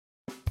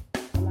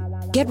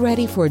Get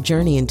ready for a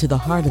journey into the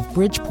heart of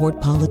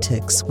Bridgeport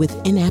politics with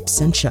In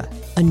Absentia,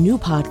 a new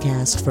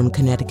podcast from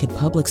Connecticut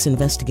Public's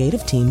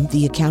investigative team,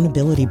 The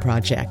Accountability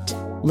Project.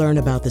 Learn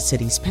about the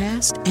city's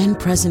past and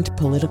present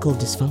political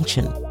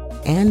dysfunction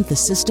and the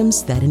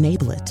systems that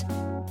enable it.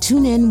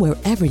 Tune in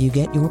wherever you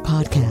get your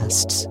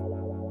podcasts.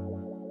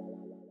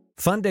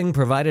 Funding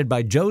provided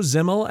by Joe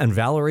Zimmel and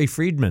Valerie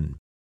Friedman.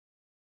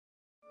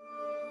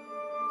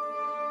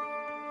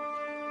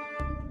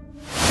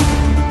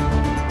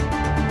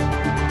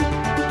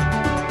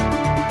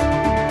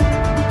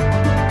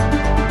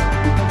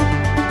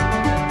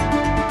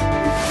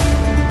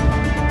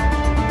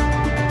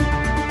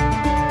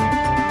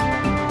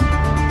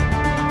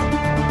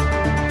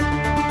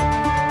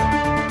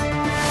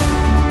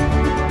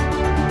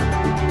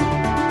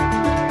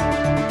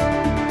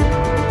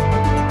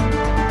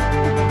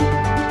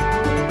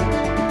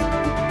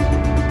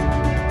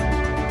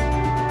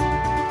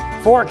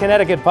 For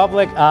Connecticut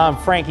Public, I'm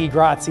Frankie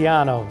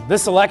Graziano.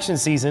 This election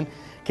season,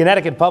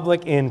 Connecticut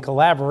Public, in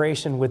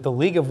collaboration with the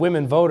League of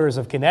Women Voters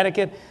of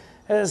Connecticut,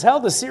 has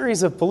held a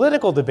series of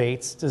political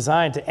debates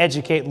designed to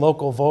educate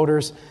local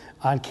voters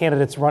on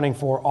candidates running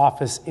for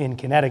office in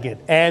Connecticut.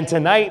 And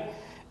tonight,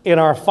 in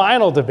our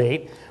final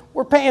debate,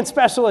 we're paying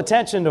special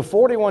attention to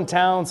 41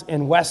 towns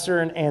in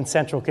Western and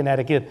Central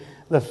Connecticut,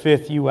 the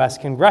 5th U.S.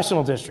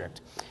 Congressional District.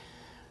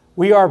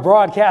 We are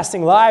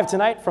broadcasting live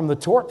tonight from the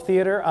Torp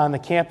Theater on the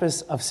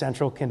campus of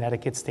Central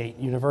Connecticut State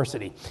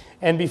University.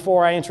 And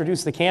before I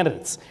introduce the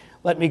candidates,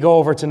 let me go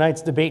over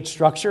tonight's debate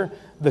structure,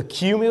 the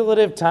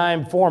cumulative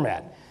time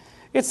format.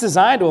 It's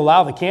designed to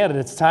allow the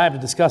candidates time to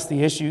discuss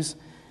the issues.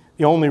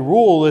 The only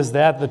rule is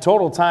that the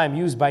total time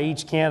used by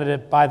each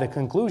candidate by the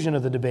conclusion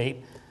of the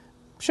debate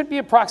should be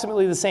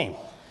approximately the same.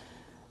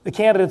 The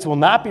candidates will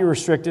not be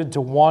restricted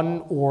to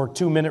 1 or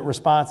 2 minute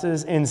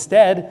responses.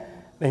 Instead,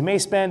 they may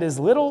spend as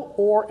little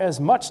or as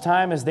much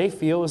time as they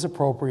feel is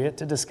appropriate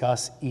to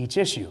discuss each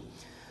issue.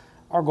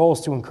 Our goal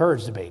is to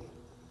encourage debate.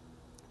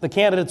 The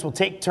candidates will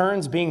take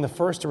turns being the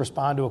first to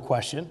respond to a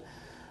question.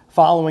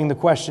 Following the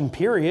question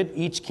period,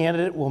 each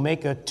candidate will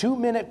make a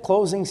 2-minute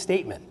closing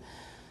statement.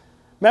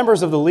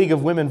 Members of the League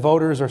of Women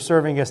Voters are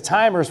serving as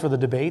timers for the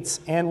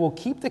debates and will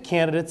keep the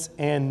candidates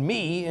and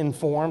me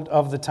informed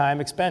of the time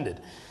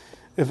expended.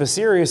 If a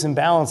serious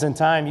imbalance in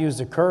time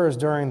used occurs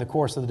during the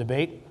course of the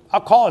debate, I'll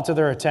call it to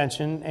their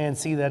attention and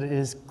see that it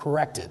is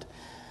corrected.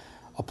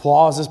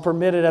 Applause is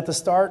permitted at the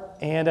start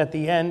and at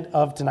the end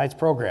of tonight's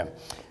program.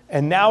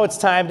 And now it's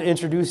time to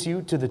introduce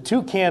you to the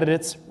 2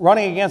 candidates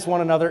running against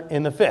one another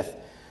in the 5th.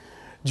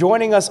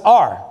 Joining us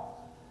are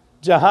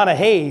Johanna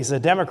Hayes, a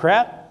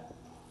Democrat,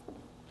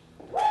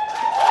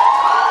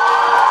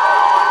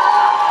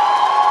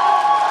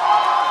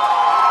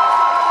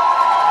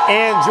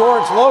 and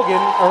George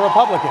Logan, a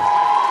Republican.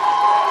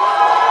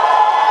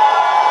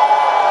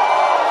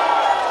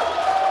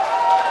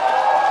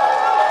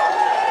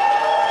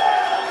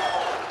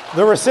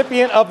 The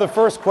recipient of the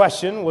first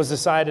question was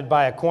decided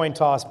by a coin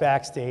toss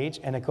backstage,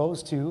 and it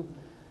goes to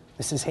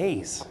Mrs.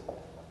 Hayes.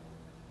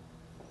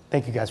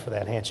 Thank you guys for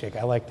that handshake.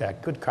 I like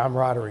that. Good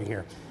camaraderie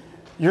here.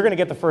 You're going to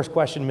get the first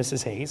question,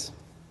 Mrs. Hayes,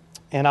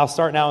 and I'll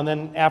start now, and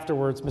then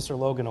afterwards, Mr.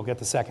 Logan will get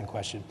the second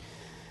question.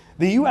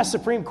 The U.S.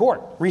 Supreme Court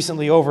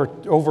recently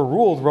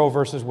overruled Roe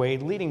v.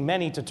 Wade, leading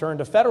many to turn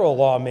to federal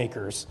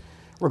lawmakers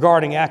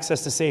regarding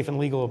access to safe and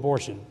legal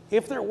abortion.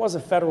 If there was a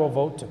federal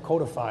vote to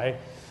codify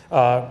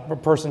a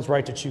person's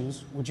right to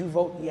choose, would you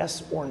vote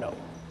yes or no?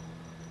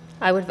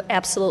 I would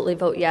absolutely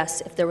vote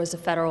yes if there was a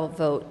federal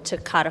vote to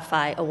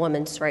codify a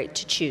woman's right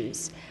to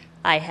choose.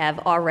 I have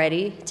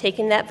already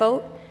taken that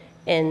vote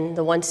in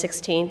the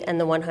 116th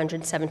and the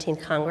 117th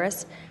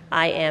Congress.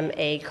 I am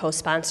a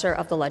co-sponsor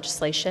of the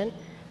legislation.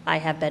 I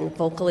have been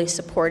vocally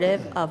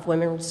supportive of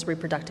women's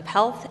reproductive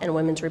health and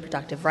women's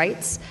reproductive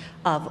rights,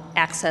 of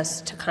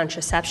access to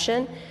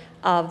contraception,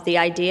 of the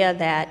idea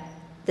that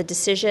the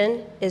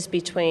decision is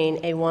between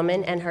a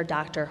woman and her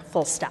doctor,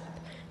 full stop.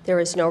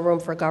 There is no room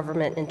for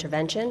government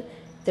intervention.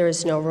 There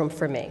is no room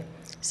for me.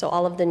 So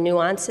all of the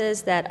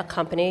nuances that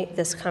accompany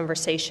this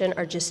conversation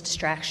are just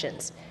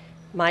distractions.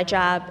 My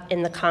job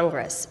in the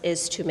Congress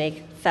is to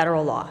make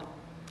federal law.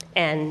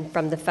 And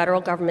from the federal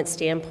government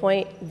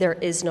standpoint, there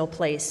is no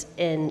place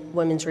in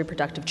women's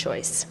reproductive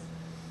choice.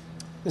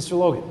 Mr.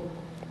 Logan.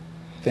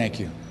 Thank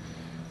you.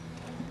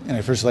 And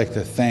I'd first like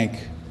to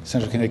thank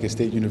Central Connecticut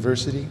State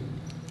University,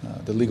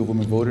 the League of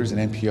Women Voters,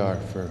 and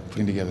NPR for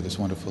putting together this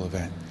wonderful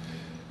event.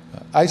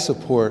 I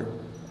support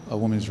a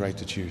woman's right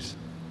to choose.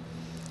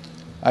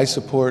 I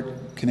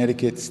support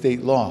Connecticut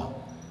state law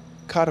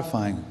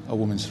codifying a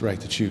woman's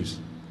right to choose.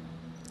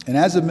 And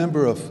as a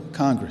member of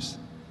Congress,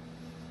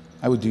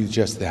 I would do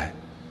just that,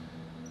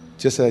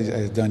 just as I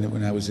had done it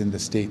when I was in the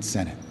state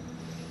Senate.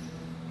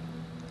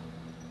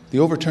 The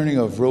overturning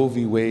of Roe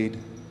v. Wade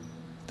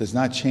does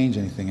not change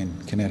anything in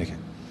Connecticut,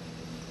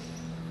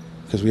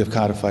 because we have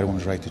codified a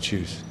woman's right to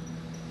choose.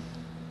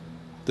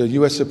 The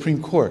U.S.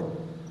 Supreme Court,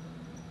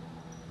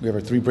 we have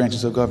our 3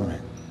 branches of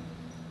government.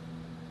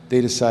 They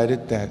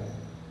decided that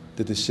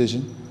the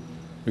decision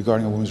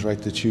regarding a woman's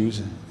right to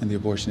choose and the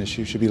abortion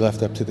issue should be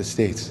left up to the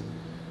states.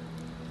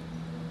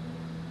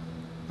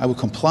 I would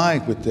comply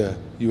with the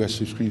U.S.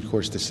 Supreme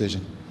Court's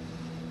decision,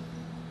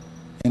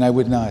 and I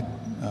would not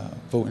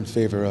vote in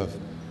favor of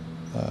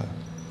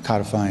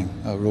codifying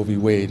Roe v.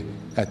 Wade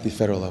at the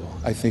federal level.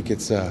 I think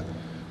it's a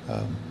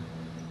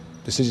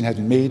decision has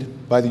been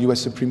made by the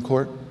U.S. Supreme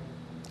Court.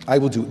 I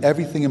will do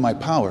everything in my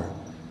power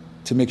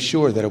to make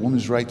sure that a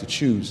woman's right to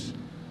choose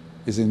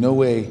is in no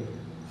way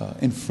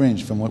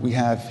infringed from what we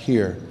have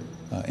here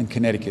in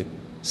Connecticut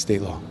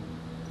state law.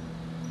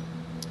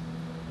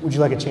 Would you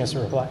like a chance to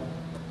reply?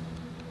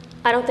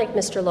 I don't think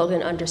Mr.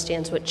 Logan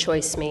understands what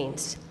choice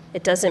means.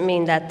 It doesn't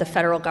mean that the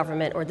federal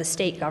government or the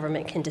state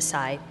government can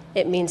decide.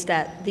 It means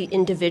that the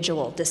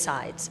individual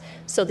decides.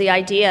 So the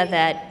idea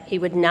that he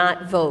would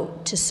not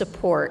vote to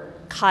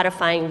support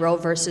codifying Roe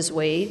versus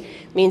Wade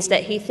means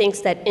that he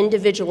thinks that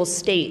individual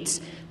states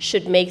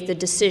should make the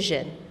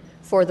decision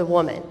for the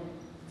woman.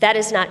 That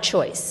is not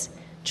choice.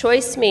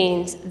 Choice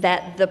means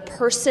that the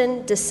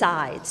person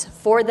decides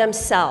for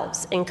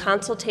themselves in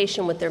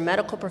consultation with their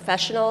medical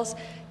professionals,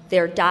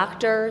 their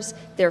doctors,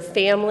 their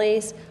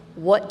families,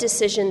 what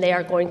decision they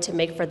are going to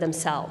make for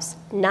themselves,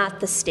 not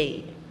the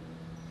state.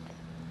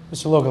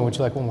 Mr. Logan, would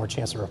you like one more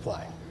chance to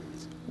reply?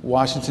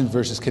 Washington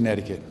versus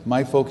Connecticut.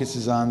 My focus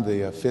is on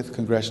the 5th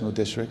Congressional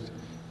District.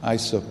 I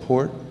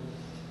support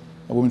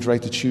a woman's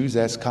right to choose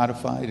as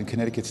codified in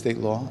Connecticut state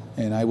law,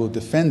 and I will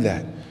defend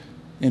that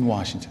in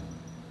Washington.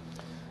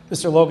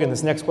 Mr. Logan,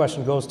 this next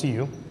question goes to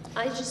you.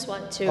 I just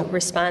want to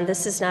respond.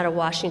 This is not a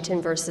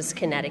Washington versus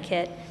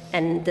Connecticut,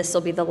 and this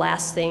will be the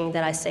last thing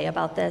that I say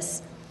about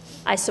this.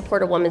 I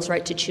support a woman's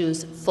right to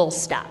choose, full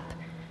stop.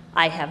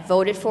 I have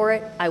voted for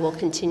it. I will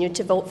continue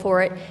to vote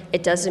for it.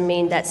 It doesn't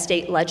mean that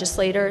state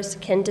legislators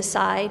can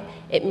decide.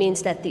 It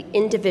means that the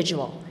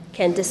individual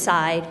can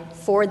decide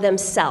for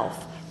themselves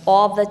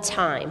all the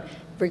time,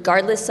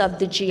 regardless of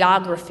the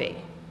geography,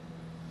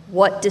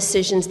 what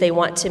decisions they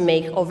want to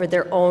make over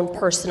their own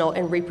personal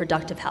and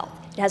reproductive health.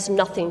 It has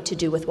nothing to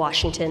do with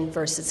Washington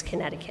versus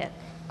Connecticut.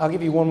 I'll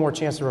give you one more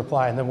chance to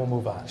reply, and then we'll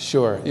move on.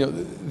 Sure.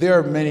 There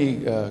are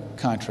many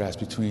contrasts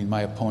between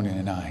my opponent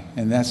and I,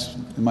 and that's,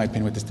 in my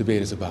opinion, what this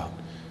debate is about.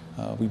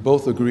 We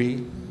both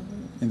agree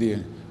in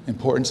the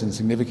importance and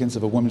significance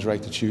of a woman's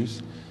right to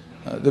choose.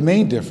 The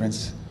main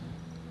difference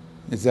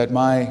is that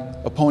my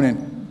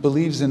opponent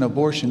believes in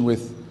abortion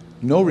with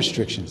no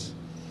restrictions.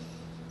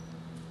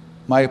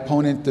 My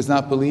opponent does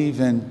not believe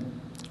in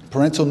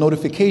parental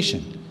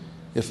notification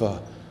if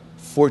a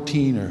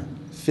 14 or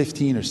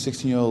 15 or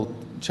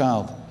 16-year-old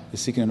child is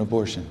seeking an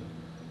abortion.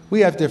 We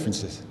have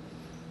differences.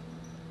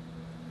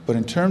 But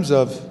in terms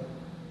of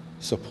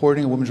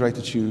supporting a woman's right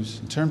to choose,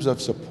 in terms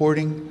of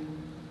supporting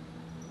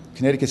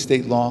Connecticut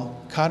state law,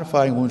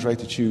 codifying a woman's right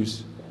to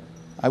choose,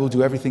 I will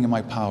do everything in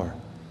my power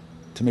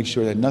to make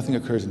sure that nothing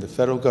occurs in the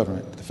federal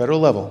government, at the federal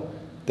level,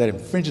 that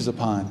infringes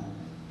upon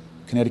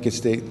Connecticut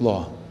state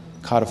law,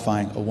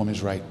 codifying a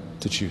woman's right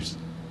to choose.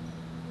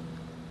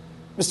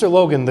 Mr.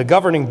 Logan, the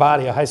governing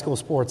body of high school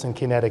sports in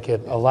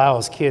Connecticut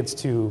allows kids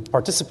to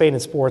participate in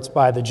sports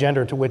by the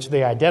gender to which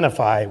they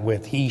identify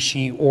with he,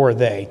 she, or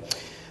they.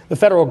 The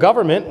federal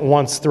government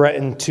once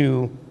threatened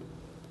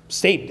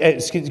state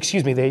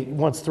education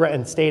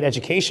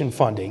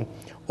funding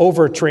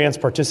over trans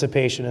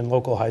participation in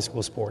local high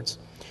school sports.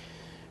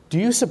 Do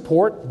you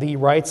support the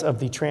rights of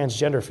the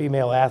transgender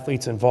female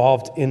athletes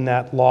involved in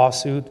that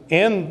lawsuit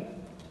and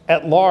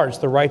at large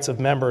the rights of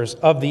members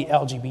of the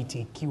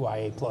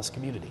LGBTQIA+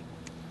 community?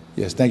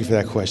 Yes, thank you for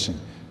that question.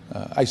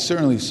 I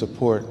certainly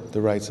support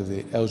the rights of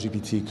the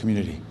LGBT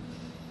community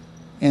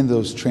and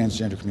those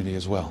transgender community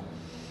as well.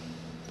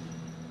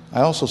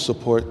 I also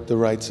support the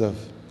rights of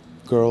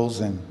girls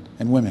and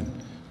women,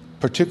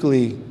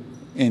 particularly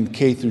in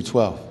K through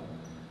 12.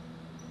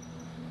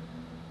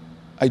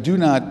 I do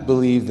not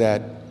believe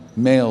that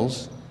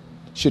males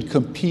should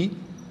compete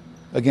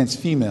against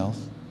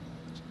females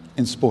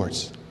in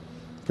sports,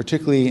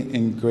 particularly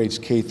in grades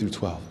K through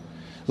 12.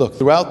 Look,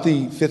 throughout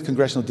the 5th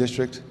Congressional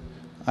District,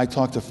 I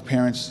talk to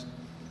parents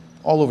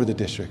all over the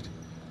district.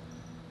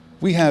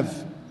 We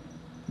have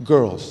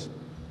girls,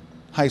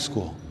 high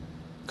school,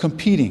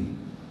 competing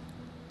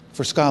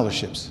for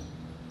scholarships,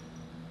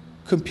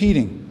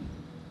 competing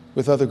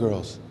with other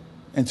girls,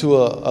 and to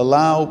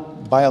allow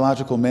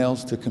biological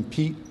males to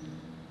compete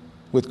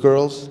with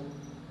girls,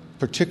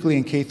 particularly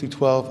in K through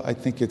 12, I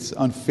think it's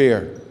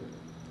unfair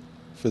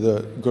for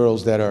the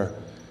girls that are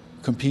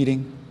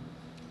competing.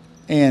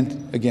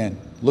 And again,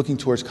 looking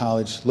towards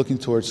college, looking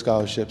towards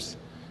scholarships,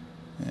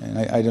 and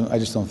I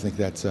just don't think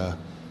that's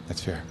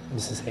fair.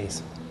 Mrs.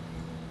 Hayes.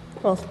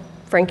 Well,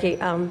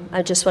 Frankie,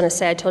 I just want to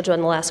say, I told you on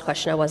the last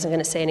question I wasn't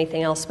going to say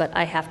anything else, but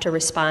I have to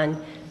respond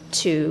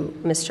to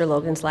Mr.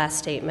 Logan's last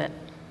statement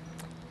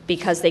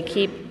because they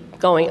keep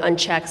going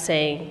unchecked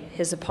saying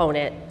his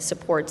opponent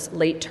supports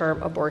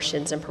late-term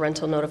abortions and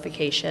parental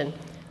notification.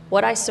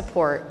 What I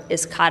support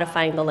is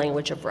codifying the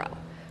language of Roe,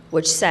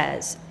 which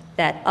says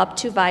that up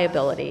to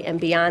viability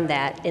and beyond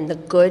that in the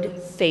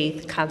good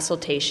faith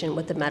consultation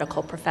with the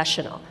medical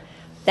professional.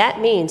 That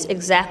means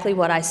exactly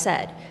what I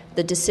said.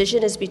 The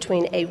decision is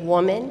between a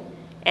woman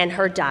and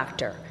her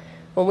doctor.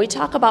 When we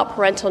talk about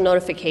parental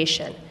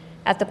notification,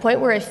 at the point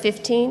where a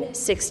 15,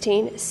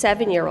 16,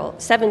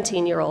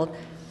 17-year-old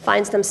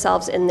finds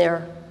themselves in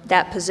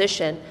that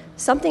position,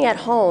 something at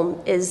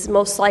home is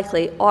most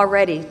likely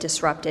already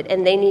disrupted,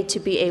 and they need to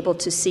be able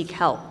to seek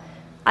help.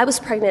 I was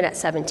pregnant at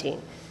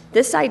 17.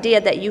 This idea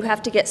that you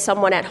have to get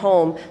someone at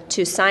home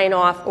to sign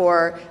off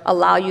or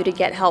allow you to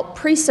get help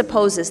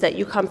presupposes that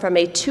you come from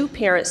a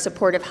two-parent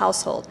supportive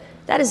household.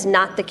 That is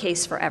not the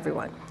case for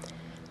everyone.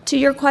 To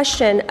your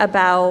question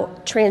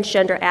about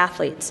transgender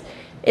athletes,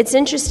 it's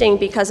interesting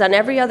because on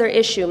every other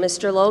issue,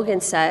 Mr.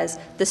 Logan says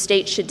the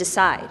state should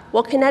decide.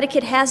 Well,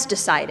 Connecticut has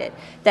decided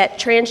that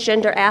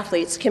transgender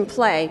athletes can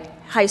play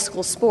high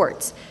school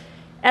sports.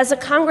 As a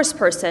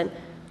congressperson,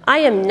 I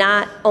am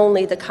not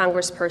only the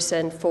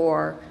congressperson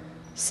for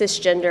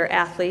cisgender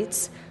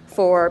athletes,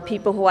 for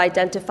people who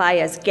identify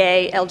as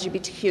gay,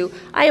 LGBTQ.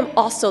 I am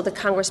also the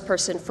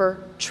congressperson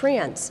for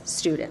trans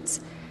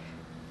students.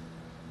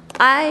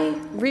 I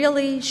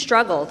really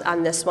struggled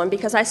on this one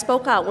because I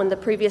spoke out when the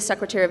previous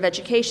Secretary of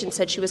Education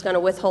said she was going to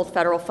withhold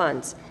federal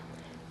funds.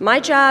 My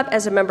job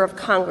as a member of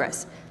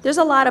Congress, there's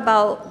a lot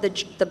about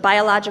the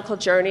biological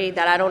journey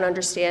that I don't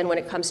understand when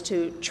it comes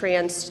to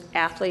trans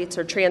athletes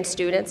or trans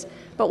students,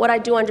 but what I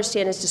do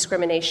understand is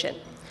discrimination.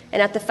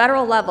 And at the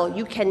federal level,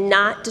 you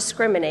cannot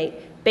discriminate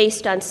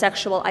based on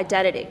sexual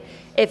identity.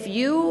 If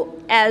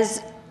you,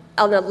 as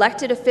an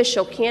elected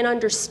official, can't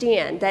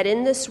understand that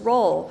in this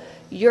role,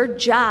 your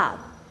job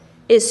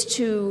is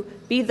to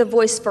be the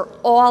voice for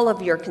all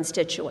of your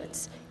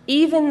constituents,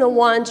 even the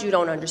ones you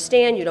don't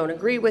understand, you don't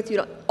agree with,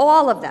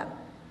 all of them.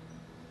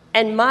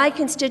 And my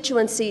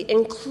constituency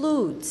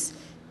includes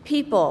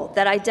people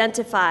that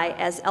identify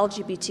as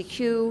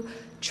LGBTQ,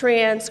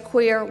 trans,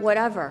 queer,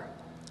 whatever.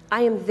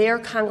 I am their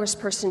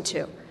congressperson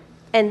too,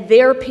 and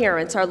their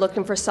parents are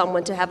looking for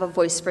someone to have a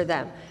voice for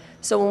them.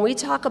 So when we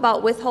talk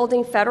about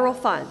withholding federal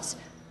funds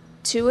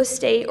to a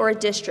state or a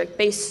district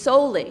based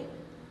solely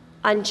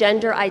on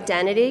gender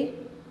identity,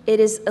 it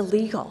is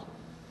illegal.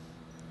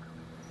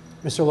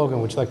 Mr.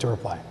 Logan, would you like to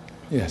reply?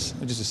 Yes,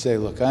 just to say,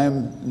 look, I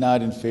am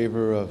not in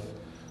favor of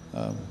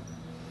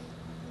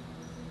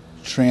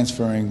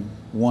transferring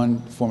one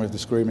form of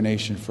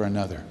discrimination for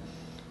another.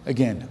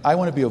 Again, I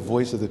want to be a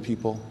voice of the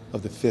people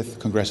of the 5th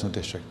Congressional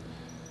District.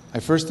 I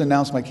first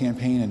announced my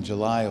campaign in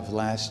July of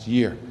last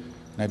year,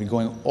 and I've been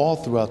going all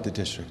throughout the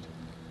district.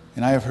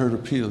 And I have heard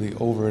repeatedly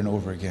over and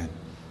over again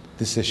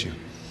this issue.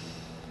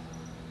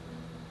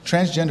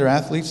 Transgender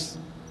athletes,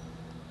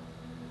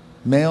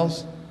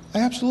 males, I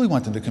absolutely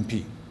want them to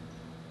compete.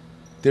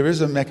 There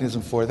is a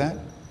mechanism for that.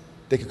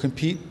 They can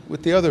compete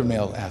with the other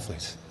male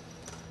athletes.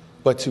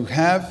 But to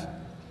have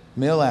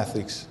male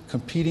athletes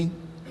competing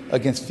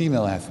against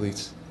female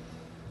athletes,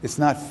 it's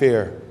not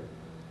fair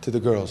to the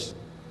girls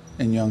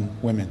and young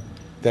women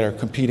that are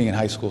competing in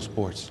high school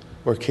sports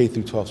or K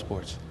through 12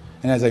 sports.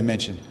 And as I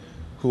mentioned,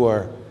 who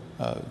are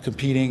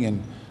competing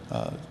and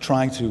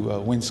trying to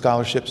win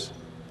scholarships.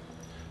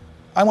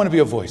 I want to be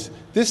a voice.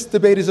 This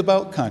debate is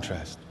about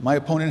contrast. My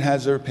opponent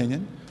has their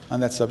opinion on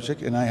that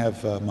subject, and I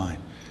have mine.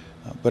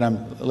 But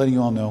I'm letting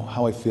you all know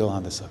how I feel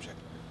on the subject.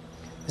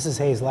 Mrs.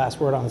 Hayes, last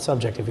word on the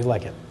subject, if you'd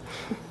like it.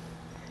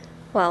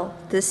 Well,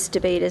 this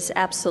debate is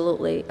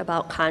absolutely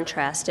about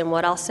contrast, and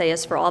what I'll say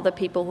is for all the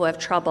people who have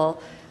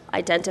trouble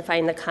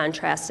identifying the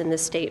contrast in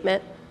this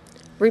statement,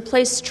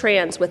 replace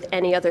trans with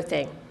any other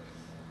thing.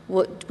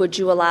 Would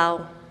you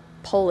allow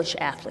Polish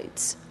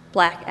athletes,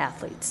 black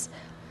athletes,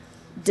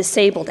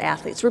 disabled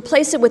athletes?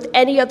 Replace it with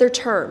any other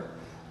term,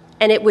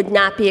 and it would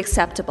not be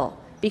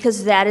acceptable,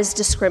 because that is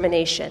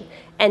discrimination,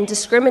 and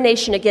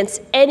discrimination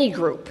against any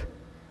group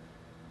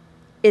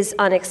is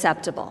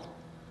unacceptable.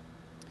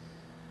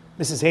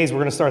 Mrs. Hayes, we're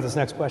going to start this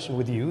next question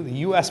with you. The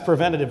U.S.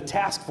 Preventative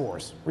Task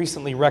Force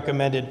recently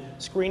recommended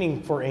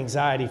screening for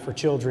anxiety for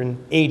children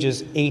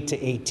ages 8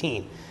 to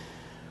 18.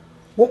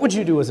 What would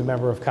you do as a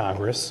member of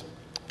Congress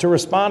to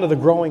respond to the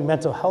growing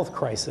mental health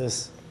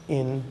crisis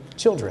in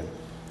children?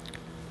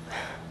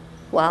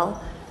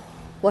 Well,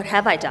 what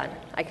have I done?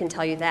 I can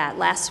tell you that.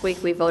 Last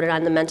week we voted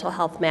on the Mental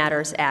Health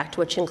Matters Act,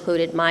 which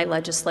included my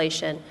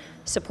legislation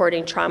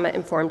supporting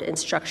trauma-informed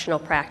instructional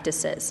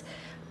practices.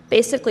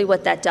 Basically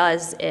what that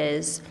does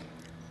is,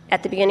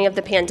 at the beginning of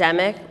the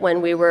pandemic,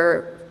 when we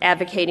were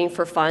advocating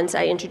for funds,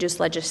 I introduced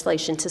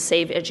legislation to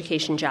save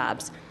education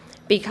jobs.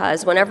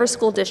 Because whenever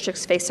school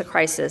districts face a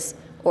crisis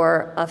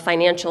or a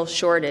financial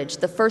shortage,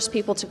 the first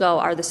people to go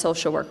are the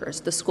social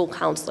workers, the school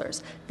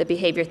counselors, the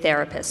behavior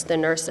therapists, the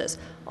nurses.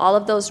 All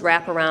of those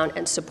wrap around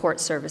and support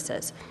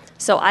services.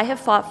 So I have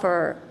fought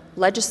for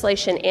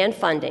legislation and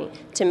funding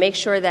to make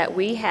sure that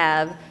we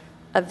have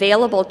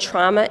available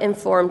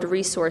trauma-informed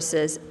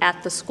resources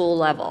at the school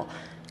level.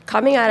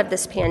 Coming out of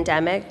this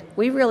pandemic,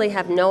 we really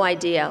have no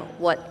idea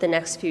what the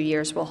next few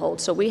years will hold.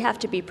 So we have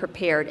to be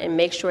prepared and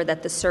make sure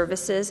that the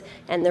services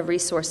and the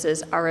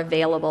resources are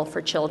available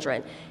for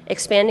children.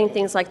 Expanding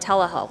things like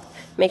telehealth,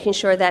 making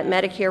sure that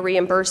Medicare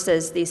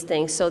reimburses these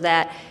things so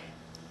that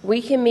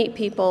we can meet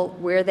people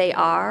where they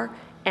are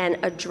and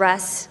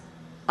address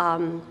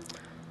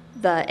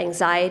the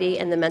anxiety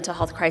and the mental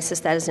health crisis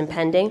that is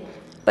impending,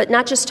 but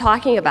not just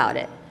talking about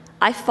it.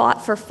 I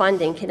fought for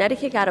funding.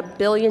 Connecticut got $1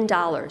 billion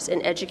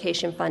in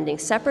education funding,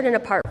 separate and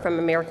apart from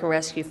American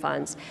Rescue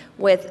Funds,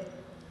 with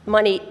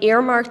money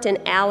earmarked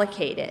and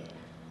allocated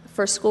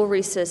for school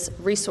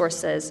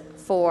resources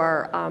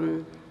for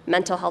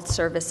mental health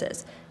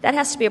services. That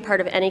has to be a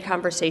part of any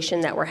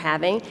conversation that we're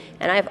having,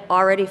 and I've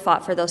already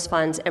fought for those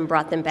funds and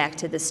brought them back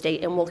to the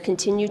state, and will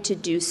continue to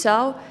do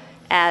so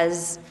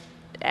as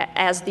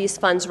these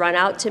funds run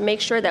out, to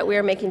make sure that we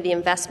are making the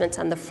investments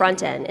on the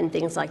front end in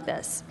things like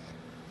this.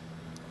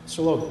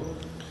 Mr. Logan.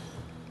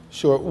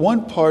 Sure.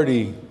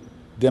 One-party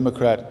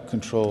Democrat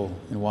control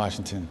in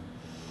Washington,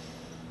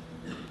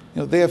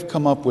 they have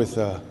come up with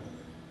an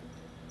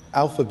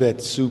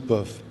alphabet soup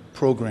of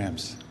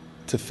programs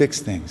to fix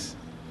things,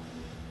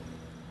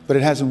 but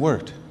it hasn't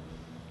worked.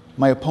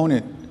 My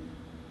opponent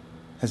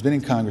has been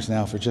in Congress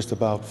now for just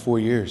about 4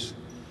 years.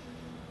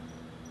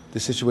 The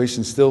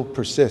situation still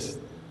persists.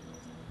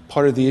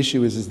 Part of the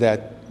issue is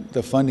that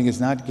the funding is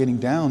not getting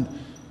down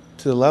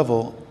to the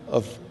level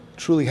of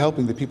truly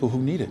helping the people who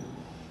need it.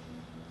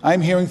 I'm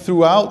hearing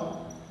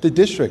throughout the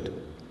district,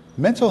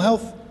 mental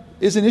health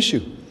is an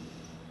issue.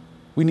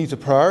 We need to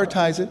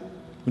prioritize it,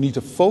 we need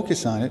to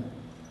focus on it,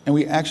 and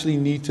we actually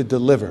need to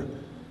deliver.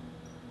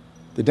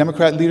 The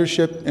Democrat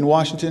leadership in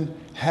Washington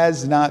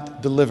has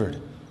not delivered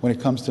when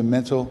it comes to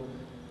mental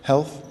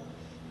health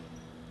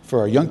for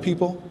our young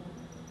people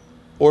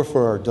or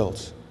for our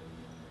adults.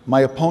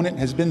 My opponent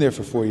has been there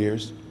for 4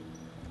 years,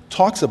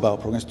 talks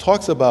about programs,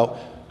 talks about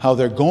how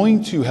they're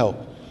going to help,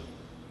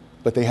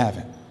 but they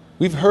haven't.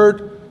 We've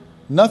heard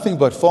nothing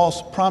but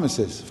false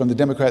promises from the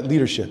Democrat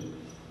leadership,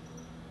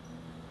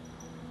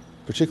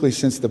 particularly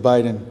since the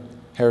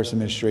Biden-Harris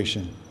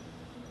administration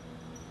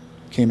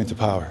came into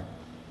power.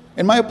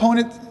 And my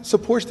opponent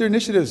supports their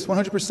initiatives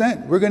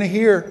 100%. We're going to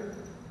hear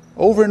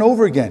over and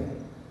over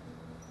again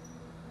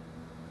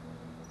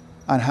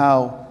on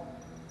how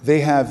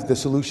they have the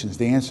solutions,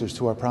 the answers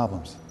to our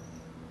problems.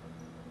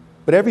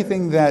 But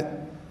everything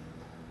that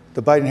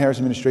the Biden-Harris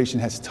administration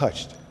has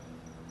touched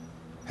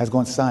has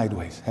gone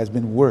sideways, has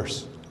been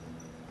worse.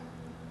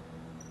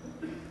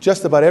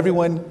 Just about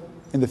everyone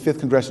in the 5th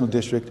Congressional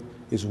District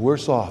is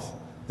worse off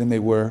than they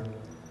were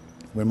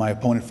when my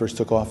opponent first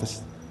took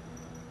office.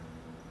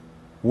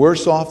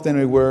 Worse off than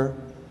they were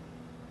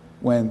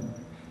when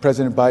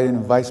President Biden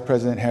and Vice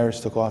President Harris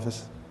took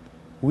office.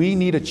 We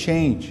need a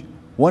change.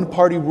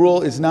 One-party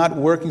rule is not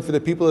working for the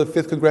people of the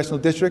 5th Congressional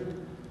District.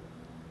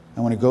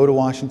 I want to go to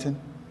Washington.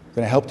 I'm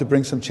going to help to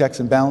bring some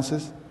checks and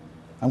balances.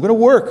 I'm going to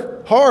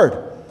work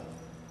hard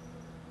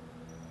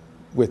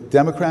with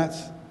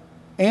Democrats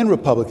and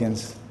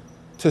Republicans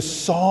to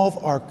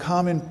solve our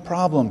common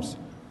problems.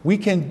 We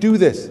can do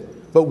this,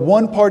 but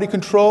one-party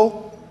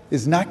control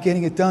is not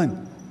getting it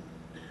done.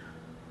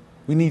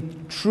 We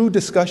need true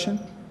discussion.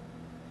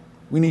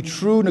 We need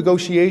true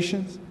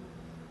negotiations.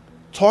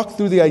 Talk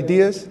through the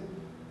ideas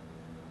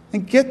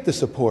and get the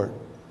support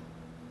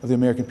of the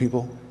American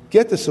people,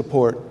 get the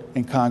support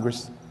in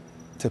Congress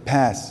to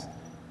pass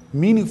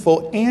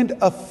meaningful and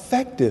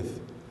effective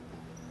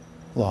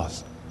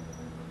laws.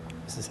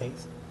 Mrs.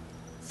 Hayes.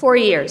 4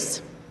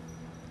 years.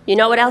 You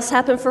know what else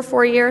happened for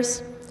 4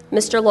 years?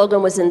 Mr.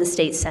 Logan was in the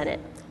state Senate.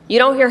 You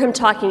don't hear him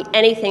talking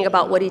anything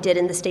about what he did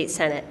in the state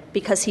Senate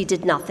because he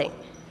did nothing.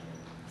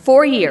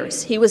 4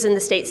 years he was in the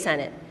state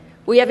Senate.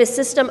 We have a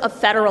system of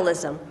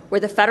federalism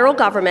where the federal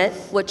government,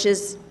 which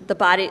is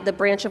the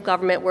branch of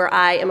government where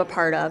I am a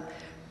part of,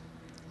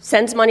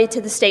 sends money to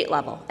the state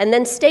level, and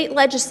then state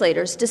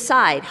legislators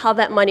decide how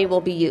that money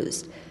will be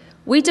used.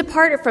 We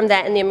departed from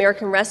that in the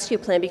American Rescue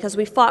Plan because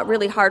we fought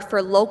really hard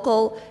for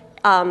local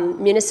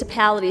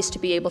municipalities to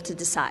be able to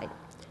decide.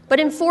 But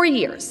in 4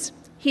 years,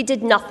 he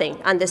did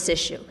nothing on this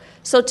issue.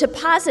 So to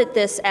posit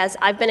this as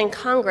I've been in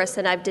Congress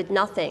and I did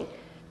nothing,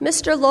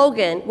 Mr.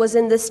 Logan was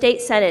in the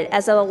state Senate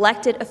as an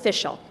elected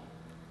official,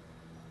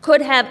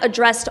 could have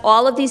addressed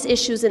all of these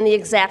issues in the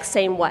exact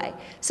same way.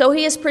 So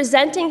he is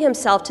presenting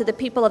himself to the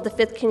people of the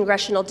 5th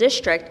Congressional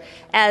District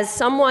as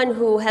someone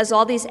who has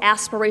all these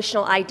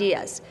aspirational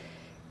ideas.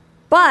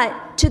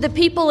 But to the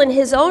people in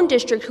his own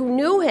district who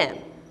knew him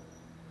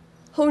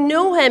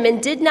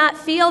and did not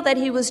feel that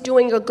he was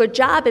doing a good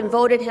job and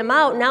voted him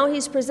out, now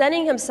he's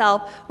presenting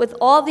himself with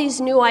all these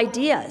new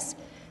ideas.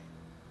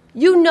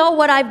 You know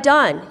what I've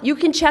done. You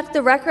can check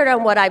the record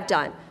on what I've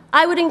done.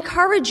 I would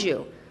encourage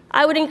you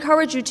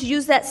to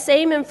use that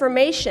same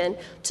information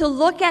to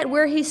look at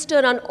where he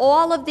stood on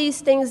all of these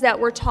things that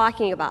we're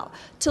talking about,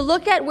 to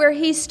look at where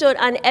he stood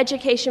on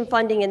education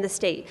funding in the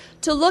state,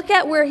 to look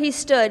at where he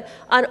stood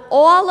on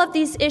all of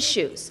these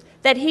issues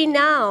that he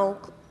now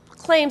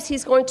claims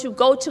he's going to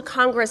go to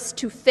Congress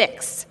to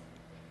fix.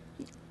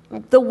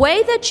 The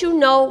way that you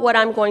know what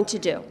I'm going to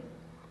do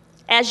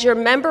as your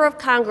member of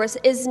Congress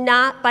is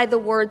not by the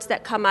words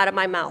that come out of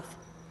my mouth.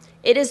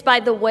 It is by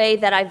the way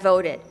that I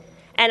voted.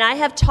 And I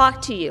have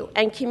talked to you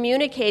and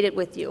communicated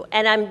with you,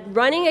 and I'm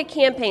running a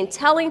campaign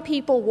telling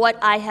people what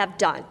I have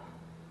done.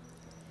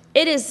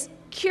 It is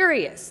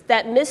curious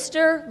that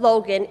Mr.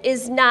 Logan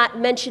is not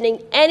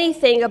mentioning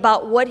anything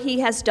about what he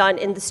has done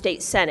in the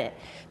state Senate.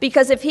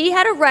 Because if he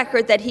had a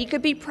record that he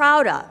could be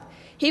proud of,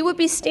 he would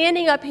be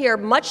standing up here,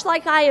 much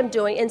like I am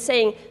doing, and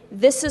saying,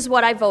 this is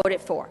what I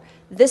voted for.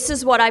 This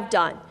is what I've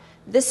done.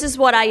 This is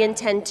what I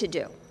intend to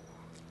do.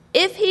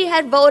 If he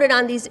had voted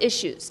on these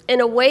issues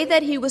in a way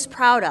that he was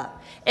proud of,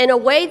 in a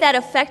way that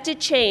affected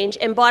change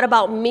and brought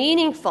about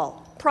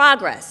meaningful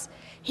progress,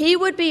 he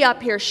would be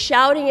up here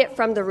shouting it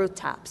from the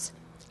rooftops.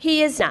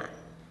 He is not,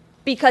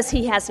 because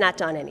he has not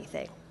done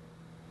anything.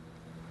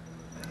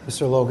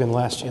 Mr. Logan,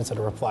 last chance at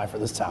a reply for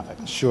this topic.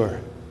 Sure.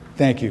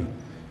 Thank you.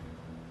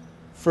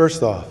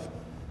 First off,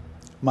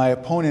 my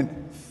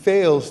opponent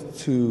fails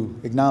to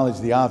acknowledge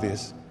the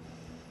obvious,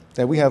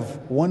 that we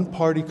have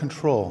one-party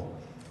control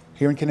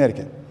here in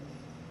Connecticut.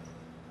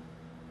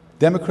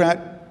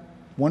 Democrat,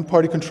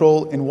 one-party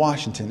control in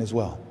Washington as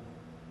well.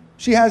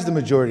 She has the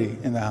majority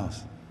in the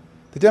House.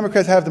 The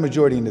Democrats have the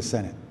majority in the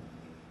Senate.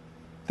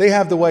 They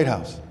have the White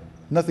House.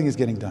 Nothing is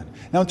getting done.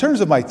 Now, in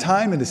terms of my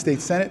time in the state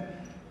Senate,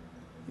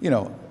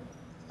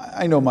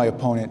 I know my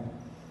opponent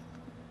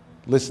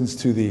listens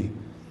to the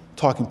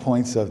talking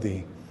points of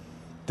the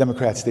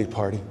Democrat State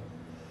Party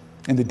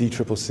and the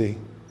DCCC,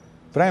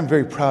 but I am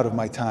very proud of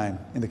my time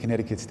in the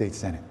Connecticut State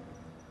Senate.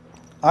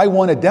 I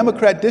won a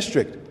Democrat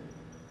district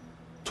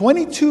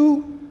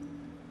 22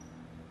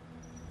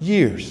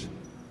 years,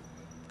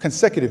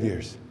 consecutive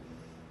years,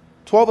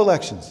 12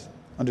 elections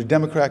under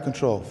Democrat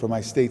control for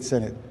my state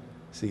Senate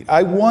seat.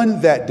 I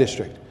won that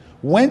district,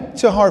 went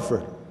to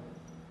Hartford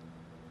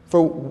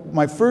for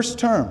my first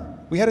term.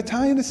 We had a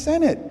tie in the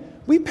Senate.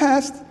 We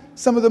passed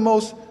some of the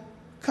most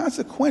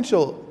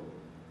consequential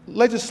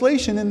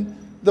legislation in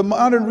the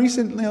modern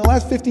recent,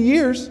 last 50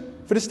 years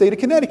for the state of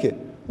Connecticut.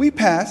 We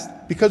passed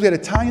because we had a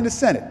tie in the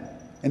Senate,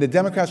 and the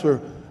Democrats were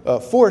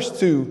forced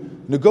to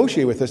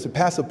negotiate with us to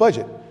pass a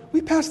budget.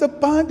 We passed a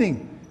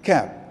bonding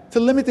cap to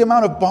limit the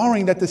amount of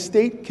borrowing that the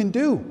state can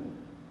do.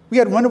 We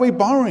had runaway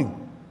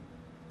borrowing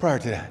prior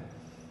to that.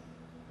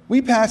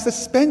 We passed a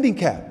spending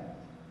cap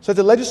so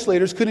that the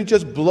legislators couldn't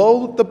just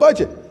blow the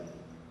budget,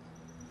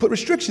 put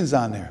restrictions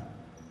on there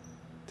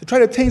to try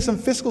to obtain some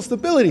fiscal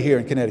stability here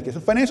in Connecticut,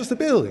 some financial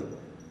stability.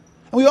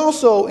 And we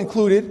also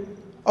included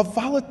a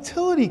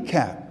volatility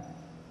cap.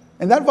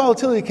 And that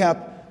volatility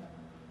cap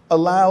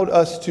allowed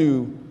us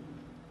to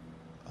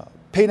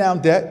pay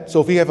down debt.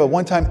 So if we have a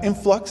one-time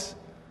influx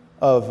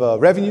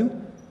of revenue,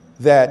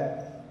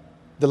 that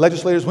the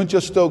legislators wouldn't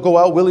just go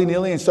out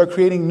willy-nilly and start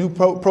creating new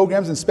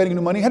programs and spending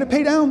new money. Had to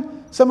pay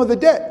down some of the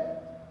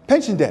debt,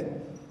 pension debt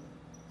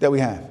that we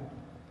have.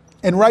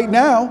 And right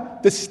now,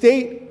 the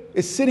state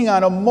is sitting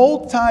on a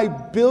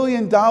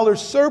multi-billion-dollar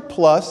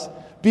surplus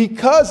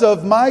because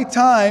of my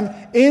time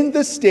in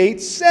the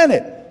state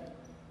Senate,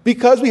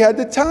 because we had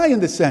the tie in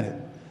the Senate.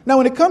 Now,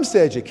 when it comes to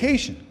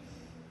education,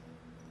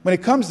 when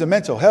it comes to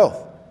mental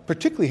health,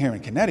 particularly here in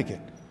Connecticut,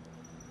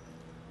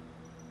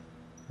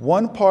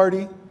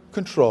 one-party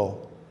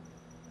control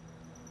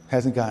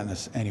hasn't gotten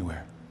us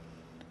anywhere.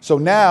 So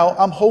now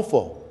I'm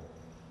hopeful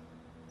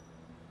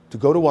to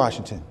go to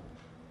Washington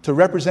to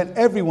represent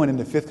everyone in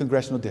the 5th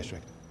Congressional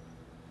District.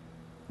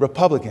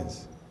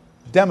 Republicans,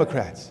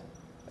 Democrats.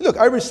 Look,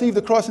 I received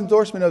the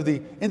cross-endorsement of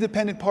the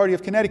Independent Party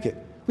of Connecticut.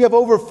 We have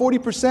over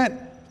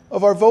 40%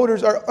 of our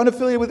voters are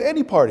unaffiliated with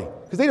any party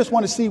because they just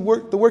want to see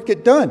the work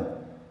get done.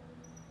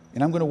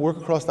 And I'm going to work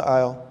across the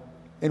aisle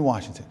in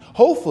Washington.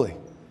 Hopefully,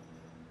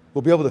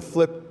 we'll be able to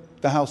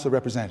flip the House of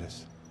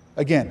Representatives.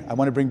 Again, I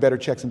want to bring better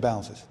checks and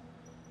balances.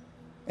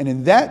 And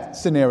in that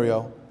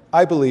scenario,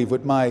 I believe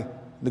with my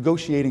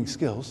negotiating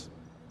skills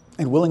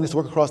and willingness to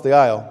work across the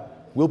aisle,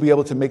 we'll be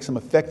able to make some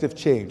effective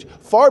change,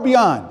 far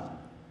beyond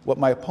what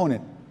my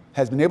opponent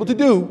has been able to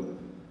do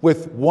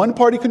with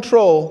one-party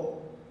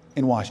control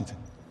in Washington.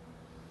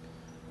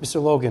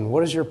 Mr. Logan,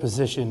 what is your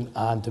position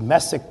on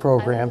domestic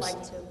programs? I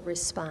would like to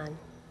respond.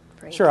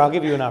 Frank. Sure, I'll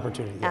give you an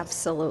opportunity. Yes.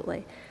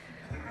 Absolutely.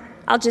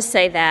 I'll just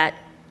say that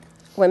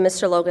when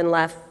Mr. Logan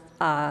left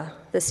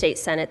the state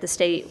Senate, the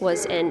state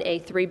was in a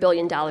 $3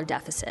 billion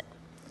deficit.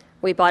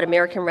 We brought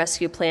American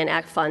Rescue Plan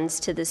Act funds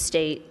to the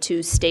state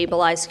to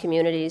stabilize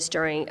communities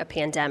during a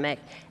pandemic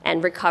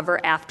and recover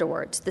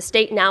afterwards. The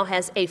state now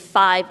has a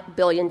 $5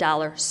 billion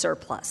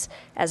surplus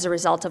as a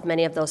result of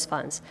many of those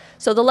funds.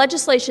 So the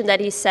legislation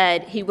that he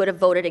said he would have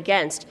voted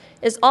against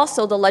is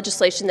also the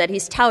legislation that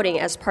he's touting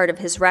as part of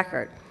his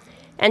record.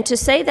 And to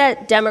say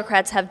that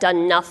Democrats have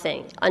done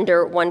nothing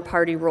under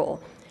one-party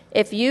rule,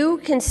 if you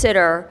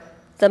consider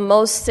the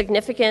most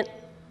significant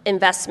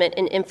investment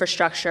in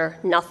infrastructure,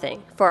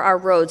 nothing. For our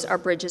roads, our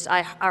bridges,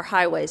 our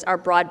highways, our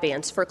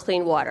broadbands, for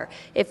clean water.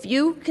 If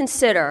you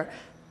consider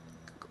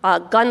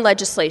gun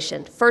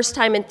legislation, first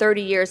time in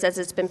 30 years as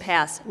it's been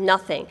passed,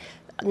 nothing.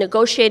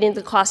 Negotiating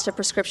the cost of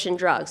prescription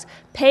drugs,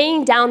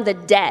 paying down the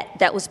debt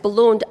that was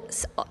ballooned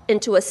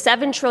into a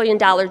 $7 trillion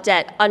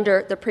debt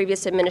under the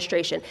previous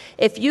administration.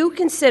 If you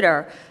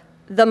consider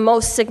the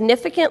most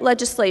significant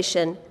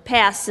legislation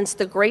passed since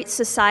the Great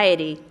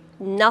Society,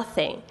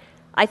 nothing.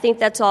 I think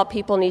that's all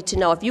people need to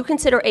know. If you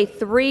consider a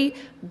 $3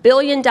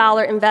 billion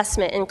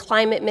investment in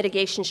climate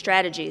mitigation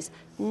strategies,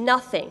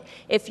 nothing.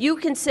 If you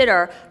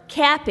consider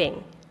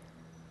capping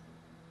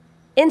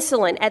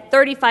insulin at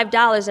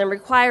 $35 and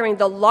requiring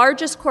the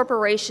largest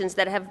corporations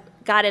that have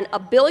gotten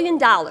 $1 billion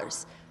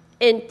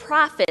in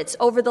profits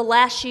over the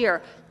last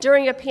year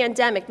during a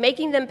pandemic,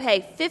 making them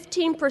pay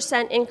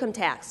 15% income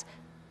tax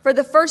for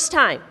the first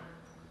time,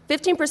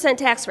 15%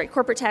 tax rate,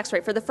 corporate tax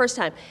rate for the first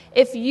time.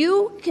 If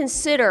you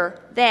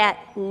consider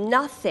that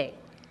nothing,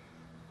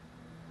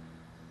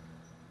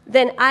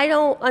 then I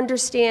don't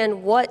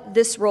understand what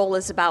this role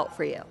is about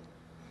for you.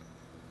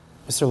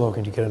 Mr.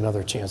 Logan, you get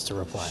another chance to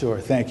reply. Sure,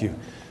 thank you.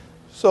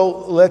 So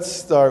let's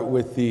start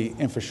with the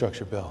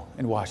infrastructure bill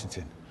in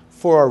Washington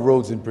for our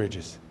roads and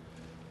bridges.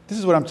 This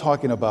is what I'm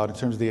talking about in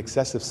terms of the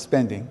excessive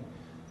spending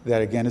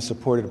that, again, is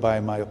supported by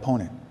my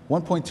opponent.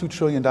 $1.2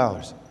 trillion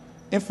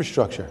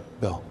infrastructure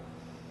bill.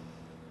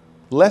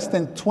 Less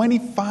than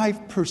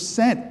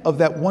 25% of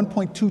that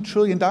 $1.2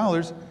 trillion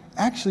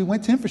actually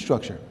went to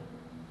infrastructure.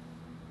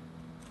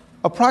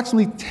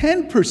 Approximately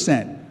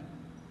 10%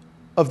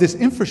 of this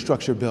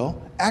infrastructure bill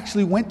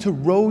actually went to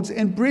roads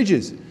and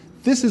bridges.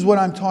 This is what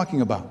I'm talking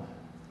about.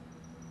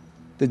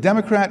 The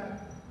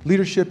Democrat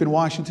leadership in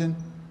Washington,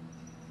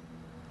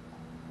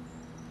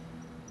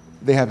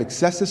 they have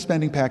excessive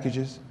spending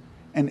packages,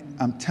 and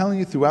I'm telling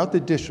you throughout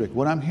the district,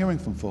 what I'm hearing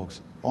from folks,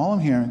 all I'm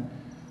hearing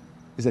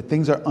is that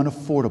things are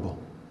unaffordable.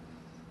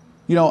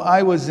 You know,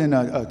 I was in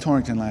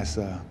Torrington last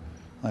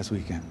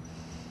weekend,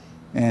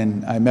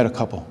 and I met a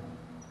couple,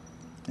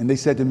 and they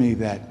said to me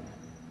that,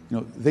 you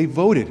know, they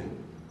voted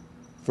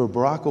for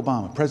Barack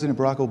Obama, President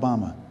Barack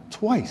Obama,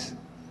 twice,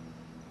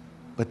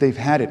 but they've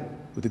had it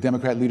with the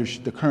Democrat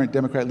leadership, the current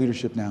Democrat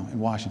leadership now in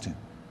Washington.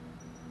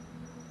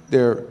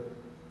 Their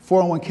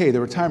 401k,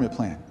 their retirement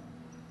plan,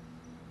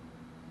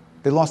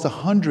 they lost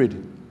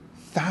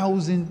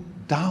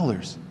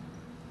 $100,000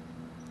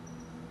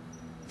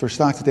 for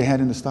stocks that they had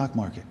in the stock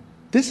market.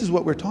 This is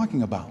what we're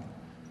talking about.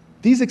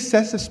 These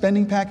excessive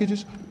spending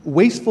packages,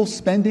 wasteful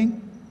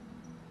spending,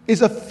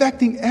 is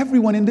affecting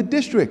everyone in the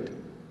district.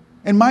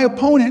 And my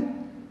opponent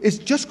is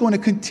just going to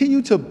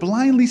continue to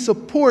blindly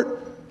support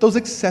those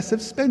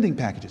excessive spending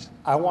packages.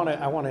 I want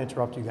to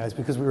interrupt you guys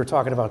because we were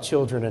talking about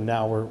children, and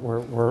now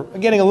we're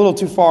getting a little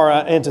too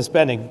far into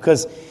spending,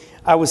 because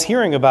I was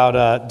hearing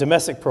about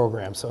domestic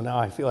programs, so now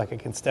I feel like I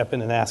can step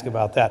in and ask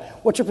about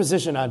that. What's your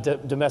position on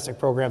domestic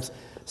programs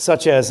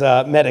such as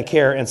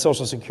Medicare and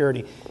Social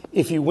Security?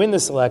 If you win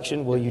this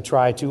election, will you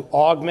try to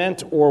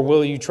augment, or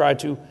will you try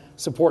to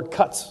support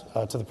cuts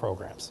to the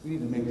programs? We need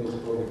to make those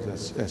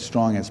programs as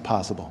strong as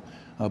possible.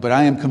 But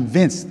I am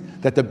convinced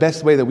that the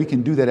best way that we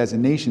can do that as a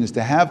nation is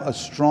to have a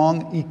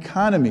strong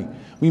economy.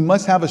 We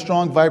must have a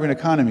strong, vibrant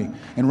economy.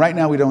 And right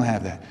now we don't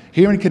have that.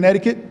 Here in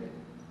Connecticut,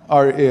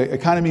 our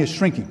economy is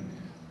shrinking.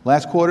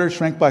 Last quarter, it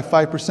shrank by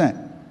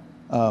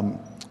 5%.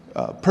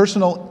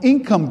 Personal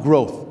income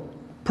growth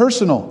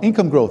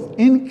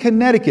in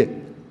Connecticut,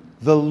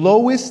 the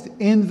lowest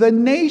in the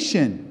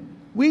nation.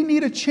 We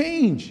need a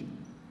change.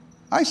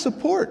 I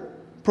support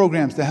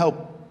programs to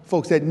help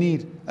folks that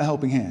need a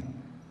helping hand.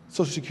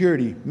 Social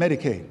Security,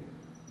 Medicaid.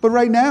 But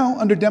right now,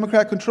 under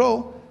Democrat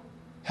control,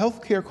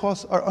 health care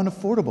costs are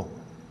unaffordable.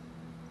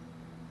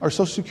 Our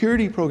Social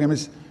Security program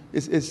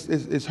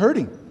is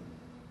hurting.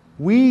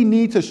 We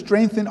need to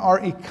strengthen our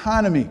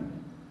economy.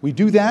 We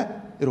do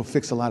that, it'll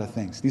fix a lot of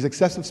things. These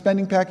excessive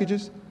spending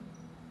packages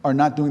are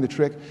not doing the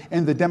trick,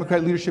 and the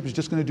Democrat leadership is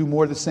just going to do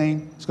more of the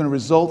same. It's going to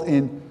result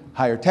in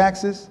higher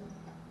taxes,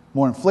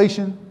 more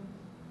inflation,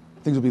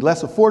 things will be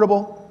less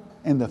affordable,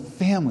 and the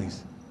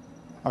families,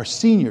 our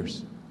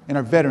seniors, and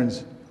our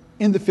veterans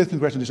in the 5th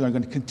Congressional District are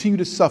going to continue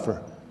to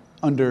suffer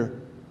under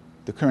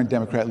the current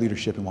Democrat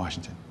leadership in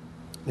Washington.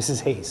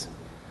 Mrs. Hayes.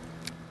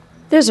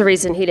 There's a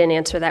reason he didn't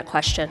answer that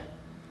question,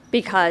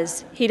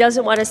 because he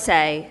doesn't want to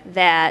say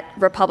that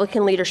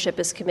Republican leadership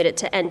is committed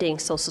to ending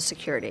Social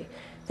Security.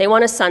 They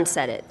want to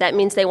sunset it. That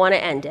means they want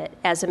to end it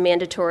as a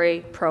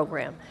mandatory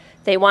program.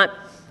 They want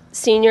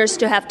seniors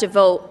to have to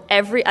vote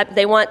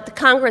they want the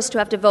Congress to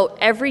have to vote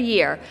every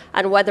year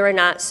on whether or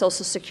not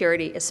Social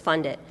Security is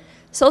funded.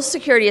 Social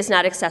Security is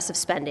not excessive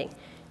spending.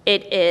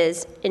 It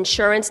is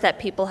insurance that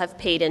people have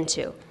paid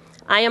into.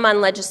 I am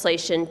on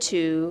legislation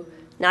to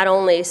not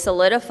only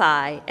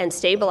solidify and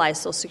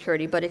stabilize Social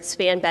Security, but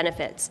expand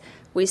benefits.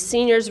 We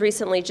seniors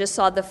recently just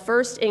saw the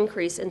first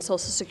increase in Social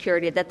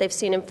Security that they've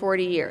seen in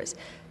 40 years.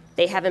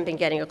 They haven't been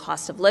getting a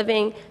cost of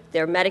living.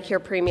 Their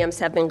Medicare premiums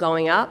have been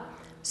going up.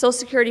 Social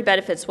Security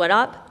benefits went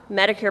up.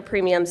 Medicare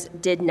premiums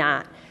did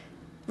not.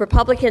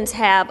 Republicans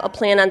have a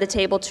plan on the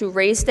table to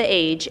raise the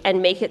age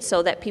and make it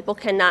so that people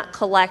cannot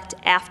collect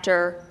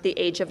after the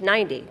age of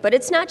 90. But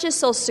it's not just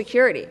Social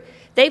Security.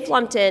 They've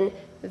lumped in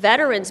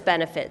veterans'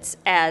 benefits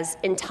as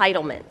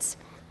entitlements.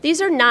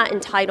 These are not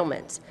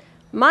entitlements.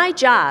 My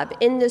job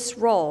in this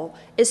role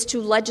is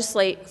to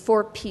legislate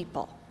for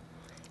people.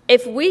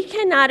 If we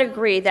cannot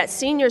agree that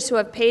seniors who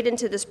have paid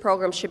into this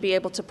program should be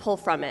able to pull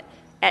from it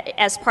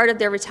as part of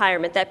their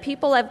retirement, that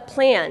people have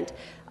planned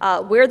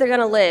where they're going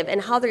to live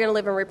and how they're going to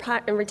live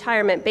in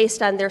retirement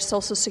based on their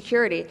Social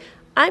Security.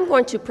 I'm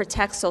going to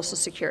protect Social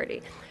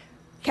Security.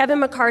 Kevin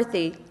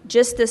McCarthy,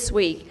 just this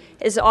week,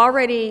 is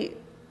already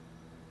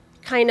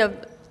kind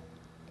of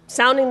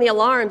sounding the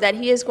alarm that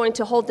he is going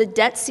to hold the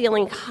debt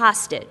ceiling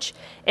hostage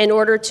in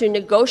order to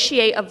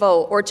negotiate a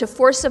vote or to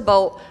force a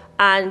vote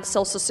on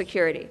Social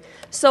Security.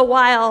 So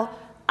while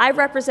I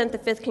represent the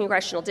 5th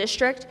Congressional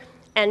District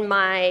and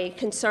my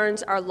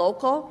concerns are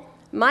local,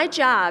 my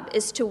job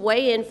is to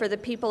weigh in for the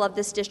people of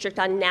this district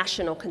on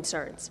national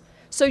concerns.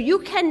 So you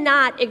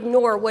cannot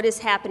ignore what is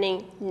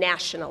happening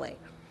nationally.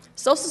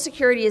 Social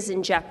Security is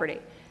in jeopardy.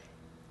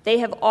 They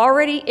have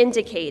already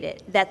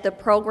indicated that the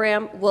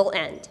program will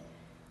end.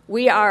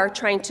 We are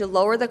trying to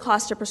lower the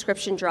cost of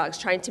prescription drugs,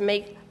 trying to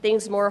make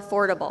things more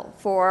affordable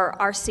for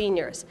our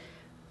seniors.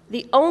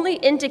 The only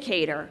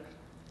indicator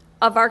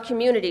of our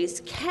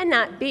communities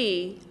cannot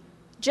be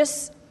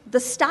just the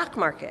stock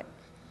market.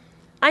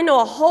 I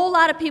know a whole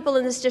lot of people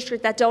in this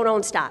district that don't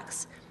own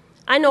stocks.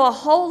 I know a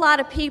whole lot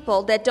of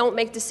people that don't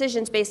make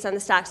decisions based on the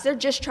stocks. They're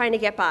just trying to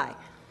get by.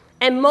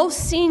 And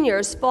most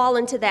seniors fall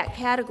into that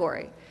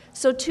category.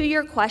 So to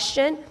your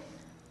question,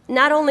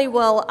 not only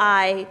will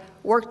I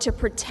work to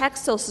protect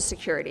Social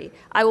Security,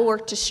 I will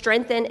work to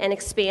strengthen and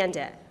expand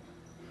it.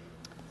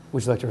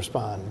 Would you like to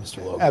respond,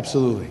 Mr. Logan?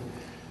 Absolutely.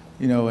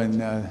 You know, and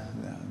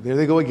there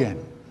they go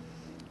again.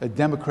 A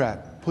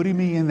Democrat putting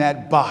me in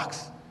that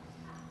box.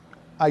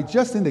 I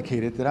just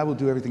indicated that I will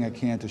do everything I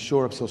can to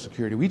shore up Social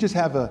Security. We just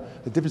have a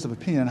difference of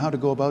opinion on how to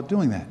go about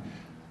doing that.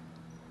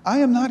 I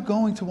am not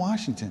going to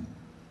Washington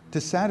to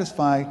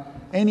satisfy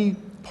any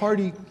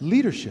party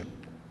leadership.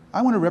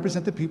 I want to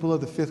represent the people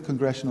of the 5th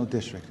Congressional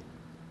District.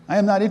 I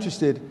am not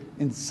interested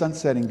in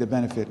sunsetting the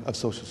benefit of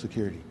Social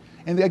Security.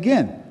 And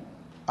again,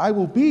 I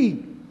will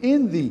be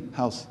in the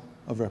House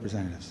of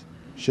Representatives,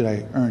 should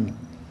I earn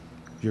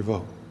your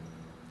vote.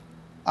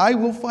 I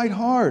will fight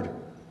hard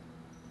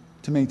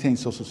to maintain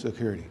Social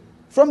Security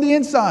from the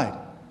inside.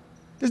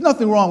 There's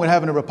nothing wrong with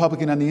having a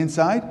Republican on the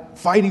inside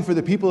fighting for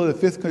the people of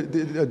the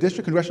 5th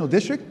District, Congressional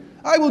District.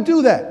 I will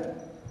do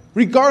that,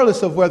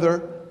 regardless of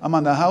whether I'm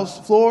on the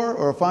House floor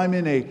or if I'm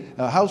in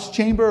a House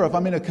chamber or if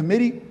I'm in a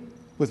committee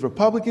with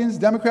Republicans,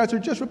 Democrats, or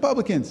just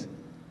Republicans,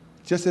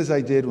 just as I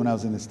did when I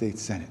was in the state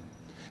Senate.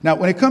 Now,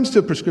 when it comes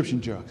to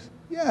prescription drugs,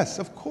 yes,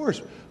 of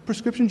course,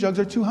 prescription drugs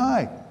are too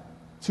high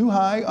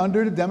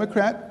under the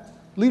Democrat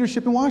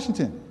leadership in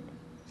Washington.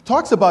 It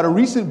talks about a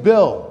recent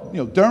bill,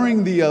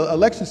 during the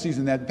election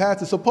season that passed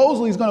that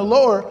supposedly is going to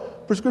lower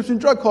prescription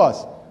drug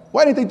costs.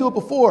 Why didn't they do it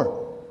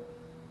before?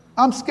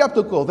 I'm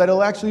skeptical that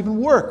it'll actually even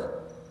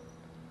work.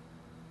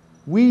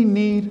 We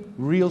need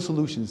real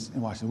solutions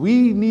in Washington.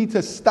 We need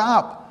to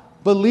stop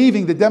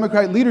believing the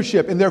Democratic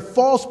leadership and their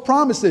false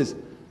promises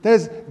that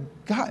has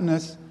gotten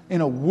us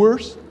in a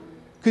worse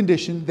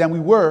condition than we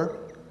were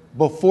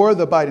before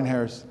the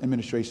Biden-Harris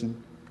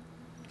administration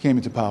came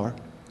into power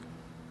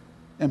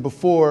and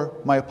before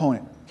my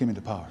opponent came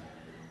into power.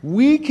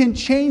 We can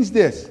change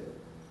this.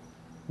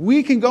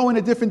 We can go in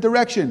a different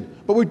direction,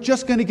 but we're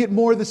just going to get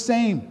more of the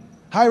same.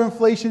 Higher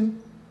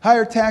inflation,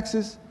 higher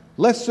taxes,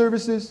 less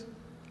services,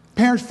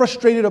 parents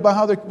frustrated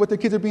about what their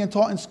kids are being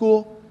taught in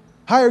school,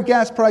 higher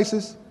gas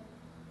prices.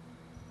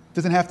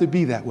 Doesn't have to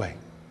be that way.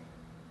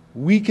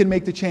 We can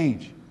make the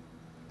change.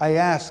 I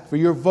ask for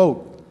your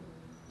vote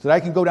so that I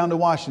can go down to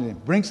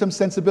Washington, bring some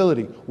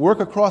sensibility, work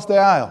across the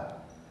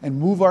aisle, and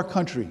move our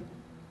country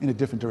in a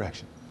different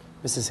direction.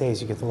 Mrs.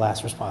 Hayes, you get the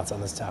last response on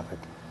this topic.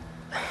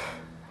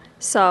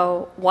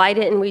 So why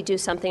didn't we do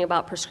something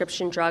about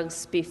prescription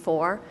drugs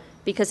before?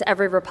 Because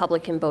every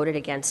Republican voted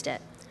against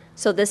it.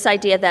 So this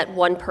idea that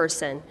one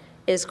person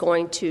is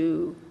going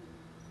to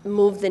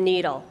move the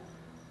needle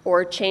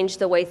or change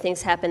the way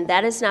things happen,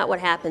 that is not what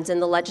happens.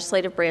 In the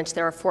legislative branch,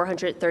 there are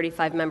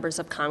 435 members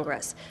of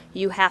Congress.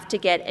 You have to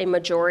get a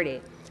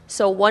majority.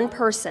 So one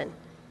person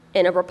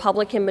in a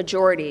Republican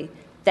majority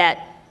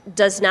that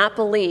does not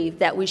believe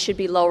that we should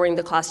be lowering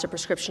the cost of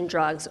prescription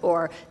drugs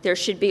or there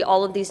should be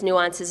all of these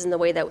nuances in the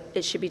way that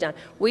it should be done.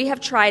 We have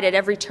tried at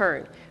every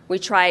turn. We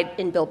tried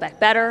in Build Back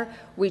Better.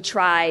 We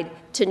tried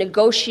to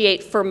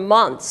negotiate for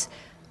months.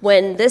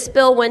 When this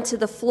bill went to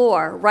the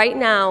floor, right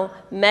now,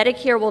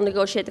 Medicare will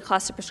negotiate the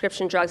cost of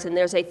prescription drugs, and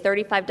there's a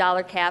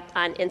 $35 cap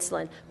on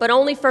insulin, but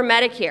only for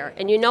Medicare.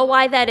 And you know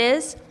why that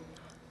is?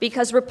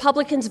 Because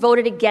Republicans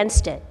voted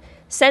against it.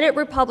 Senate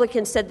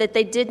Republicans said that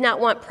they did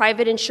not want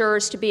private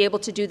insurers to be able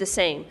to do the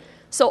same.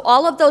 So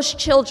all of those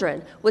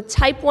children with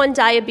type 1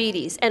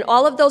 diabetes and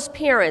all of those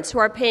parents who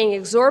are paying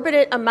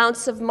exorbitant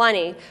amounts of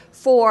money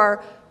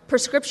for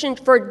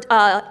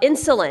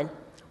insulin,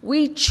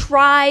 we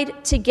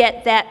tried to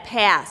get that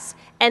passed,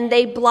 and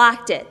they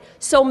blocked it.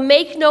 So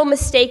make no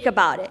mistake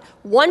about it.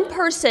 One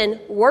person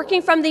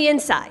working from the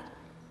inside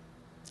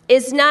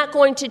is not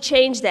going to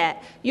change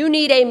that. You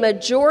need a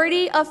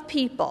majority of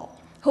people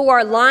who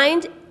are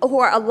aligned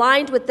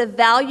with the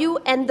value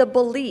and the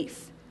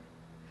belief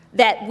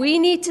that we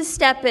need to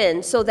step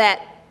in so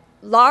that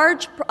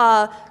large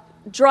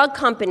drug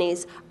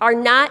companies are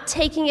not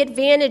taking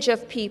advantage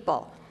of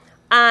people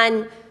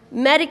on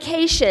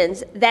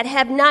medications that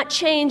have not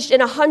changed in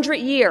 100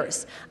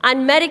 years,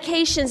 on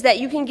medications that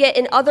you can get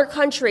in other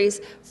countries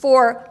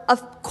for a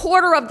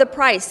quarter of the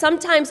price,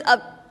 sometimes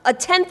a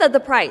tenth of the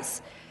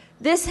price.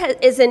 This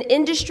is an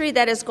industry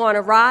that has gone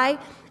awry,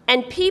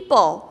 and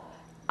people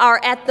are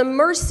at the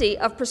mercy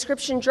of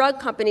prescription drug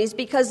companies,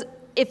 because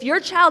if your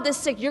child is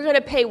sick, you're going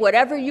to pay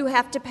whatever you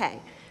have to pay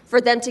for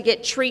them to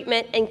get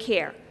treatment and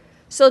care.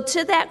 So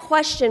to that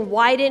question,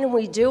 why didn't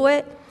we do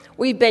it?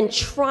 We've been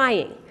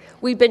trying.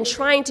 We've been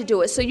trying to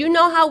do it. So you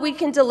know how we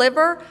can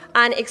deliver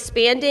on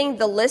expanding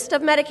the list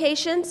of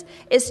medications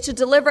is to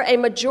deliver a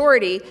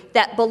majority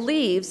that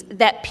believes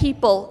that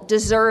people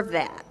deserve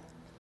that.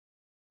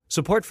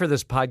 Support for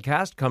this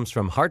podcast comes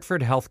from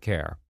Hartford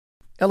Healthcare.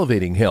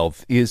 Elevating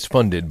Health is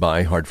funded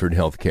by Hartford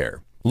Healthcare.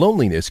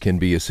 Loneliness can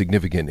be a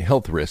significant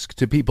health risk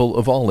to people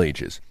of all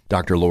ages.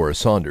 Dr. Laura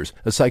Saunders,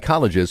 a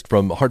psychologist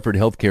from Hartford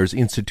Healthcare's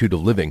Institute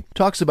of Living,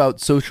 talks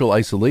about social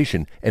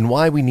isolation and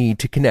why we need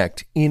to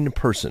connect in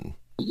person.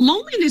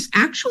 Loneliness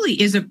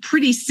actually is a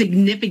pretty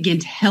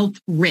significant health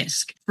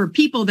risk for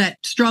people that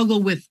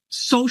struggle with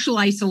social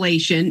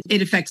isolation.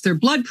 It affects their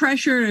blood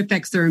pressure, it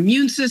affects their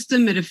immune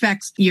system, it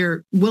affects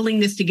your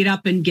willingness to get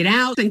up and get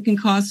out, and can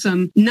cause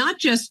some not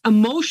just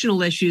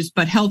emotional issues,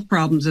 but health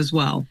problems as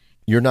well.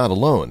 You're not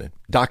alone.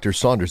 Dr.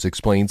 Saunders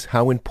explains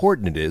how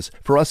important it is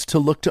for us to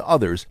look to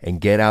others and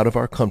get out of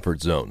our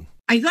comfort zone.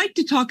 I like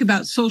to talk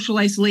about social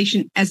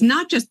isolation as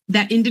not just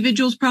that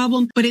individual's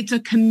problem, but it's a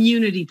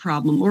community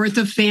problem or it's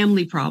a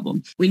family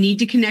problem. We need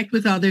to connect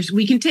with others.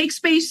 We can take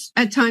space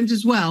at times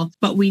as well,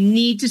 but we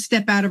need to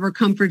step out of our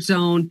comfort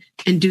zone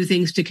and do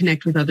things to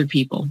connect with other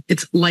people.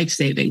 It's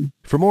life-saving.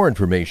 For more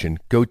information,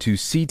 go to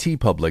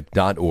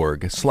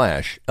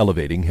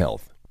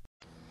ctpublic.org/elevatinghealth.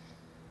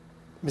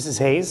 Mrs.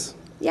 Hayes?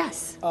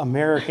 Yes.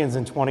 Americans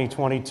in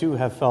 2022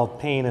 have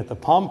felt pain at the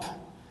pump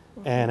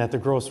and at the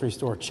grocery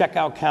store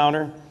checkout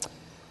counter.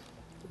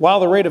 While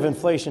the rate of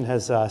inflation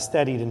has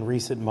steadied in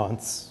recent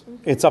months,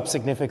 it's up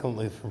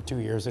significantly from 2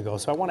 years ago.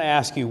 So I want to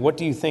ask you, what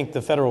do you think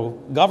the federal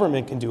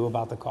government can do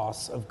about the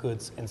costs of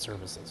goods and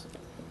services?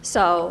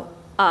 So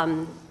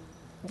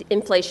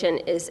inflation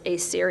is a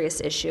serious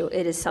issue.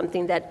 It is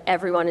something that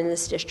everyone in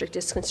this district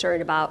is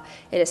concerned about.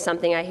 It is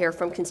something I hear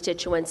from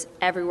constituents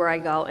everywhere I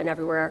go and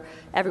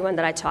everyone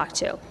that I talk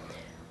to.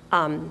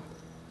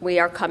 We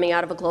are coming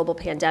out of a global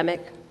pandemic.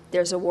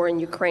 There's a war in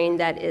Ukraine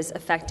that is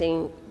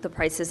affecting the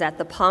prices at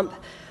the pump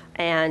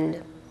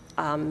and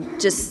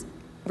just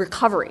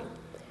recovery.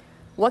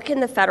 What can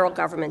the federal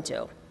government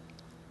do?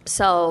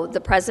 So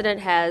the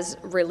president has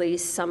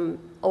released some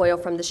oil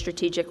from the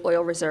strategic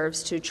oil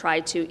reserves to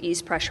try to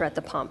ease pressure at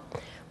the pump.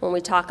 When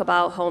we talk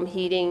about home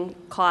heating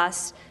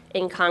costs,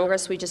 in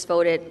Congress, we just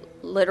voted,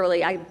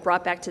 literally, I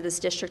brought back to this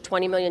district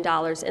 $20 million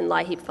in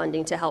LIHEAP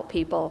funding to help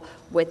people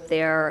with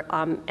their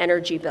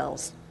energy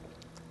bills.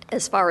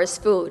 As far as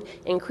food,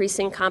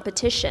 increasing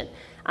competition.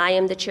 I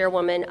am the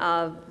chairwoman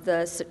of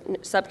the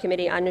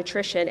subcommittee on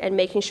nutrition and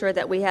making sure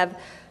that we have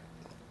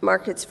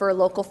markets for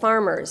local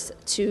farmers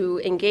to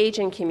engage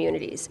in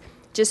communities.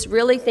 Just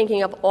really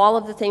thinking of all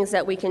of the things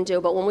that we can do.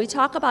 But when we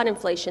talk about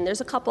inflation, there's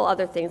a couple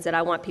other things that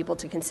I want people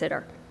to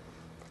consider.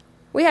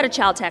 We had a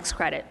child tax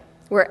credit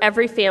where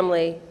every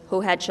family who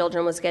had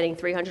children was getting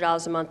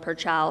 $300 a month per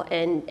child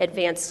in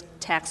advanced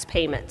tax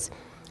payments.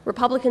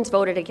 Republicans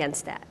voted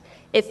against that.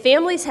 If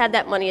families had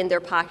that money in their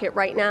pocket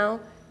right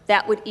now,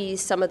 that would ease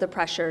some of the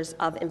pressures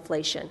of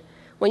inflation.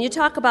 When you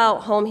talk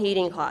about home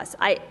heating costs,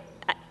 I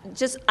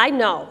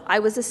know I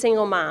was a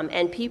single mom,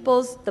 and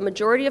the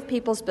majority of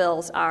people's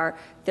bills are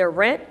their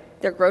rent,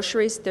 their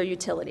groceries, their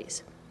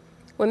utilities.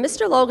 When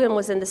Mr. Logan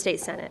was in the state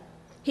Senate,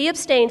 he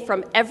abstained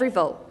from every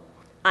vote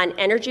on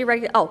energy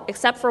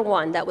except for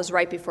one that was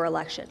right before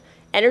election.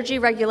 Energy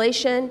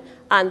regulation,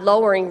 on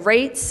lowering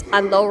rates,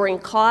 on lowering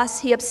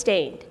costs, he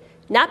abstained.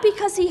 Not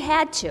because he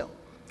had to,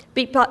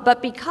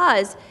 but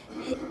because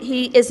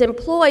he is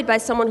employed by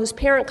someone whose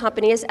parent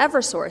company is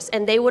Eversource,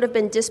 and they would have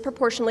been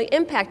disproportionately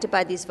impacted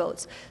by these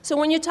votes. So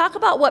when you talk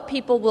about what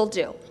people will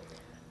do,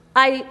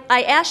 I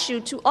ask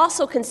you to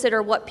also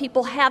consider what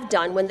people have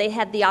done when they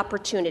had the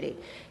opportunity.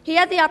 He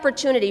had the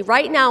opportunity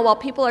right now, while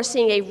people are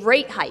seeing a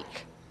rate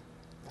hike,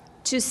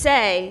 to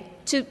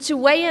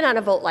weigh in on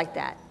a vote like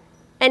that,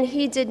 and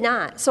he did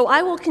not. So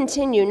I will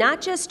continue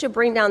not just to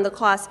bring down the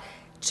cost,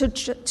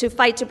 to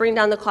fight to bring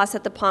down the costs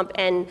at the pump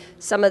and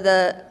some of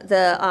the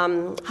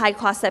high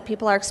costs that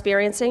people are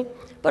experiencing,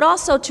 but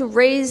also to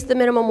raise the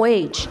minimum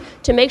wage,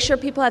 to make sure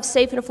people have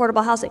safe and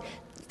affordable housing.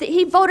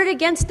 He voted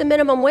against the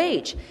minimum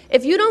wage.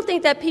 If you don't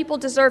think that people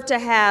deserve to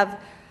have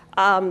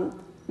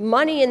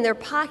money in their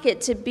pocket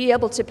to be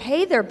able to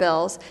pay their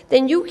bills,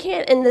 then you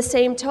can't, in the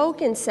same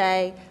token,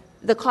 say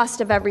the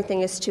cost of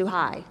everything is too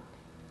high.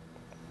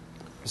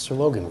 Mr.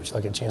 Logan, would you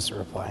like a chance to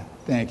reply?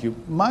 Thank you.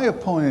 My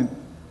opponent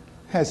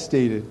has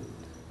stated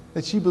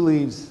that she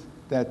believes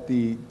that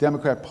the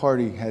Democrat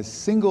Party has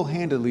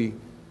single-handedly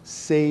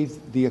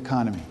saved the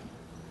economy.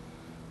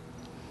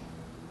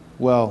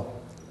 Well,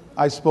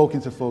 I've spoken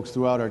to folks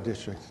throughout our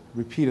district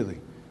repeatedly,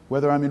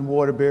 whether I'm in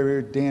Waterbury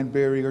or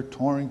Danbury or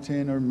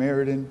Torrington or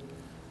Meriden.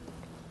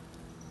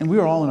 And we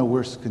are all in a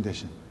worse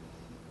condition.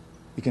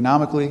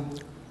 Economically,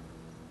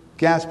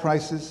 gas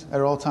prices at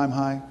an all-time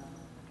high.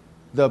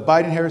 The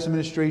Biden-Harris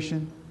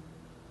administration,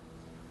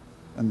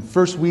 in the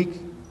first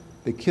week,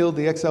 they killed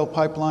the XL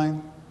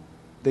pipeline.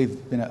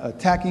 They've been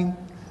attacking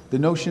the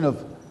notion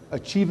of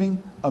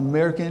achieving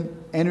American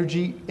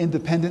energy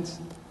independence.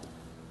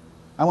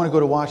 I want to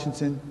go to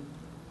Washington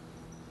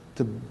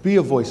to be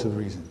a voice of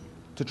reason,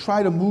 to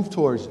try to move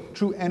towards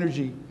true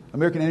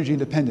American energy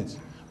independence.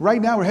 Right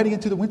now, we're heading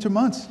into the winter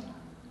months.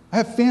 I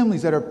have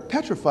families that are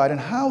petrified on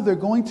how they're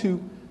going to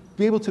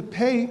be able to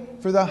pay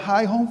for the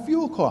high home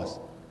fuel costs.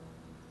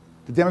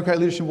 The Democrat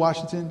leadership in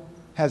Washington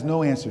has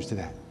no answers to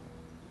that.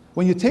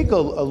 When you take a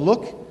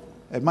look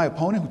at my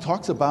opponent who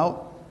talks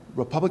about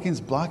Republicans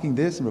blocking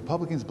this and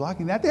Republicans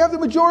blocking that, they have the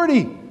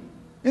majority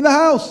in the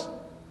House.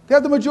 They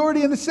have the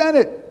majority in the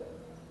Senate.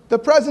 The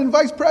president and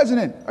vice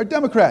president are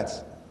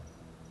Democrats.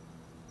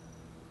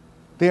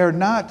 They are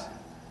not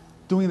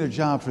doing their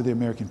job for the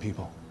American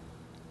people.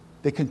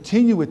 They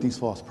continue with these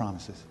false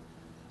promises.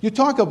 You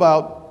talk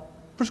about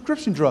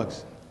prescription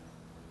drugs.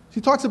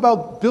 She talks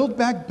about Build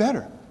Back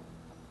Better.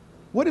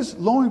 What is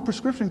lowering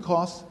prescription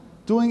costs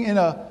doing in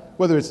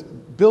whether it's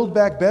Build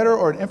Back Better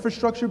or an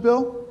infrastructure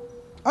bill?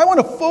 I want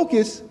to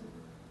focus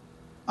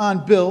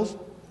on bills,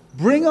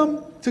 bring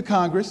them to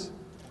Congress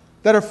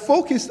that are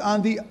focused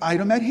on the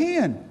item at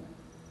hand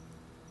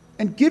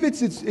and give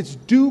it its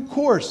due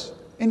course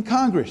in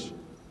Congress.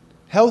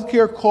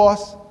 Healthcare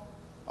costs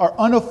are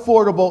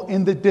unaffordable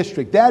in the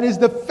district. That is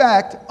the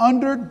fact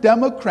under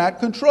Democrat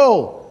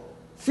control.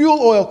 Fuel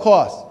oil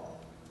costs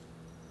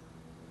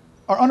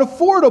are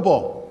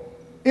unaffordable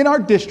in our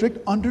district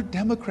under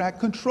Democrat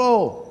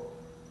control.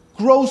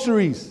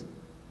 Groceries,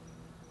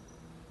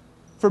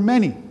 for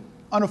many,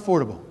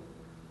 unaffordable.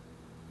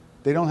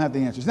 They don't have the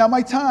answers. Now,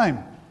 my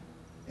time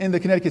in the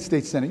Connecticut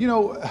State Senate,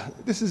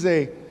 this is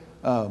a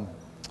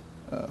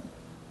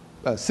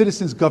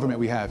citizens'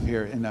 government we have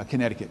here in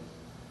Connecticut.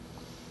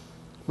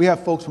 We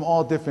have folks from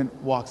all different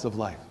walks of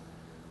life.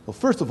 Well,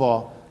 first of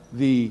all,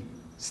 the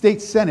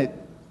State Senate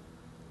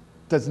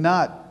does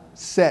not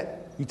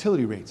set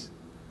utility rates.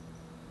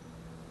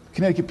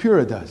 Connecticut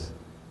Pura does.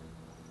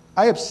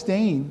 I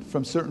abstained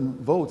from certain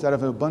votes out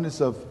of an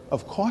abundance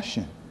of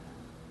caution,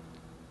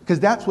 because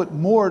that's what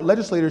more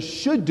legislators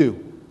should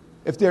do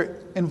if they're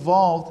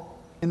involved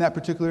in that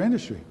particular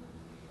industry.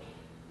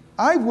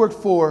 I've worked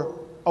for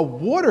a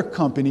water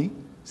company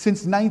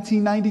since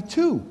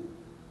 1992.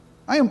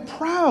 I am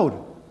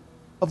proud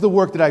of the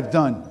work that I've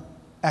done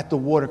at the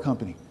water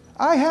company.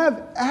 I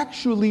have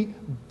actually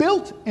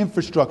built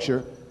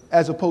infrastructure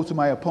as opposed to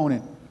my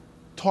opponent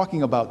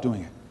talking about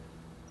doing it.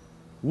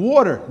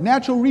 Water,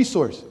 natural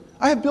resource.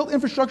 I have built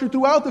infrastructure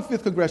throughout the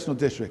 5th Congressional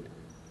District.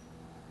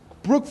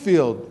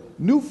 Brookfield,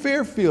 New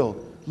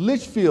Fairfield,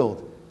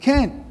 Litchfield,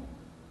 Kent,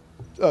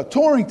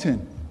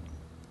 Torrington,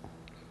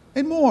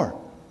 and more.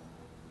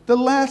 The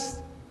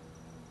last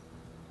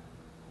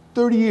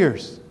 30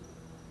 years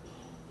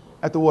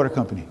at the water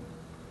company.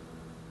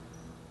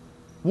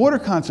 Water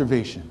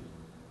conservation,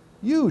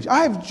 huge. I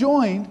have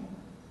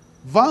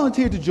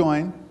volunteered to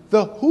join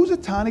the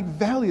Housatonic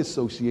Valley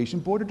Association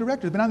Board of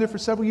Directors. I've been on there for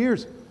several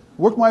years.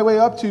 Worked my way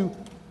up to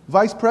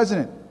vice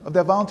president of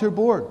that volunteer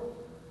board,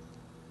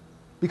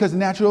 because the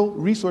natural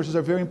resources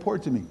are very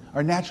important to me.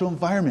 Our natural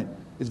environment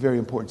is very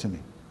important to me.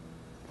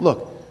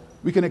 Look,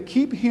 we're going to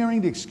keep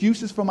hearing the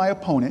excuses from my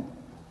opponent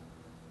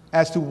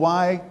as to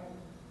why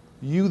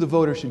you, the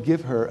voter, should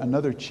give her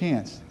another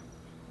chance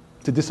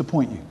to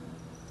disappoint you.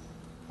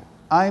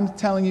 I'm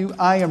telling you,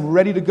 I am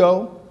ready to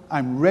go.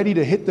 I'm ready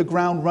to hit the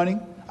ground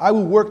running. I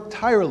will work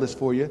tireless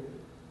for you,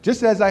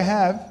 just as I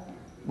have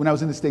when I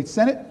was in the state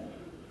Senate,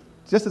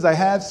 just as I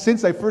have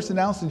since I first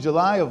announced in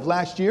July of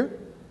last year.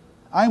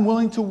 I'm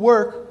willing to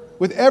work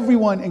with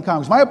everyone in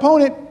Congress. My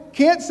opponent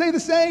can't say the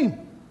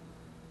same.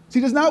 He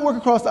does not work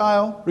across the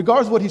aisle,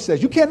 regardless of what he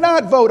says. You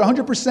cannot vote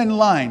 100% in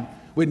line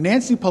with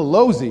Nancy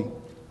Pelosi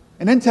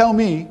and then tell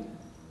me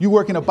you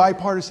work in a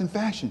bipartisan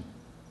fashion.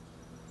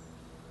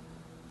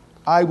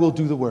 I will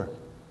do the work,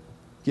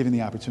 given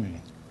the opportunity.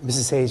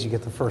 Mrs. Hayes, you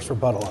get the first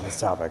rebuttal on this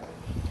topic.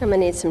 I'm going to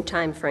need some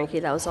time, Frankie.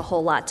 That was a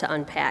whole lot to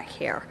unpack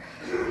here.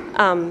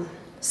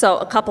 So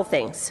a couple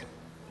things.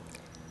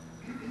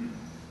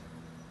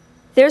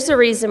 There's a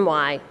reason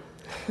why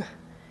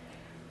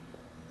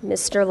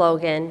Mr.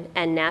 Logan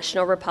and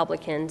national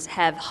Republicans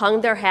have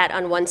hung their hat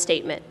on one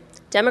statement.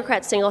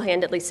 Democrats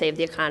single-handedly saved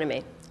the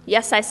economy.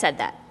 Yes, I said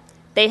that.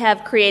 They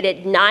have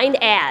created 9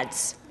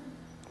 ads,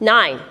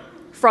 9,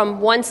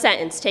 from one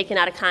sentence taken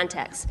out of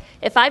context.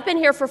 If I've been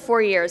here for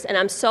 4 years and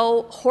I'm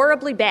so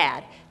horribly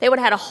bad, they would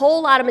have had a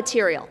whole lot of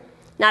material,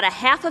 not a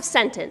half of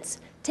sentence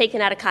taken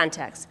out of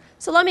context.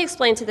 So let me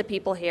explain to the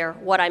people here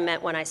what I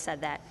meant when I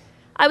said that.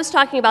 I was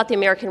talking about the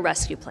American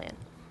Rescue Plan.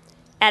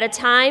 At a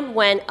time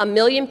when 1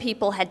 million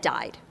people had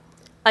died,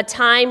 a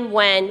time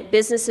when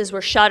businesses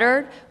were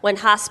shuttered, when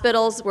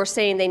hospitals were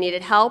saying they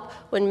needed help,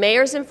 when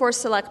mayors and 4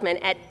 selectmen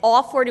at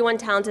all 41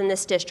 towns in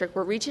this district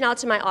were reaching out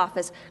to my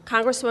office,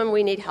 Congresswoman,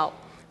 we need help.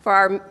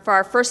 For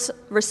our first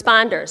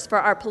responders, for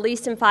our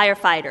police and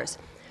firefighters,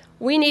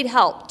 We need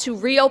help to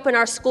reopen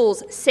our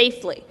schools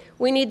safely.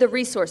 We need the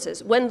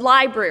resources. When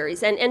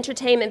libraries and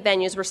entertainment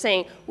venues were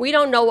saying, we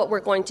don't know what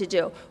we're going to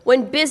do.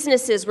 When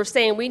businesses were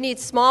saying, we need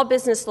small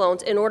business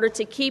loans in order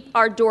to keep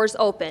our doors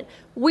open.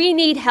 We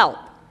need help.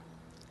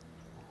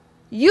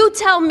 You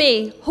tell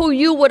me who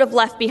you would have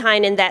left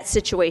behind in that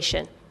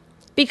situation.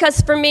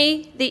 Because for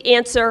me, the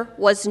answer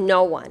was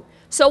no one.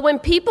 So when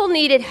people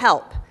needed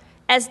help,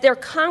 as their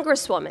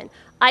congresswoman,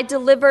 I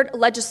delivered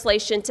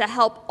legislation to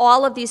help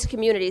all of these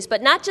communities,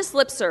 but not just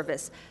lip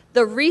service,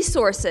 the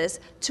resources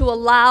to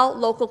allow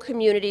local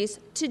communities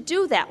to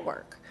do that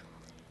work.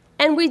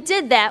 And we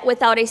did that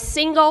without a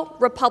single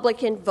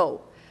Republican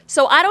vote.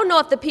 So I don't know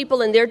if the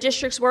people in their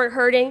districts weren't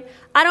hurting.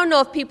 I don't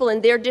know if people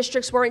in their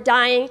districts weren't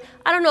dying.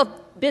 I don't know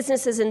if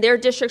businesses in their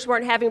districts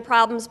weren't having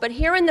problems. But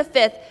here in the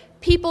 5th,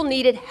 people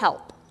needed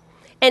help.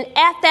 And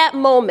at that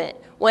moment,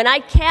 when I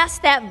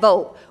cast that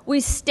vote, we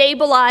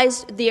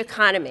stabilized the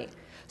economy.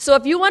 So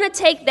if you want to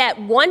take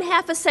that one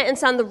half a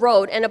sentence on the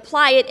road and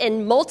apply it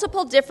in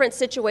multiple different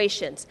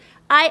situations,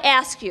 I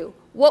ask you,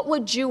 what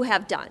would you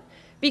have done?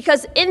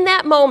 Because in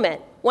that moment,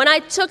 when I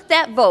took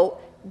that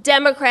vote,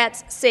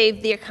 Democrats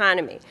saved the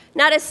economy.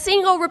 Not a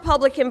single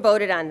Republican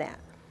voted on that.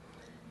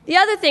 The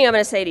other thing I'm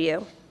going to say to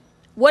you,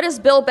 what does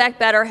Build Back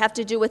Better have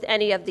to do with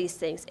any of these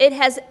things? It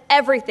has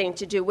everything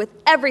to do with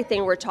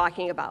everything we're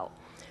talking about.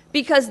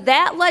 Because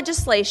that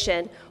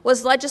legislation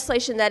was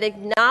legislation that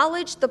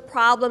acknowledged the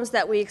problems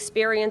that we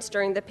experienced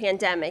during the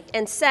pandemic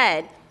and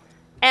said,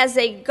 as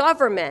a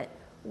government,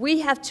 we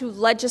have to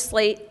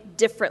legislate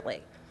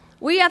differently.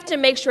 We have to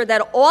make sure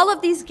that all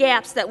of these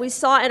gaps that we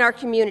saw in our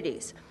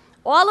communities,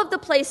 all of the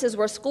places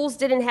where schools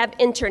didn't have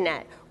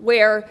internet,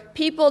 where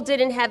people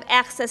didn't have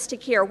access to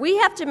care, we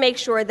have to make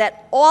sure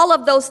that all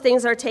of those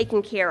things are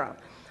taken care of.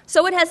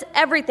 So it has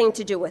everything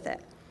to do with it.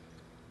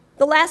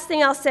 The last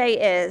thing I'll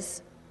say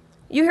is,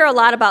 you hear a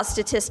lot about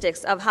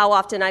statistics of how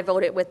often I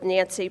voted with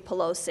Nancy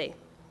Pelosi.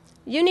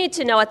 You need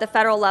to know at the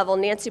federal level,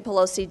 Nancy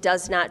Pelosi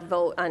does not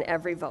vote on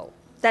every vote.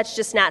 That's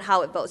just not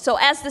how it votes. So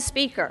as the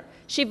speaker,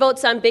 she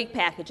votes on big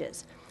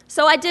packages.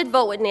 So I did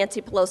vote with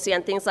Nancy Pelosi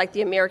on things like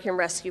the American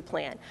Rescue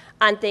Plan,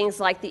 on things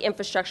like the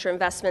Infrastructure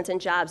Investment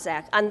and Jobs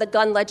Act, on the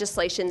gun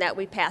legislation that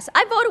we passed.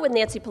 I voted with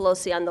Nancy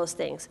Pelosi on those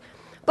things.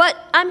 But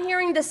I'm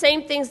hearing the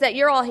same things that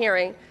you're all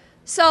hearing,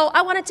 so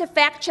I wanted to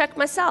fact check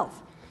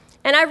myself.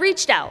 And I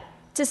reached out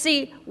to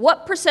see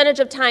what percentage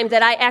of time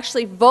that I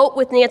actually vote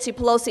with Nancy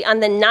Pelosi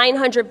on the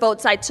 900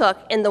 votes I took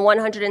in the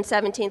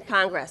 117th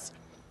Congress.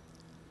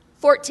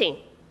 14%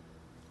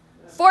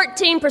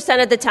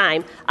 of the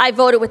time I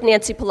voted with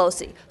Nancy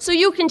Pelosi. So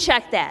you can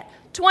check that.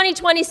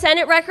 2020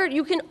 Senate record,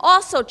 you can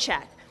also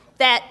check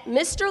that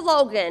Mr.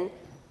 Logan,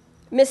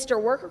 Mr.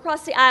 Work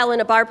Across the Aisle in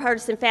a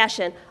bipartisan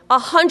fashion,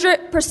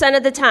 100%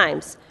 of the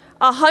times,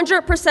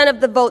 100%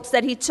 of the votes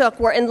that he took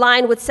were in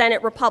line with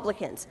Senate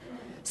Republicans.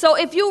 So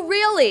if you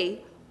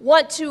really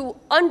want to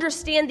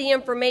understand the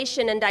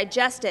information and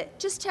digest it,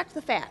 just check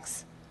the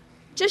facts.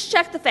 Just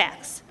check the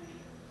facts.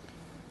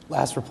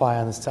 Last reply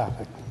on this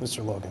topic,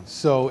 Mr. Logan.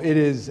 So it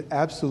is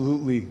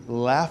absolutely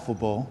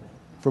laughable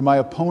for my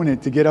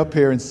opponent to get up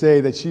here and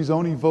say that she's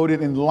only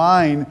voted in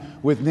line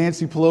with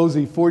Nancy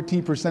Pelosi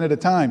 14% of the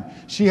time.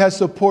 She has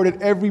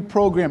supported every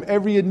program,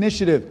 every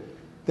initiative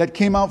that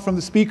came out from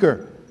the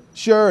speaker.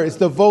 Sure, it's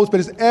the votes,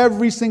 but it's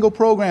every single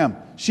program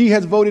she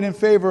has voted in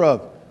favor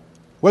of.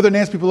 Whether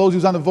Nancy Pelosi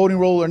was on the voting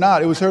roll or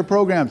not, it was her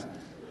programs.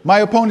 My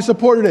opponent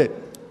supported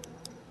it.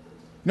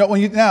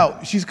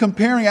 Now, she's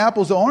comparing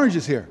apples to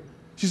oranges here.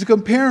 She's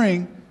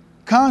comparing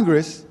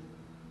Congress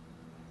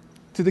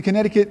to the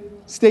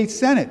Connecticut State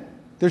Senate.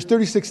 There's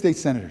 36 state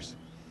senators.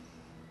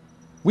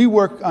 We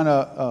work on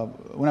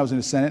when I was in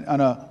the Senate,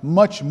 on a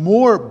much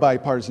more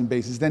bipartisan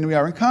basis than we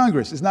are in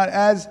Congress. It's not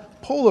as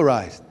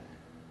polarized.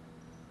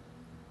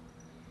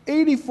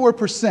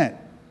 84%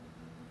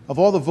 of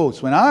all the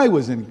votes when I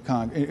was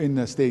in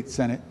the state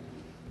Senate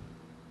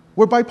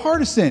were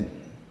bipartisan.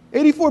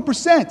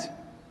 84%.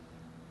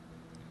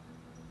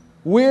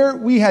 Where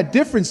we had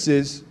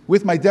differences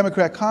with my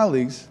Democrat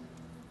colleagues,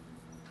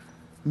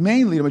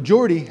 mainly the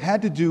majority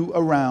had to do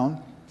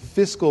around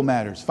fiscal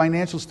matters,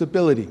 financial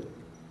stability.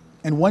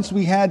 And once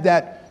we had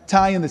that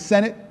tie in the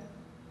Senate,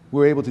 we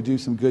were able to do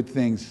some good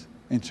things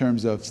in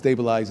terms of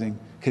stabilizing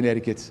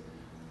Connecticut's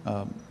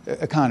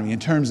economy, in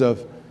terms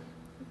of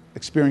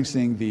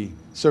experiencing the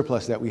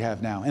surplus that we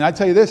have now. And I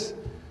tell you this,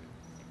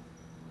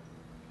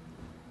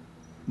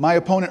 my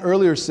opponent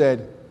earlier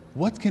said,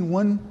 what can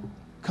one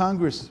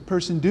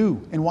congressperson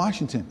do in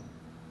Washington?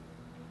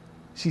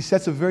 She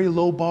sets a very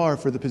low bar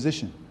for the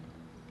position.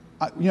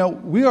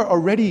 We are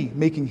already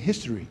making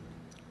history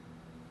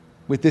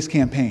with this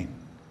campaign.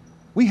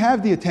 We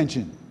have the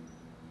attention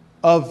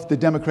of the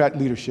Democrat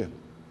leadership.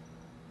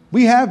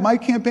 We have my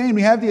campaign,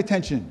 we have the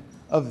attention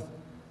of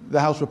the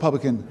House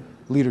Republican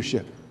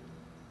leadership.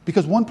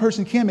 Because one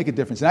person can make a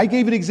difference. And I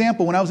gave an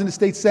example when I was in the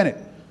state Senate.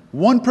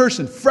 One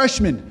person,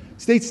 freshman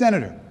state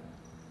senator.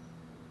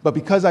 But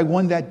because I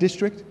won that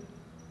district,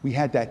 we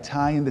had that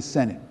tie in the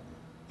Senate.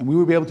 And we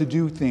were able to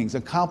do things,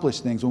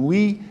 accomplish things. When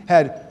we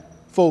had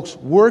folks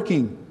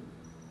working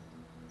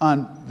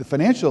on the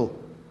financial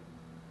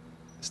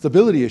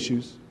stability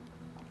issues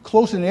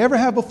closer than they ever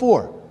have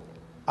before.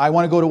 I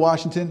want to go to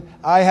Washington.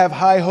 I have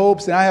high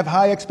hopes and I have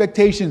high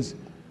expectations.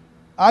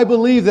 I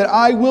believe that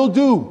I will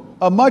do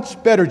a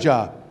much better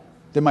job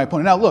than my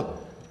opponent. Now, look,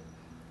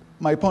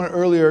 my opponent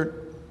earlier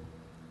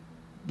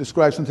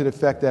described something to the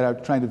effect that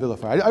I'm trying to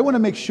vilify. I want to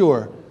make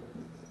sure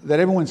that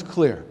everyone's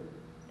clear.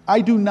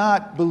 I do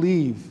not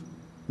believe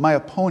my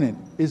opponent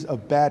is a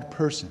bad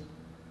person.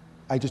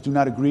 I just do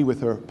not agree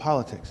with her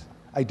politics.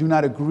 I do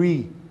not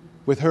agree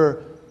with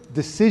her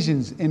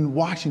decisions in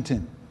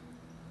Washington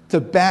to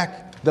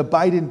back the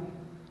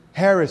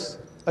Biden-Harris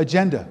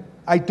agenda.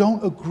 I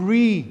don't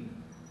agree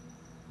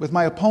with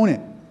my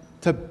opponent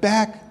to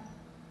back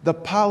the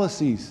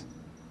policies,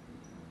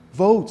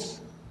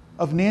 votes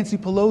of Nancy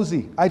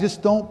Pelosi. I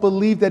just don't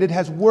believe that it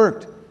has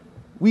worked.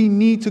 We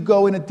need to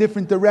go in a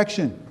different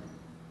direction.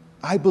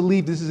 I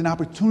believe this is an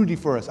opportunity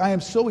for us. I am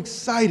so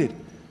excited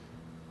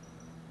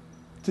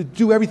to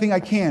do everything I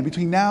can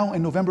between now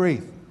and November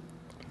 8th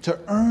to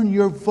earn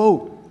your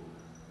vote,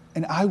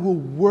 and I will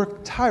work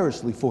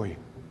tirelessly for you.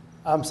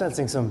 I'm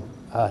sensing some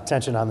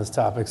tension on this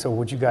topic, so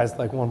would you guys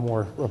like one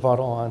more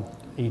rebuttal on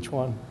each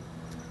one?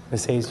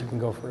 Ms. Hayes, you can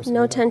go first.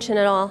 No tension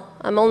at all.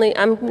 I'm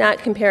not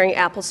comparing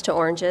apples to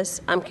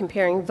oranges. I'm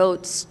comparing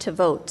votes to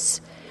votes.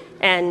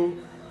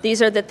 And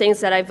these are the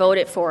things that I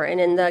voted for.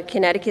 And in the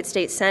Connecticut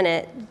State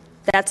Senate,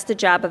 that's the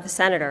job of a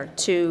senator,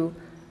 to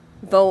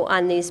vote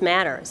on these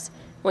matters.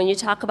 When you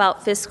talk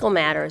about fiscal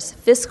matters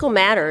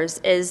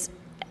is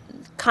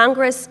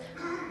Congress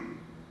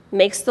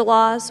makes the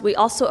laws. We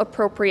also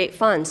appropriate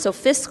funds. So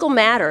fiscal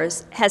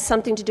matters has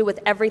something to do with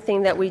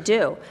everything that we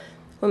do.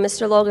 When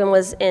Mr. Logan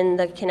was in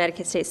the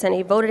Connecticut State Senate,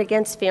 he voted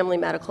against family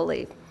medical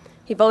leave.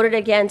 He voted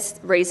against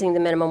raising the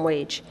minimum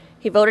wage.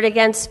 He voted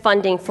against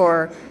funding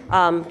for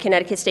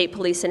Connecticut State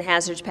Police and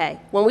hazard pay.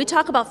 When we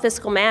talk about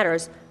fiscal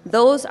matters,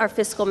 those are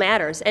fiscal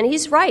matters. And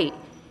he's right.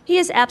 He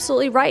is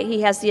absolutely right.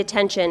 He has the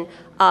attention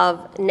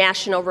of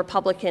national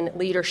Republican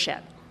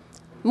leadership,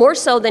 more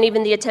so than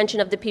even the attention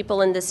of the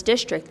people in this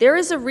district. There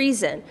is a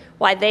reason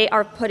why they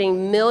are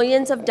putting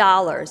millions of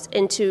dollars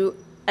into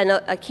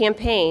a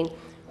campaign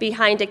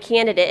behind a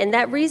candidate, and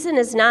that reason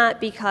is not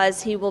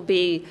because he will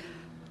be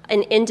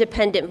an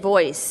independent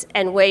voice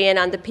and weigh in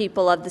on the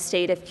people of the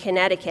state of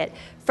Connecticut.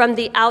 From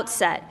the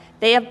outset,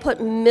 they have put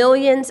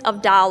millions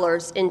of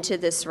dollars into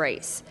this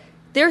race.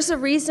 There's a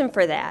reason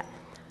for that.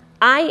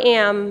 I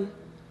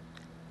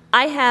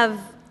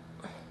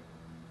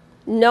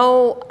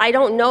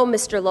don't know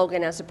Mr.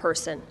 Logan as a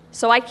person,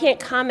 so I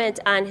can't comment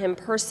on him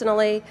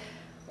personally,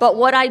 but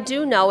what I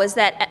do know is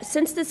that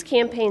since this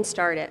campaign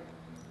started,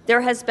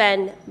 there has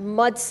been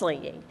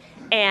mudslinging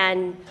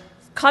and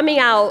coming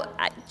out,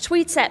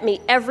 tweets at me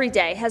every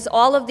day, has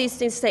all of these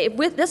things to say.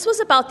 If this was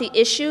about the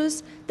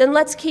issues, then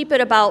let's keep it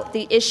about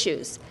the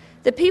issues.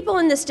 The people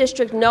in this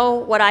district know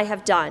what I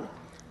have done.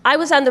 I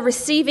was on the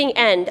receiving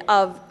end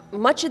of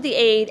much of the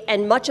aid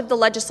and much of the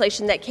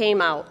legislation that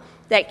came out,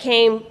 that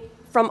came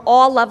from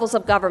all levels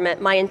of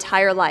government my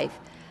entire life.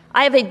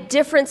 I have a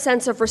different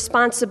sense of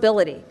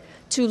responsibility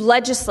to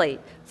legislate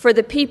for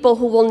the people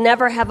who will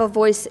never have a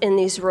voice in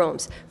these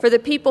rooms, for the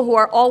people who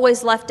are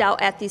always left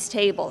out at these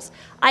tables.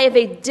 I have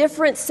a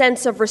different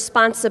sense of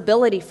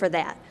responsibility for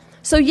that.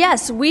 So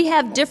yes, we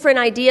have different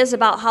ideas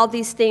about how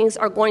these things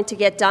are going to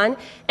get done,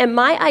 and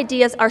my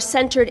ideas are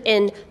centered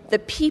in the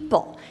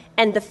people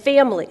and the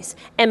families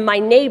and my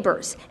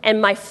neighbors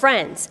and my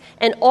friends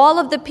and all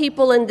of the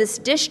people in this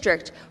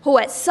district who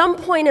at some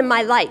point in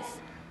my life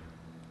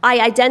I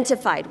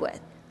identified with.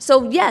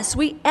 So yes,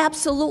 we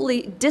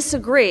absolutely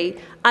disagree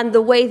on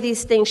the way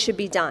these things should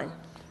be done.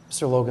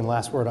 Mr. Logan,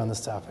 last word on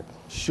this topic.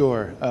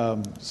 Sure.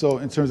 So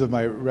in terms of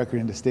my record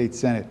in the state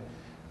Senate,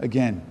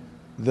 again,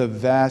 the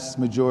vast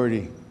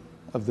majority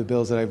of the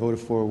bills that I voted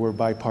for were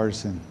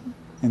bipartisan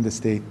in the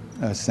state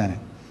Senate.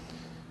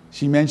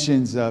 She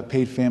mentions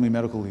paid family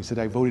medical leave, said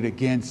I voted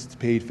against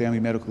paid family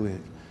medical leave.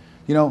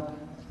 You know,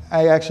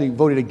 I actually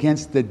voted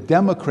against the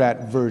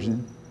Democrat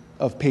version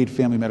of paid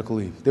family medical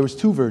leave. There was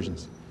two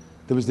versions.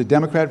 There was the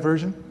Democrat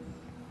version,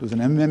 there was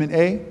an Amendment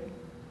A, and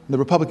the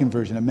Republican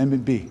version,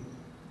 Amendment B.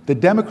 The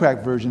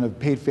Democrat version of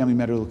paid family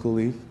medical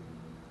leave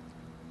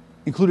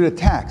included a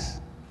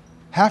tax,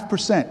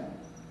 0.5%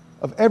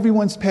 of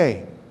everyone's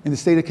pay in the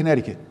state of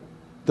Connecticut.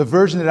 The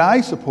version that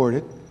I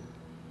supported,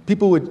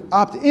 people would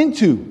opt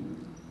into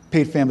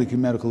paid family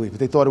medical leave if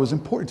they thought it was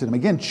important to them.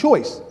 Again,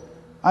 choice.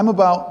 I'm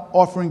about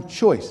offering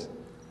choice.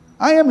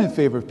 I am in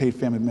favor of paid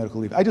family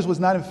medical leave. I just was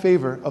not in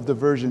favor of the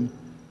version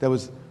that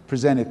was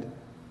presented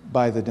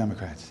by the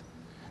Democrats.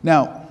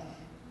 Now,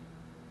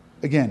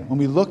 again, when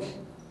we look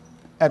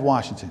at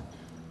Washington,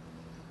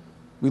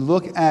 we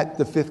look at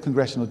the 5th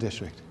Congressional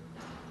District.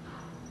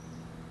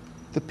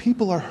 The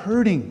people are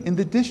hurting in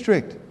the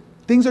district.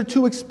 Things are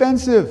too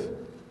expensive.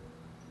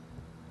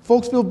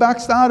 Folks feel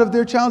boxed out of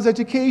their child's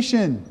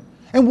education.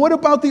 And what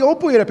about the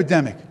opioid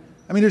epidemic?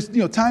 I mean,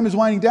 time is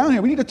winding down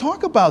here. We need to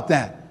talk about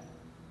that.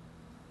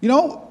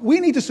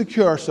 We need to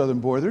secure our southern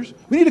borders.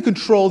 We need to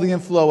control the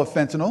inflow of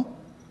fentanyl.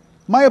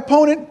 My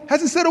opponent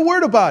hasn't said a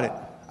word about it.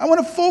 I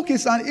want to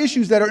focus on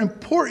issues that are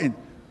important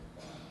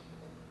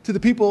to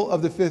the people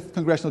of the 5th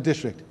Congressional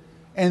District.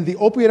 And the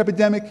opioid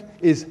epidemic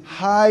is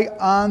high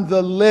on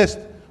the list.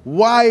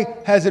 Why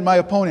hasn't my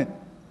opponent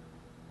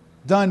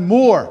done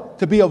more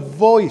to be a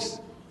voice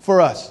for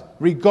us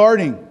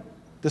regarding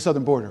the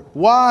southern border?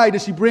 Why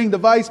does she bring the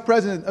Vice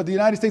President of the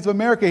United States of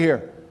America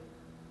here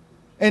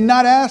and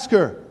not ask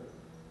her,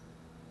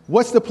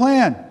 what's the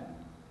plan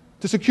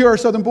to secure our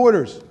southern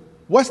borders?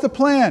 What's the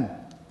plan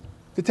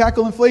to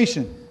tackle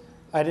inflation?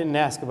 I didn't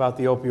ask about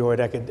the opioid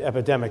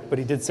epidemic, but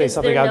he did say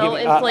something. Is there no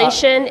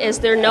inflation? Is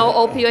there no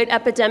opioid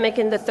epidemic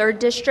in the 3rd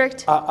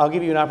District? I'll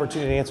give you an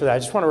opportunity to answer that. I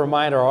just want to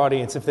remind our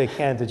audience, if they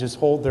can, to just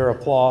hold their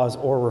applause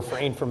or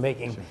refrain from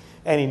making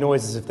any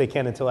noises if they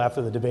can until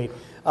after the debate.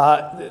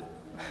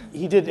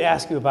 He did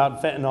ask you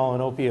about fentanyl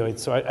and opioids,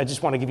 so I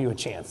just want to give you a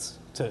chance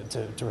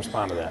to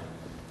respond to that.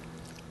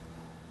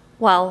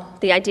 Well,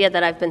 the idea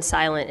that I've been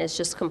silent is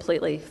just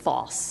completely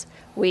false.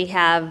 We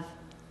have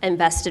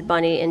invested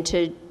money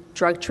into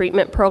drug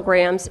treatment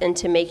programs,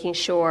 into making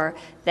sure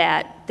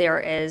that there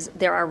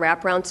are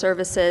wraparound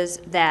services,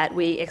 that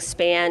we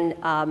expand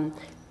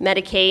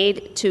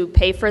Medicaid to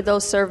pay for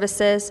those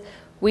services.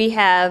 We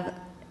have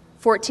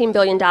 $14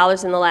 billion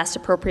in the last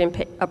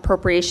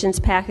appropriations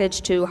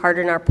package to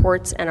harden our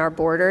ports and our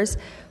borders.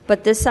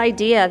 But this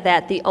idea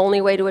that the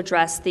only way to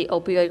address the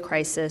opioid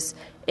crisis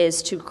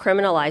is to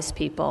criminalize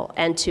people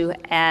and to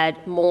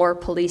add more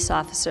police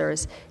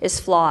officers is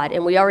flawed,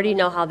 and we already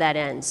know how that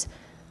ends.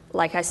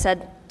 Like I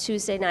said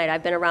Tuesday night,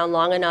 I've been around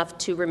long enough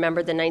to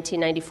remember the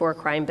 1994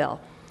 crime bill,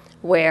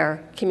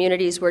 where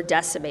communities were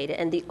decimated,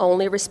 and the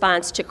only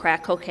response to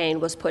crack cocaine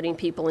was putting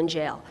people in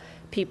jail.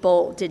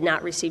 People did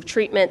not receive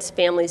treatments,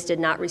 families did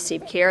not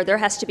receive care. There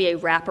has to be a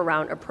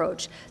wraparound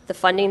approach. The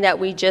funding that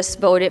we just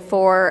voted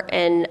for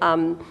and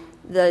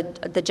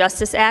the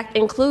Justice Act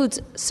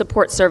includes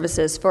support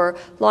services for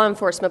law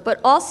enforcement,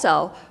 but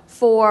also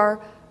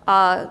for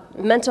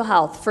mental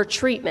health, for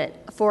treatment,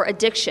 for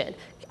addiction.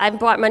 I've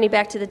brought money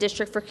back to the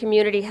district for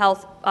community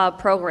health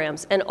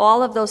programs and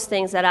all of those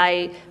things that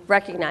I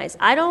recognize.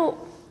 I don't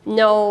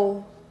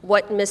know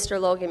what Mr.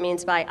 Logan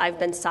means by I've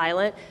been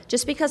silent.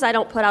 Just because I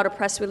don't put out a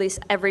press release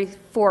every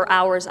 4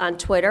 hours on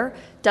Twitter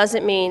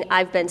doesn't mean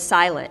I've been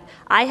silent.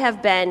 I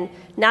have been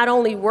not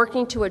only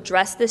working to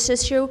address this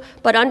issue,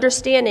 but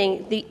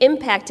understanding the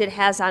impact it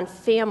has on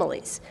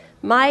families.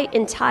 My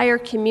entire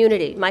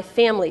community, my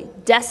family,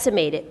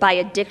 decimated by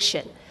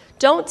addiction.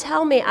 Don't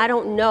tell me I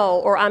don't know,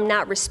 or I'm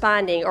not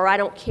responding, or I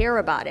don't care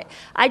about it.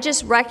 I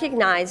just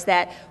recognize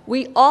that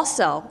we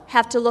also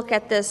have to look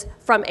at this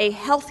from a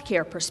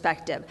healthcare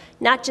perspective,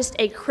 not just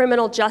a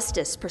criminal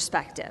justice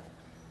perspective.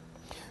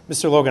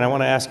 Mr. Logan, I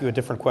want to ask you a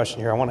different question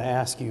here. I want to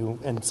ask you,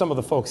 and some of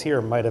the folks here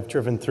might have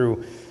driven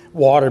through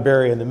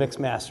Waterbury and the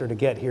Mixmaster to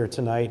get here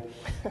tonight,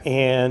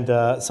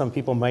 and some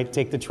people might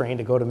take the train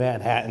to go to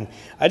Manhattan.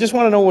 I just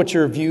want to know what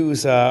your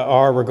views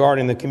are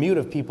regarding the commute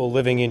of people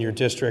living in your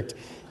district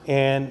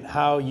and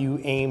how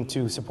you aim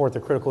to support the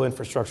critical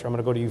infrastructure. I'm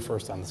going to go to you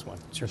first on this one.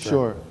 It's your turn.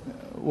 Sure.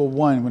 Well,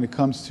 one, when it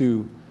comes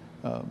to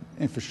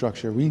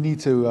infrastructure, we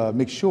need to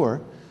make sure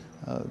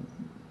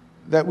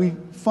that we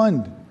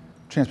fund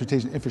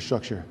transportation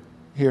infrastructure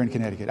here in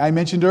Connecticut. I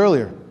mentioned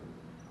earlier,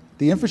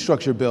 the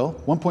infrastructure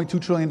bill, $1.2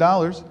 trillion,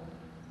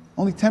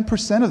 only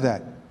 10% of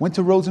that went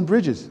to roads and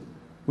bridges.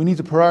 We need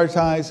to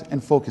prioritize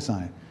and focus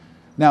on it.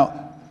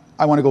 Now,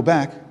 I want to go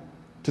back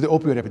to the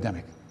opioid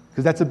epidemic,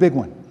 because that's a big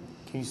one.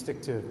 Can you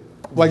stick to...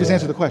 Well, I just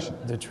answered the question.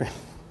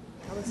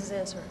 How was his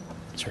answer?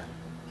 Sure.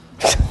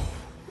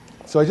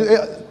 So I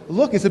just,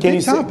 look, it's a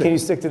big topic. Can you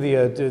stick to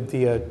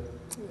the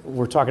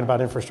we're talking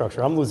about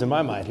infrastructure. I'm losing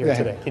my mind here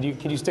today.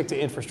 Can you stick to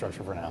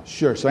infrastructure for now?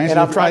 Sure. So I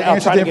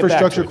answered the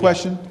infrastructure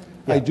question.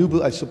 Yeah.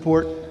 I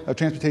support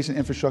transportation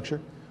infrastructure.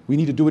 We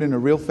need to do it in a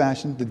real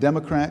fashion. The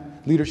Democrat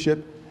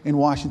leadership in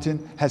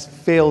Washington has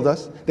failed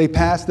us. They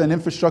passed an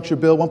infrastructure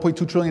bill,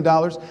 $1.2 trillion.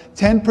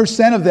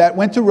 10% of that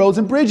went to roads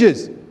and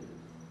bridges.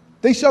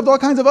 They shoved all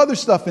kinds of other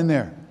stuff in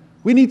there.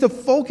 We need to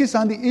focus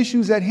on the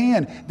issues at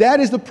hand. That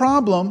is the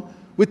problem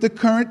with the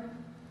current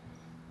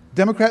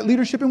Democrat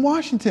leadership in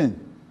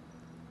Washington.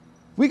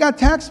 We got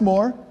taxed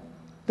more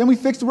than we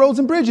fixed the roads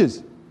and bridges.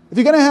 If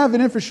you're going to have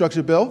an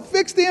infrastructure bill,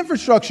 fix the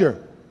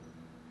infrastructure.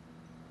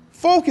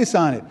 Focus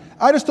on it.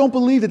 I just don't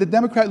believe that the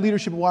Democrat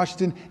leadership in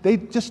Washington, they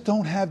just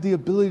don't have the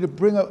ability to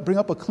bring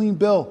up a clean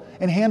bill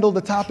and handle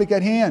the topic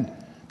at hand.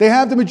 They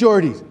have the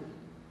majorities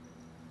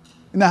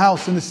in the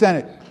House and the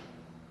Senate.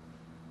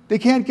 They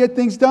can't get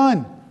things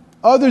done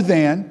other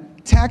than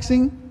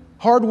taxing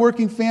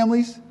hardworking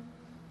families,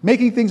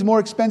 making things more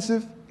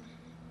expensive.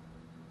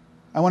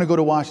 I want to go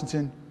to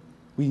Washington.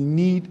 We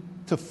need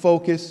to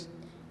focus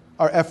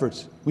our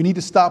efforts. We need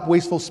to stop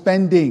wasteful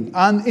spending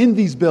in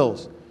these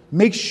bills.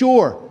 Make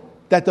sure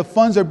that the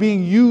funds are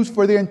being used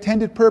for their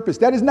intended purpose.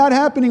 That is not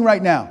happening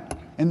right now.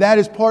 And that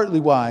is partly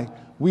why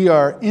we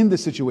are in the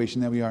situation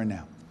that we are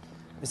now.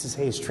 Mrs.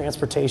 Hayes,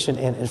 transportation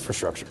and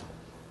infrastructure.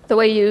 The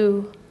way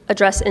you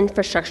address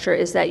infrastructure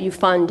is that you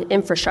fund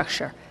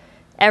infrastructure.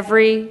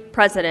 Every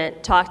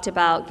president talked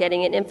about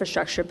getting an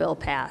infrastructure bill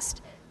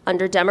passed.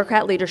 Under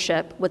Democrat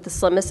leadership, with the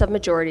slimmest of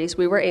majorities,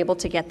 we were able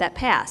to get that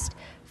passed.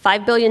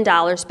 $5 billion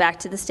back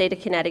to the state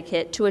of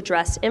Connecticut to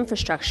address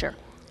infrastructure.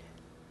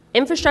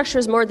 Infrastructure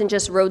is more than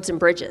just roads and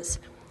bridges.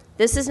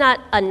 This is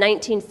not a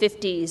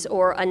 1950s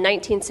or a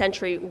 19th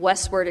century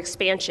westward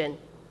expansion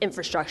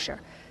infrastructure.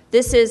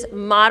 This is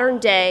modern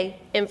day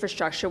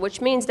infrastructure, which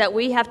means that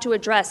we have to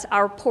address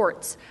our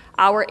ports,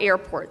 our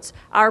airports,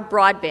 our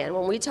broadband.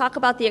 When we talk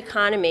about the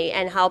economy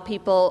and how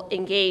people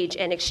engage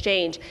and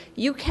exchange,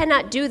 you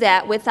cannot do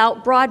that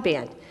without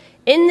broadband.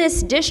 In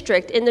this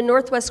district, in the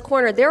northwest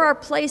corner, there are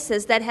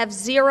places that have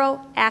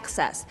zero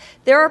access.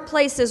 There are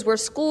places where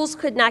schools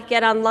could not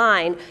get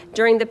online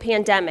during the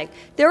pandemic.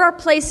 There are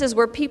places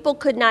where people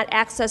could not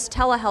access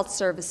telehealth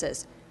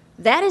services.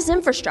 That is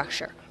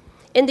infrastructure.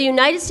 In the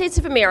United States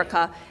of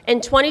America,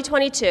 in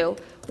 2022,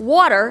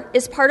 water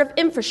is part of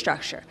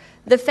infrastructure.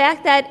 The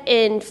fact that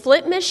in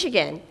Flint,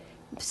 Michigan,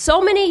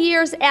 so many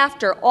years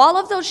after all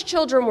of those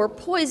children were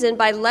poisoned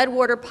by lead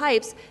water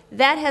pipes,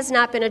 that has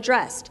not been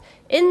addressed.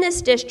 In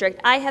this district,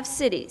 I have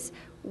cities,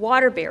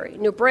 Waterbury,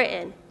 New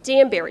Britain,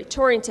 Danbury,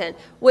 Torrington,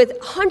 with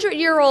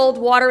 100-year-old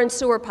water and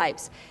sewer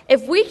pipes.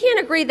 If we can't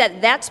agree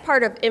that that's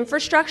part of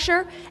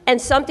infrastructure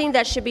and something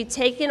that should be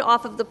taken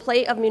off of the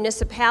plate of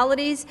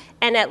municipalities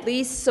and at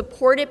least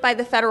supported by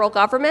the federal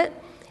government,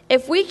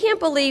 if we can't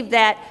believe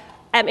that,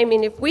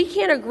 if we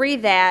can't agree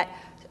that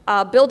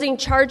building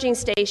charging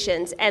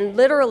stations and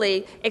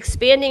literally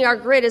expanding our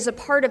grid is a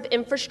part of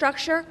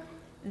infrastructure,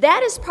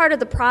 that is part of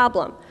the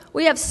problem.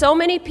 We have so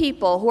many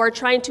people who are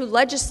trying to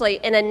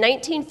legislate in a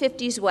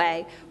 1950s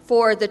way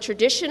for the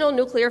traditional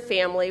nuclear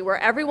family where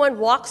everyone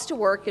walks to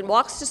work and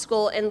walks to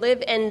school and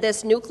live in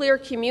this nuclear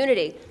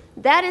community.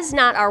 That is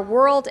not our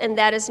world, and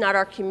that is not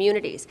our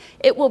communities.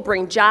 It will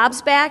bring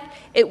jobs back.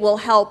 It will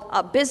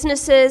help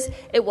businesses.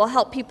 It will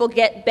help people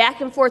get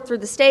back and forth through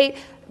the state,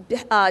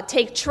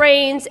 take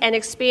trains, and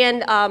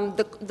expand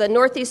the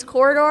Northeast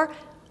Corridor.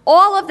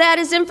 All of that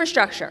is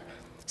infrastructure.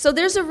 So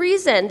there's a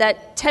reason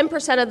that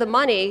 10% of the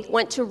money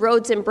went to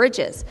roads and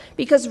bridges,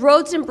 because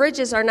roads and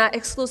bridges are not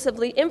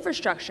exclusively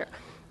infrastructure.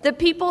 The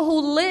people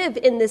who live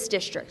in this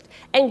district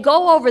and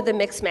go over the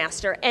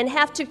Mixmaster and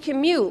have to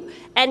commute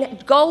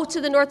and go to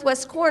the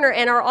northwest corner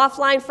and are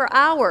offline for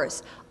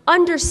hours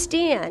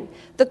understand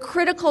the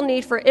critical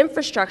need for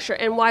infrastructure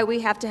and why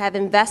we have to have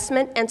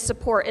investment and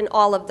support in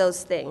all of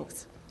those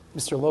things.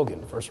 Mr.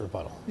 Logan, first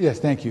rebuttal. Yes,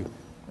 thank you.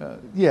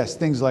 Yes,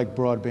 things like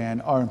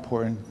broadband are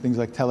important. Things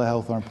like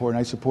telehealth are important.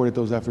 I supported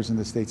those efforts in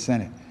the state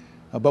Senate.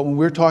 But when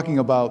we're talking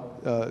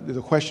about,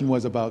 the question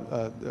was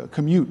about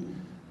commute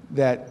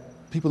that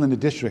people in the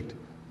district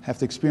have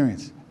to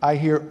experience. I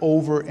hear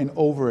over and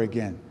over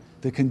again,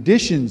 the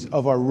conditions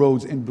of our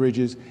roads and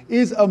bridges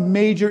is a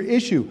major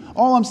issue.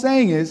 All I'm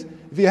saying is,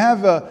 if you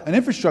have an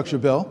infrastructure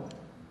bill,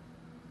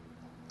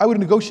 I would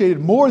have negotiated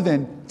more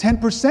than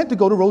 10% to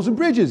go to roads and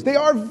bridges. They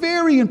are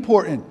very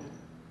important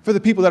for the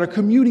people that are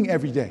commuting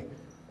every day.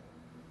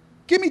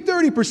 Give me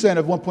 30%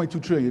 of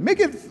 $1.2 trillion.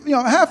 Make it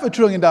 $500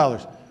 billion.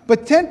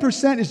 But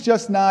 10% is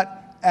just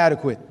not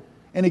adequate.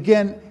 And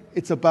again,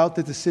 it's about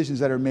the decisions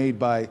that are made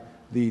by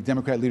the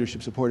Democrat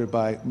leadership supported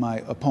by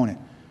my opponent.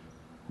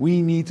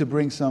 We need to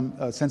bring some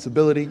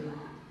sensibility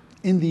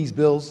in these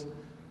bills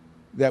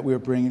that we're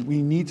bringing.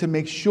 We need to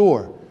make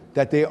sure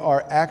that they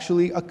are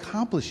actually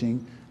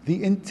accomplishing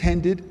the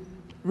intended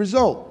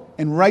result.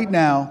 And right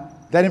now,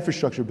 that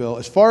infrastructure bill,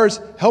 as far as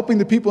helping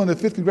the people in the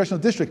 5th Congressional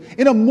District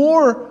in a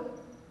more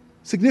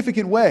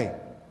significant way,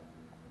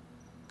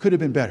 could have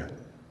been better.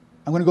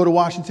 I'm going to go to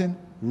Washington,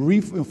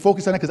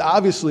 focus on it, because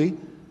obviously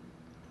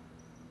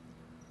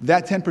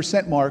that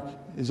 10% mark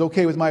is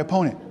okay with my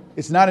opponent.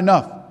 It's not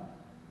enough.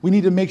 We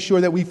need to make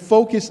sure that we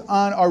focus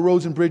on our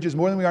roads and bridges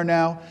more than we are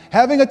now.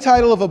 Having a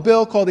title of a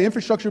bill called the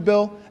infrastructure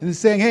bill and then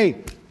saying,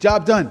 hey,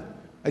 job done,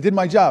 I did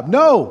my job.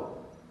 No,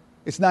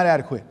 it's not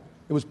adequate.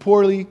 It was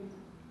poorly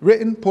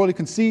written, poorly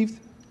conceived,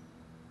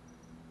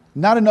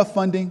 not enough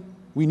funding.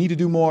 We need to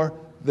do more.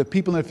 The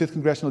people in the 5th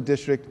Congressional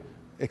District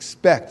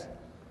expect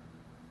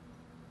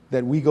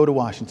that we go to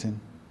Washington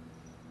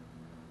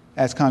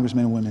as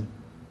congressmen and women,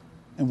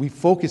 and we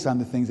focus on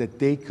the things that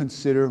they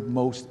consider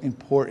most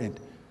important.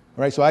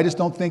 All right, so I just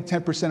don't think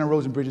 10% on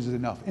roads and bridges is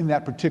enough in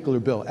that particular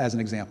bill, as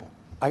an example.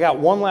 I got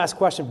one last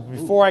question.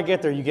 Before I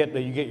get there, you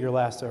get your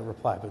last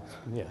reply. But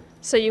yeah.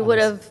 So you would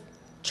have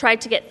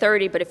tried to get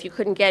 30, but if you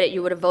couldn't get it,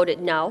 you would have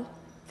voted no?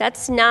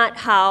 That's not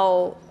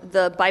how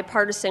the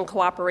bipartisan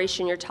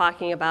cooperation you're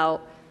talking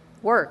about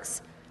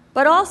works.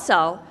 But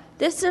also,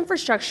 this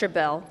infrastructure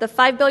bill, the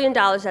 $5 billion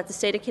that the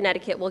state of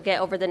Connecticut will get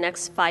over the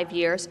next 5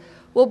 years,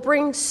 will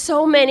bring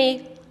so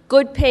many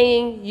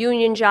good-paying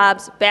union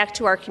jobs back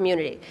to our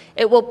community.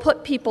 It will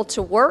put people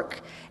to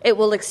work. It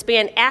will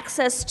expand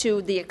access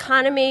to the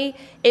economy.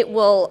 It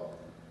will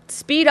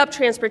speed up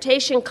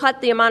transportation, cut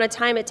the amount of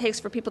time it takes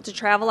for people to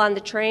travel on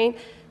the train.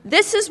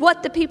 This is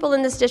what the people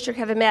in this district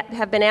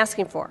have been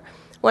asking for.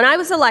 When I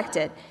was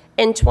elected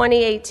in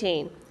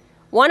 2018,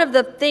 one of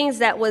the things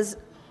that was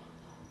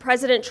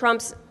President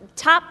Trump's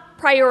top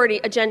priority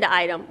agenda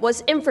item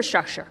was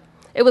infrastructure.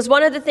 It was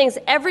one of the things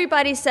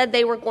everybody said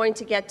they were going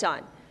to get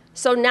done.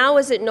 So now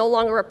is it no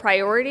longer a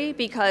priority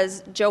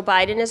because Joe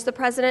Biden is the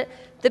president?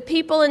 The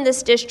people in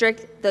this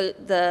district,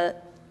 the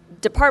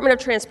Department of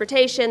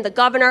Transportation, the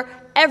governor,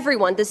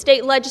 everyone, the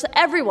state legislature,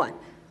 everyone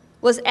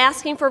was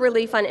asking for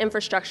relief on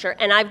infrastructure,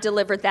 and I've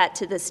delivered that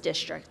to this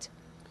district.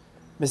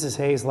 Mrs.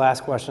 Hayes,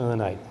 last question of the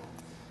night.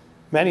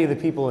 Many of the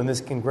people in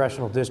this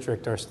congressional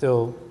district are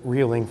still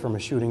reeling from a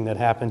shooting that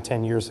happened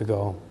 10 years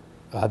ago,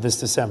 this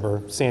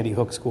December, Sandy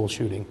Hook school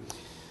shooting.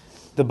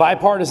 The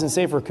Bipartisan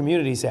Safer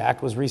Communities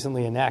Act was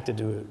recently enacted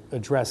to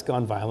address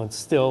gun violence.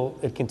 Still,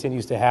 it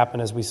continues to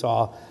happen, as we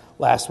saw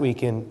last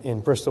week in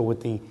Bristol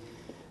with the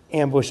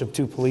ambush of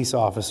 2 police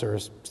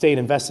officers. State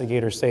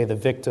investigators say the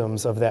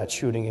victims of that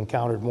shooting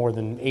encountered more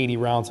than 80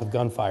 rounds of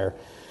gunfire.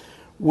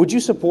 Would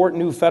you support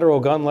new federal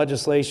gun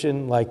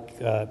legislation like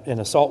an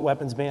assault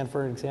weapons ban,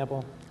 for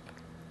example?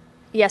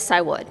 Yes,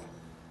 I would.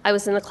 I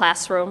was in the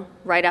classroom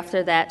right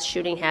after that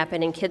shooting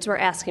happened, and kids were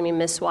asking me,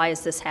 Miss, why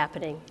is this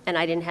happening? And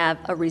I didn't have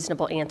a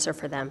reasonable answer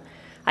for them.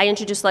 I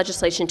introduced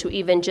legislation to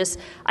even just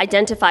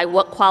identify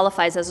what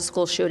qualifies as a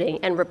school shooting,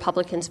 and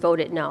Republicans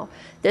voted no.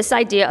 This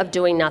idea of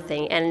doing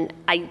nothing, and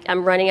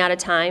I'm running out of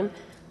time,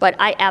 but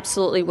I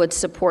absolutely would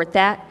support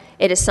that.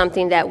 It is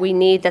something that we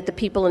need, that the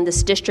people in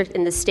this district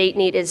and the state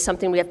need. It is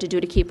something we have to do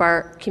to keep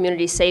our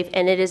community safe,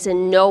 and it is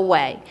in no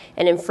way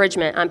an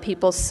infringement on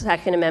people's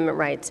Second Amendment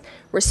rights.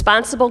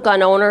 Responsible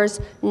gun owners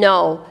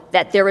know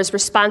that there is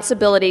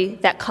responsibility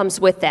that comes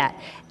with that.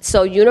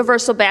 So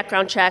universal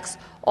background checks,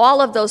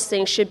 all of those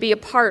things should be a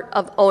part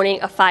of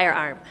owning a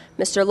firearm.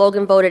 Mr.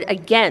 Logan voted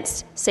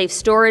against safe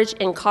storage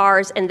in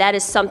cars, and that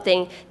is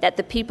something that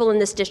the people in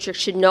this district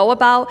should know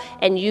about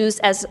and use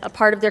as a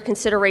part of their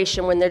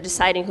consideration when they're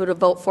deciding who to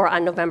vote for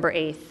on November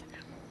 8th.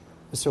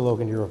 Mr.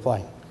 Logan, your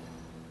reply.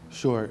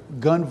 Sure.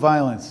 Gun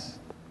violence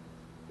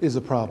is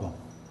a problem.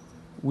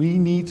 We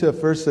need to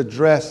first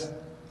address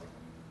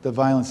the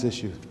violence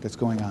issue that's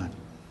going on.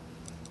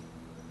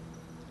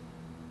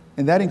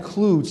 And that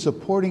includes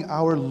supporting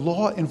our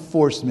law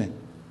enforcement.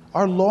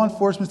 Our law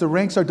enforcement, the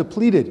ranks are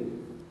depleted.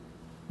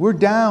 We're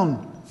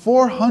down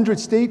 400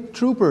 state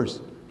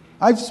troopers.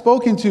 I've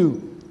spoken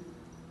to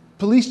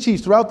police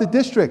chiefs throughout the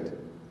district.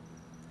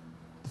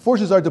 The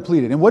forces are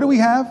depleted. And what do we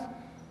have?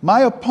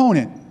 My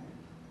opponent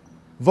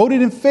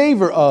voted in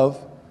favor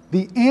of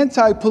the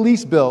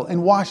anti-police bill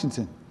in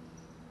Washington.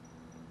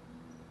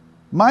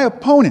 My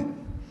opponent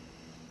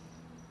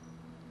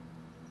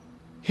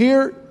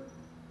here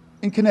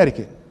in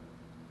Connecticut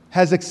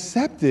has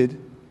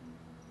accepted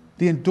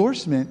the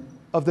endorsement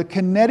of the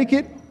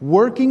Connecticut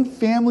Working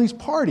Families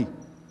Party,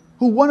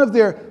 who one of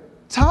their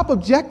top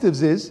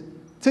objectives is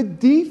to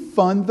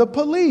defund the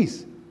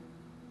police.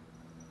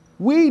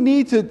 We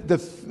need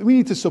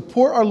to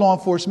support our law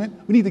enforcement.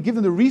 We need to give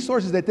them the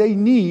resources that they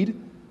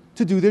need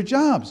to do their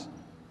jobs.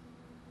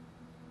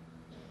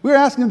 We're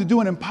asking them to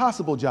do an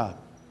impossible job.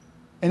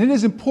 And it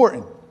is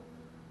important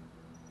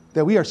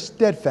that we are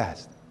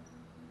steadfast.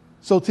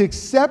 So to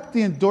accept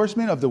the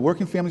endorsement of the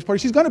Working Families Party,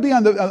 she's going to be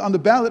on the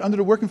ballot under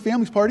the Working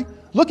Families Party.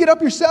 Look it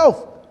up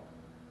yourself.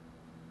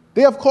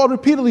 They have called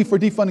repeatedly for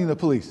defunding the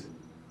police.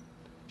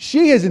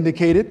 She has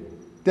indicated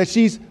that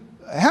she's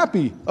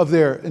happy of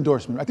their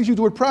endorsement. I think she used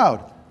the word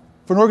proud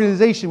for an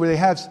organization where they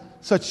have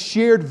such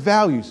shared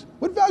values.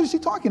 What values is she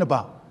talking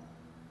about?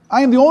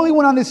 I am the only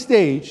one on this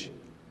stage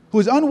who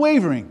is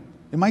unwavering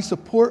in my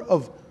support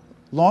of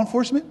law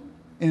enforcement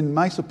and in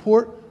my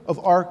support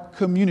of our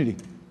community.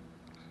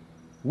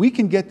 We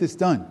can get this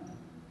done.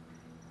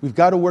 We've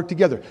got to work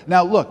together.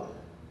 Now, look,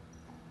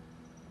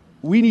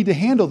 we need to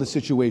handle the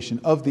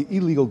situation of the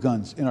illegal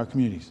guns in our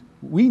communities.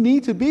 We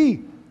need to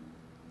be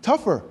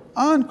tougher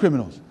on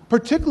criminals,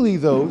 particularly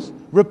those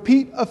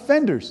repeat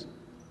offenders.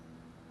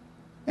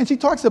 And she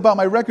talks about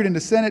my record in the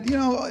Senate,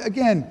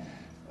 again,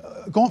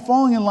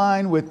 falling in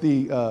line with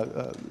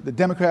the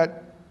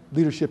Democrat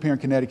leadership here in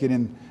Connecticut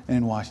and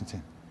in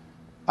Washington.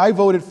 I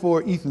voted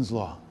for Ethan's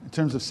Law in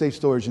terms of safe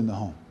storage in the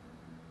home.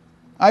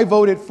 I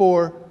voted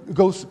for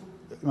ghost,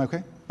 am I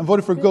okay? I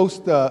voted for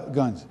ghost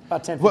guns.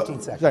 About 10,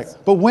 15 seconds. Right.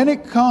 But when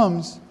it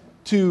comes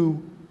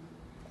to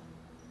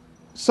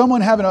someone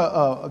having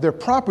their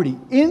property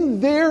in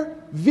their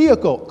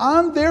vehicle,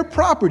 on their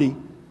property,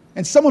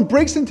 and someone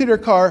breaks into their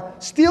car,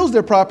 steals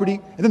their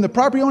property, and then the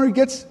property owner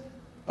gets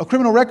a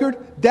criminal record,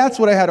 that's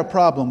what I had a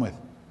problem with.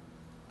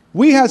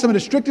 We have some of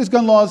the strictest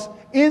gun laws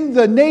in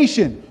the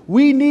nation.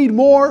 We need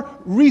more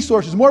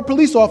resources, more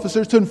police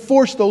officers to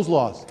enforce those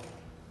laws.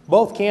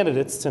 Both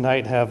candidates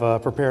tonight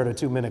have prepared a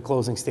 2-minute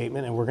closing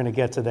statement, and we're going to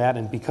get to that.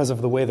 And because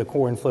of the way the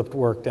coin flip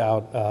worked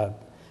out,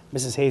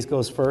 Mrs. Hayes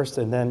goes first,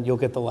 and then you'll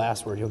get the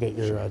last word. You'll get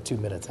your 2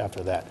 minutes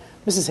after that.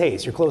 Mrs.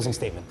 Hayes, your closing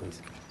statement,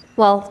 please.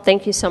 Well,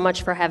 thank you so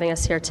much for having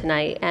us here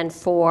tonight and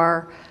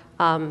for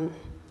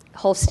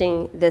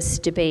hosting this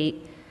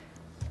debate.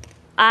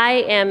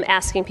 I am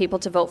asking people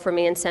to vote for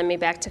me and send me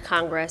back to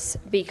Congress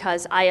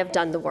because I have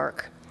done the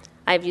work.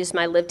 I've used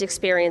my lived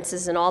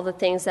experiences and all the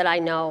things that I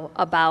know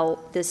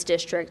about this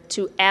district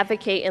to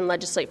advocate and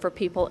legislate for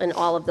people in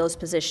all of those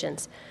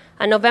positions.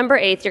 On November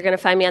 8th, you're going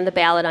to find me on the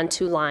ballot on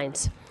 2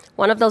 lines.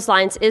 One of those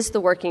lines is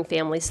the Working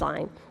Families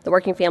line, the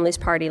Working Families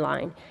Party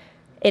line.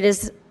 It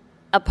is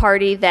a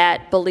party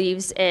that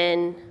believes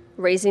in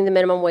raising the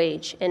minimum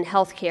wage, in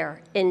health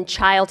care, in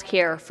child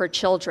care for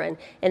children,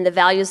 in the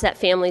values that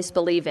families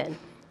believe in.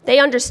 They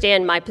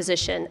understand my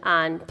position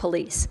on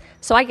police.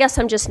 So I guess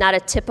I'm just not a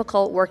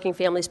typical Working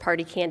Families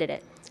Party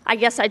candidate. I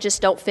guess I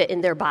just don't fit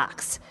in their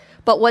box.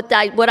 But what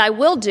I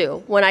will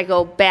do when I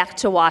go back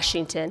to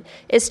Washington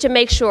is to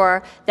make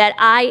sure that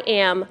I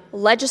am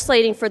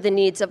legislating for the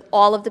needs of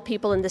all of the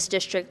people in this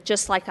district,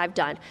 just like I've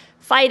done.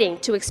 Fighting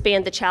to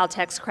expand the child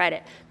tax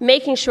credit,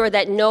 making sure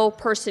that no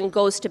person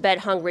goes to bed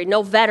hungry,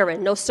 no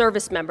veteran, no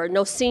service member,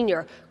 no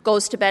senior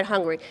goes to bed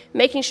hungry,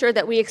 making sure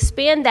that we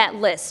expand that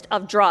list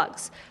of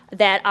drugs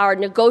that are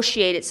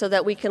negotiated so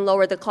that we can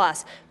lower the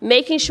cost,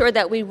 making sure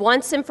that we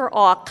once and for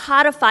all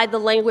codify the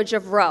language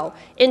of Roe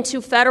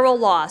into federal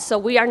law so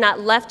we are not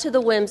left to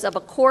the whims of a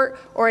court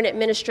or an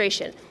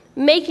administration,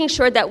 making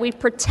sure that we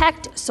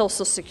protect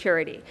Social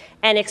Security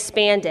and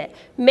expand it,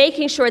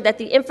 making sure that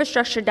the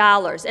infrastructure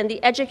dollars and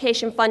the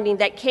education funding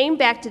that came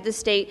back to the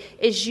state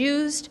is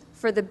used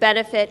for the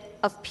benefit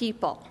of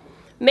people,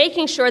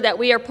 making sure that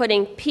we are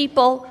putting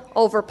people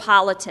over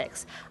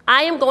politics.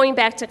 I am going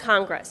back to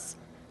Congress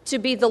to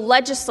be the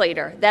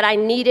legislator that I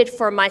needed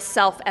for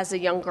myself as a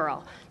young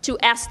girl, to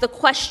ask the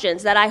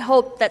questions that I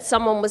hoped that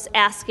someone was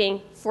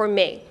asking for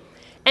me.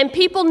 And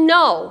people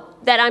know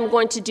that I'm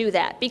going to do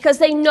that because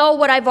they know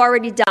what I've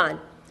already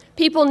done.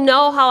 People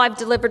know how I've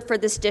delivered for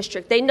this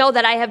district. They know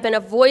that I have been a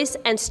voice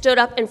and stood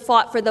up and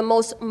fought for the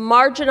most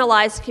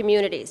marginalized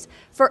communities,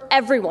 for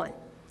everyone.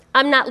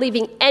 I'm not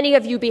leaving any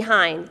of you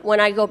behind when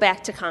I go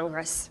back to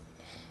Congress.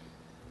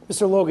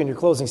 Mr. Logan, your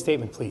closing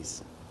statement,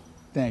 please.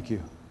 Thank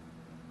you.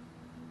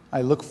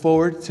 I look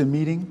forward to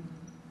meeting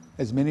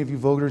as many of you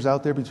voters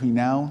out there between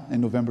now and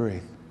November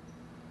 8th.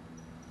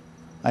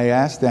 I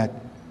ask that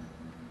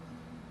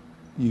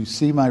you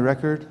see my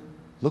record,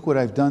 look what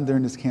I've done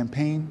during this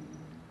campaign.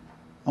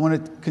 I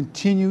want to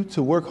continue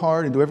to work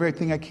hard and do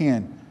everything I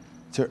can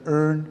to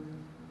earn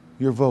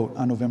your vote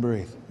on November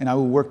 8th. And I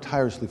will work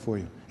tirelessly for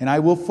you. And I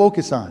will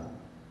focus on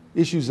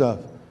issues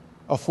of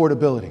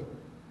affordability.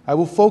 I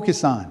will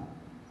focus on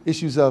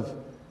issues of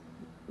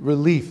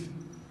relief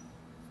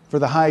for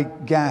the high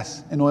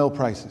gas and oil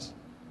prices.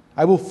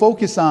 I will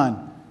focus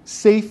on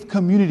safe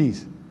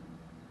communities.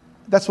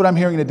 That's what I'm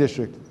hearing in the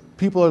district.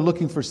 People are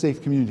looking for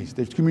safe communities,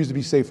 their communities to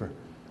be safer.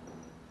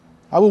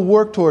 I will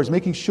work towards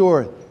making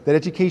sure that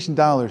education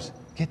dollars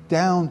get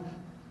down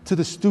to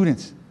the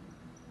students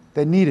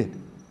that need it.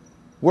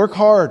 Work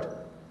hard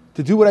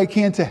to do what I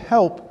can to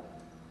help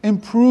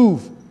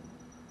improve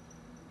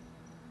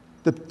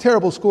the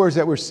terrible scores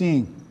that we're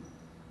seeing,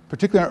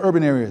 particularly in our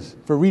urban areas,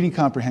 for reading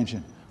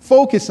comprehension.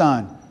 Focus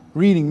on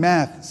reading,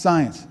 math,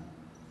 science.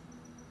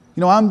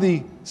 You know, I'm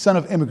the son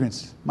of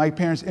immigrants. My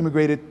parents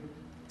immigrated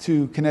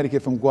to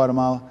Connecticut from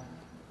Guatemala,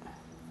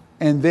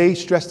 and they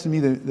stressed to me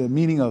the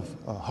meaning of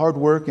hard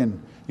work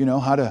and, you know,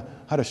 how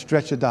to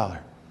stretch a dollar.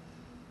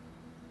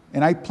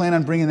 And I plan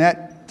on bringing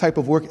that type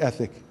of work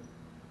ethic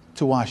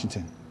to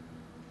Washington.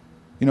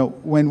 You know,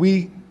 when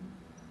we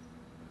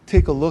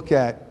take a look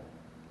at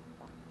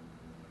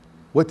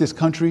what this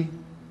country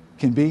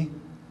can be,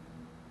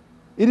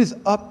 it is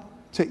up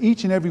to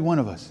each and every one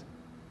of us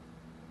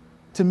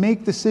to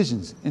make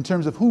decisions in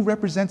terms of who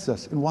represents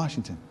us in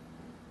Washington.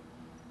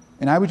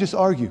 And I would just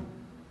argue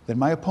that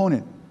my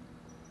opponent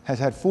has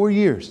had 4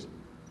 years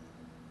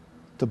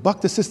to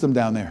buck the system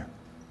down there,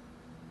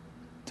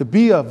 to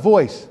be a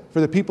voice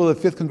for the people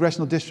of the 5th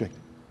Congressional District.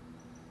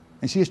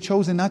 And she has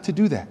chosen not to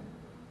do that.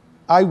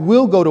 I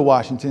will go to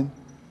Washington.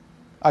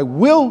 I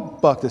will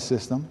buck the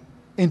system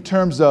in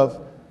terms of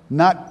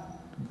not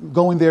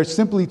going there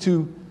simply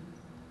to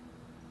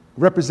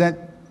represent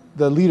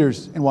the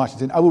leaders in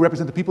Washington. I will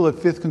represent the people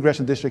of the 5th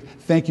Congressional District.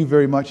 Thank you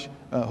very much,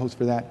 host,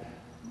 for that.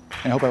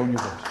 And I hope I win your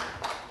votes.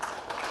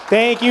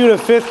 Thank you to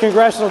 5th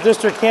Congressional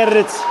District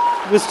candidates,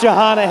 Ms.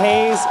 Johanna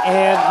Hayes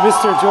and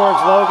Mr. George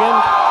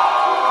Logan,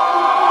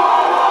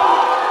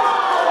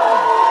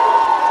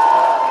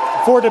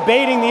 for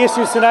debating the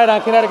issues tonight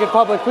on Connecticut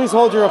Public. Please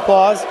hold your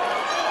applause.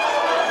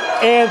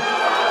 And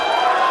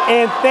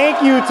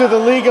thank you to the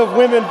League of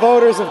Women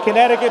Voters of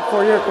Connecticut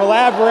for your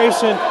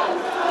collaboration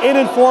in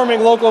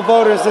informing local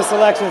voters this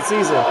election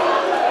season.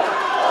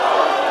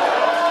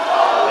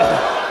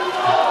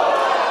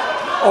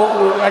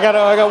 Oh, I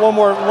got one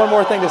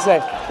more thing to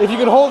say. If you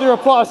could hold your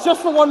applause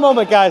just for one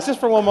moment, guys, just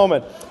for one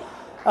moment.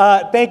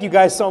 Thank you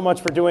guys so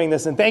much for doing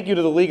this, and thank you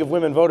to the League of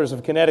Women Voters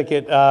of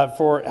Connecticut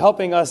for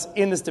helping us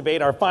in this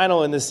debate, our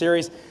final in this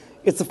series.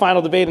 It's the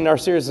final debate in our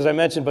series, as I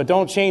mentioned, but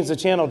don't change the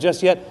channel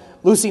just yet.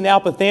 Lucy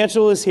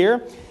Nalpathanchel is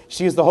here.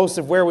 She is the host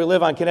of Where We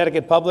Live on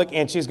Connecticut Public,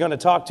 and she's going to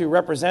talk to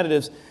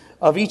representatives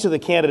of each of the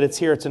candidates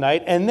here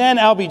tonight. And then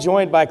I'll be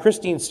joined by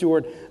Christine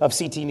Stewart of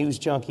CT News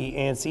Junkie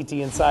and CT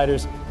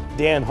Insider's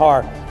Dan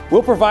Haar.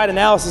 We'll provide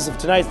analysis of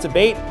tonight's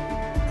debate.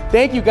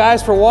 Thank you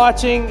guys for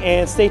watching,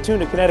 and stay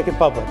tuned to Connecticut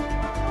Public.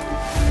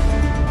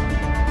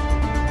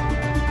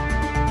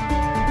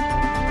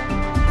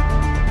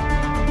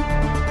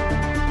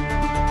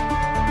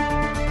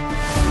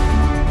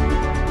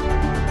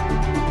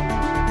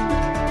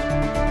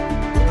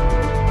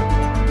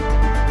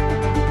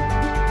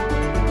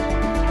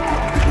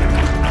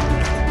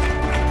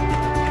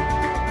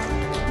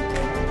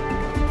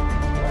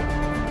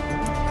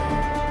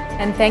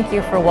 And thank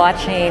you for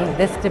watching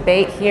this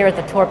debate here at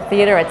the Torp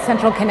Theater at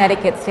Central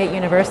Connecticut State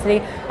University.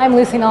 I'm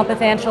Lucy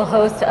Nalpathanchel,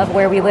 host of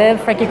Where We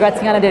Live. Frankie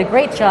Graziano did a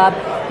great job.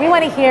 We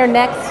want to hear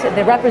next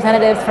the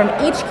representatives from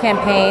each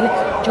campaign.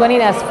 Joining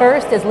us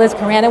first is Liz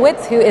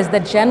Koranowitz, who is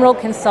the general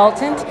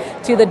consultant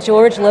to the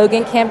George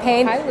Logan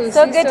campaign. Hi, Lucy.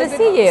 So good to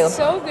see you.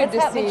 So good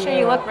to see you. Make sure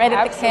you look right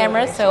at the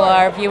camera so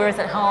our viewers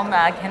at home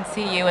can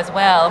see you as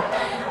well.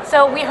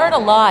 So we heard a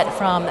lot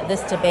from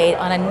this debate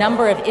on a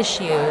number of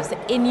issues.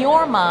 In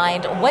your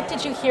mind, what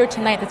did you hear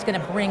tonight that's going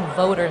to bring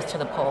voters to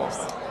the polls?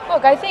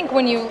 Look, I think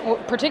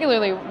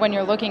particularly when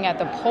you're looking at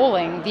the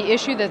polling, the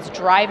issue that's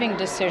driving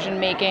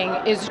decision making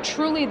is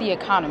truly the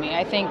economy.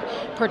 I think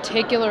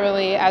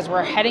particularly as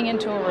we're heading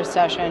into a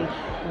recession,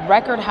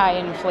 record high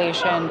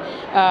inflation,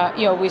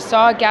 we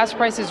saw gas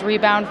prices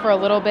rebound for a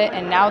little bit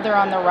and now they're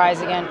on the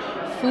rise again.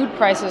 Food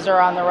prices are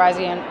on the rise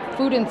again.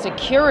 Food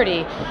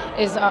insecurity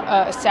is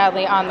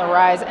sadly on the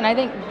rise. And I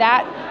think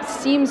that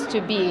seems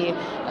to be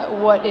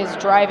what is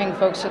driving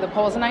folks to the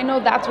polls. And I know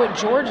that's what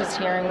George is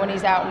hearing when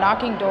he's out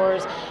knocking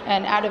doors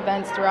and at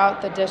events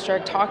throughout the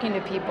district, talking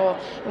to people,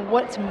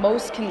 what's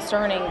most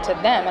concerning to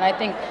them. And I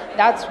think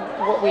that's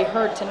what we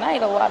heard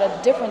tonight, a lot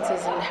of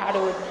differences in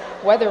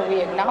whether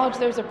we acknowledge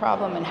there's a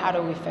problem and how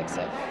do we fix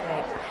it.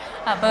 Right.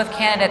 Both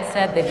candidates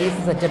said that this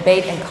is a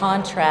debate in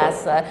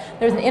contrast.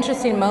 There's an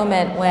interesting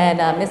moment when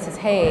Mrs.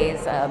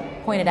 Hayes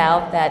pointed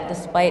out that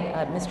despite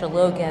Mr.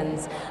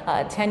 Logan's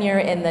tenure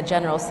in the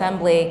General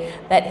Assembly,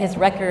 that his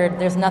record,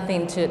 there's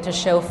nothing to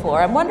show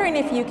for. I'm wondering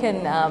if you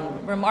can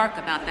remark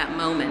about that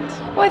moment.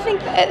 Well, I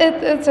think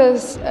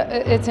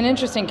it's an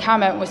interesting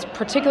comment,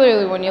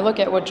 particularly when you look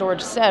at what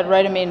George said,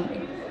 right? I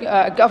mean,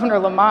 Governor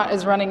Lamont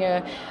is running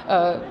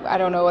I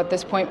don't know at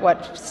this point,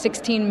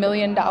 $16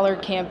 million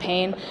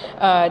campaign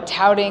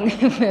touting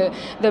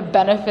the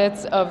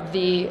benefits of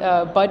the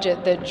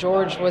budget that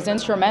George was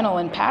instrumental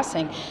in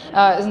passing.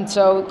 And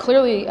so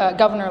clearly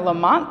Governor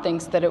Lamont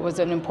thinks that it was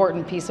an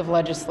important piece of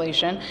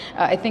legislation.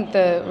 I think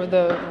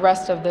the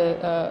rest of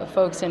the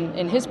folks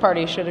in his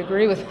party should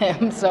agree with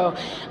him. So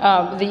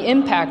the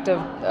impact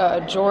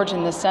of George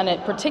in the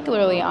Senate,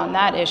 particularly on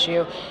that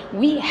issue,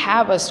 we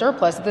have a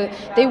surplus.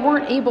 They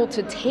weren't able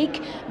to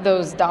take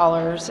those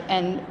dollars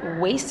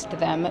and waste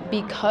them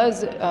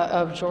because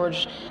of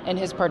George and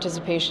his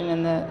participation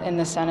in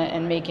the Senate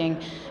and making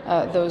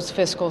those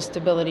fiscal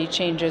stability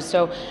changes.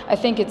 So I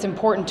think it's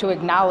important to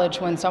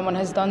acknowledge when someone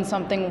has done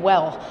something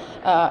well,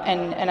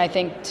 and I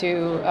think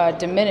to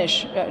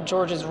diminish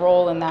George's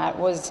role in that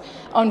was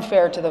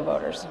unfair to the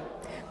voters.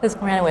 Liz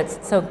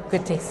Koranowitz, so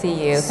good to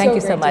see you. Thank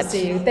you so much. To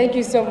see you. Thank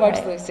you so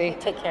much, Lucy.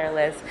 Take care,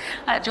 Liz.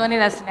 Joining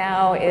us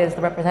now is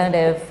the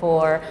representative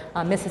for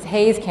Mrs.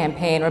 Hayes'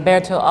 campaign,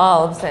 Roberto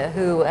Alves,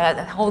 who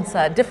holds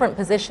different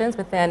positions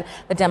within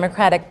the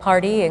Democratic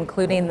Party,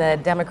 including the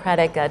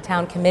Democratic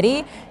Town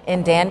Committee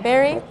in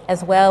Danbury,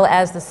 as well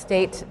as the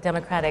State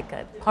Democratic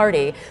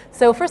Party.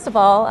 So first of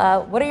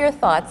all, what are your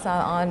thoughts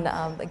on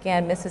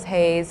again, Mrs.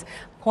 Hayes'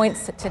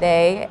 points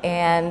today,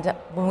 and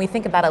when we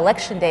think about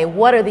Election Day,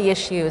 what are the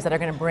issues that are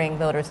going to bring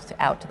voters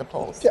out to the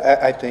polls? Yeah,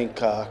 I think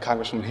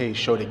Congresswoman Hayes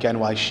showed again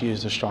why she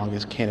is the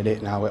strongest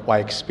candidate now, why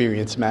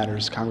experience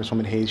matters.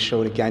 Congresswoman Hayes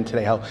showed again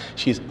today how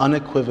she's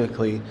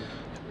unequivocally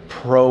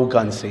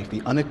pro-gun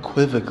safety,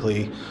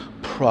 unequivocally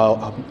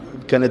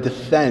going to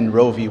defend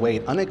Roe v.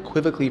 Wade,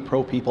 unequivocally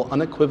pro-people,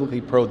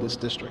 unequivocally pro this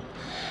district.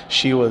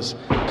 She was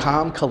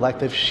calm,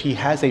 collective. She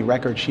has a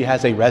record. She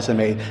has a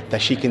resume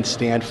that she can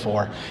stand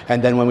for.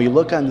 And then when we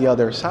look on the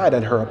other side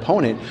at her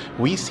opponent,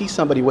 we see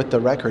somebody with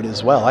the record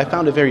as well. I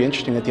found it very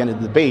interesting at the end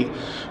of the debate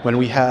when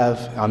we have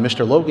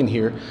Mr. Logan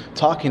here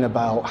talking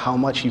about how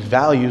much he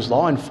values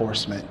law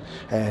enforcement.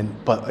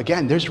 But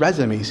again, there's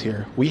resumes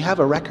here. We have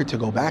a record to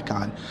go back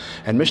on.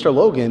 And Mr.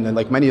 Logan, and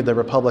like many of the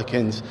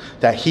Republicans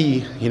that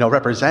he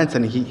represents,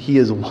 and he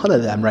is one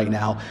of them right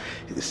now,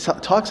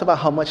 talks about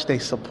how much they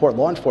support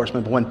law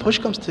enforcement. But when push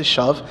comes to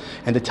shove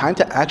and the time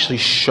to actually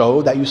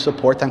show that you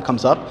support them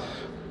comes up,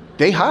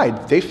 they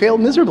hide. They fail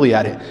miserably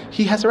at it.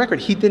 He has a record.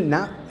 He did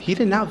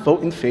not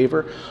vote in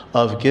favor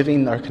of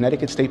giving our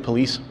Connecticut State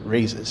Police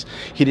raises.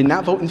 He did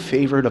not vote in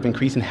favor of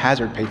increasing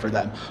hazard pay for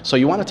them. So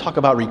you want to talk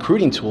about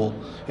recruiting tool.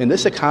 In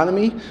this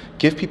economy,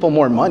 give people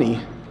more money,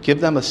 give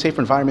them a safer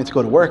environment to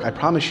go to work. I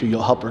promise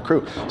you'll help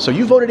recruit. So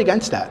you voted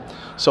against that.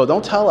 So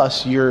don't tell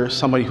us you're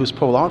somebody who's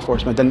pro-law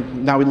enforcement.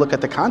 Then now we look at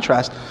the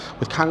contrast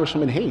with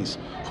Congresswoman Hayes,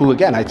 who,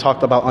 again, I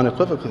talked about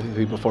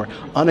unequivocally before,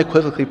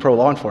 unequivocally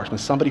pro-law enforcement,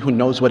 somebody who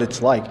knows what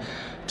it's like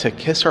to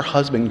kiss her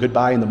husband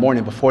goodbye in the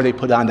morning before they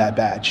put on that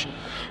badge.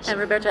 And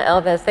Roberto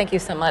Alves, thank you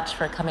so much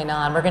for coming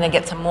on. We're going to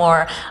get some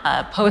more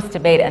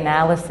post-debate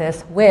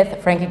analysis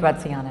with Frankie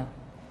Graziano.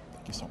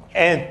 Thank you so much.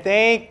 And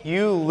thank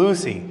you,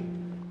 Lucy.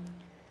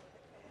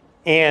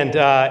 And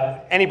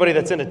anybody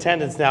that's in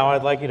attendance now,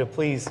 I'd like you to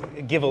please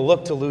give a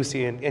look to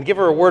Lucy and give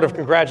her a word of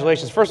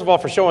congratulations. First of all,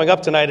 for showing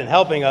up tonight and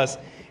helping us,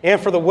 and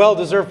for the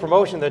well-deserved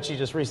promotion that she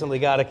just recently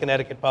got at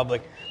Connecticut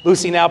Public.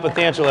 Lucy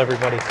Nalpathanchel,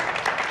 everybody.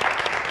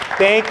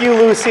 Thank you,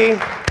 Lucy.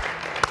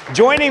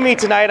 Joining me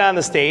tonight on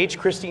the stage,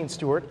 Christine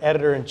Stewart,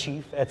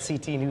 editor-in-chief at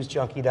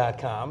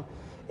ctnewsjunkie.com,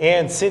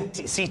 and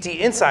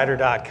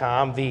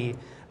ctinsider.com, the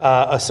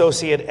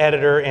associate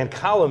editor and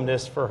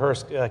columnist for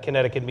Hearst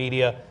Connecticut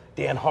Media,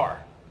 Dan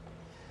Haar.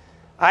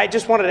 I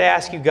just wanted to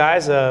ask you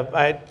guys,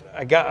 I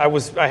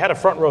had a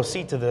front row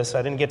seat to this.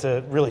 I didn't get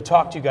to really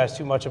talk to you guys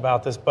too much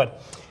about this,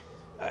 but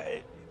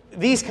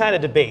these kind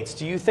of debates,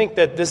 do you think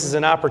that this is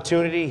an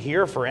opportunity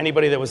here for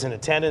anybody that was in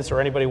attendance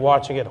or anybody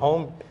watching at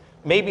home?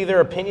 Maybe their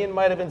opinion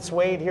might have been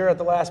swayed here at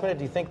the last minute.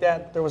 Do you think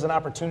that there was an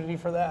opportunity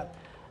for that?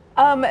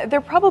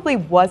 There probably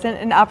wasn't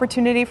an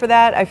opportunity for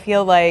that. I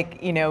feel like,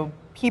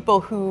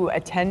 people who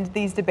attend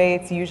these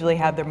debates usually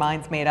have their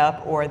minds made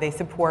up, or they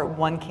support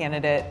one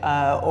candidate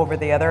over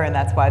the other, and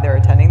that's why they're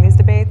attending these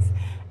debates.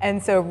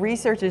 And so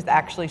research has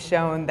actually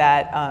shown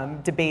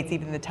that debates,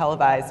 even the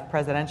televised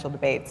presidential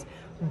debates,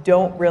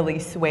 don't really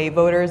sway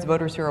voters.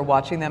 Voters who are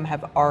watching them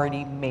have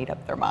already made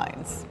up their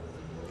minds.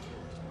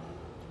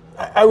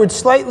 I would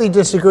slightly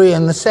disagree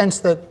in the sense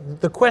that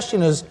the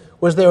question is,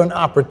 was there an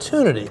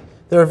opportunity?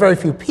 There are very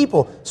few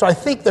people, so I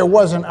think there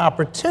was an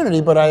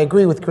opportunity, but I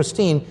agree with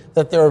Christine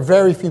that there are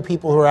very few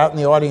people who are out in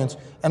the audience,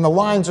 and the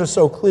lines are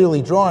so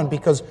clearly drawn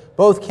because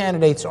both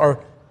candidates are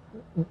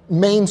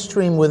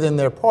mainstream within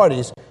their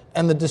parties,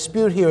 and the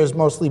dispute here is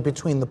mostly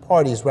between the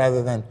parties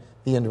rather than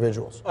the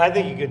individuals. I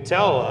think you could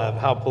tell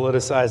how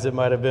politicized it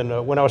might have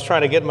been when I was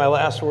trying to get my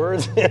last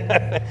words.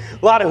 A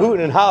lot of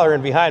hooting and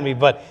hollering behind me,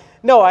 but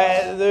no,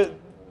 I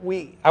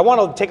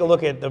want to take a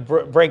look at the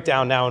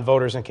breakdown now in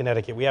voters in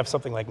Connecticut. We have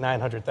something like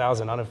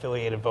 900,000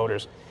 unaffiliated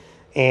voters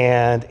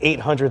and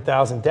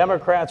 800,000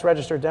 Democrats,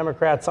 registered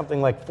Democrats,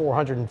 something like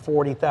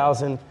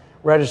 440,000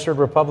 registered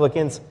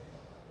Republicans.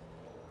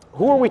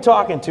 Who are we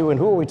talking to and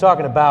who are we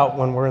talking about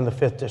when we're in the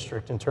 5th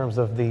district in terms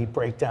of the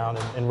breakdown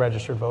in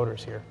registered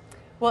voters here?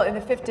 Well, in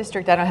the 5th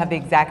district, I don't have the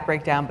exact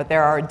breakdown, but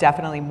there are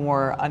definitely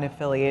more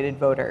unaffiliated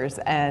voters,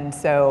 and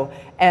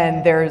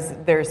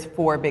there's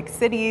 4 big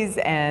cities,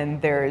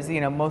 and there's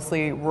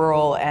mostly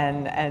rural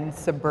and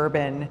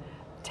suburban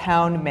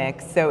town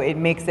mix, so it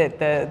makes it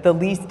the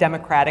least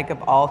democratic of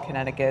all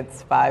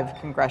Connecticut's 5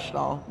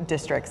 congressional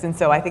districts, and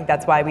so I think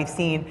that's why we've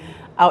seen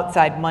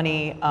outside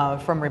money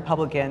from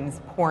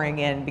Republicans pouring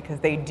in because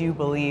they do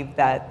believe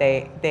that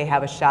they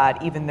have a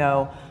shot, even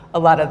though a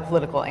lot of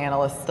political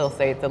analysts still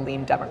say it's a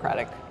lean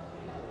Democratic.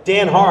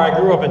 Dan Haar, I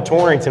grew up in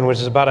Torrington, which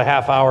is about a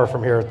half hour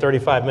from here,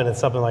 35 minutes,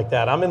 something like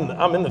that. I'm in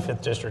the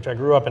 5th district. I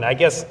grew up in, I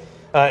guess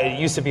it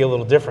used to be a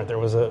little different. There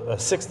was a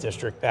 6th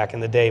district back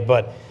in the day,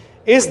 but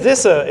is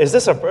this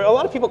a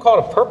lot of people call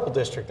it a purple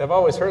district. I've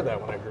always heard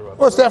that when I grew up.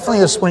 Well, it's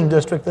definitely a swing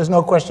district. There's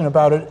no question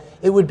about it.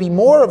 It would be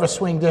more of a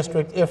swing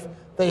district if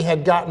they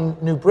had gotten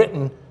New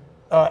Britain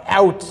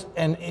out,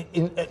 and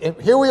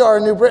here we are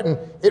in New Britain.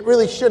 It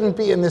really shouldn't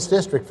be in this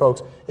district,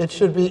 folks. It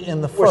should be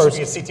in the first.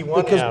 It should be a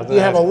CT1 because you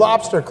have a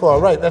lobster claw,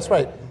 right? That's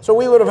right. So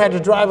we would have had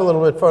to drive a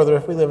little bit further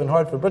if we live in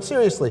Hartford. But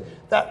seriously,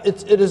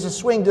 it is a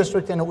swing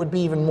district, and it would be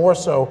even more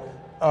so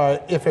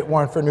if it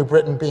weren't for New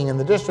Britain being in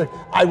the district.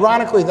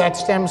 Ironically, that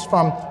stems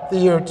from the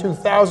year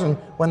 2000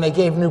 when they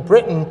gave New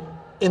Britain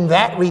in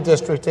that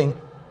redistricting,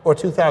 or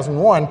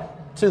 2001,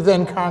 to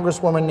then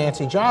Congresswoman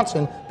Nancy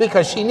Johnson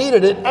because she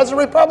needed it as a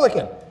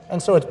Republican.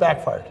 And so it's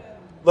backfired.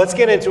 Let's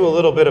get into a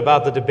little bit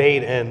about the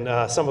debate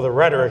and some of the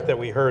rhetoric that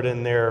we heard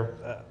in there.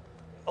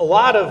 A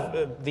lot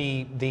of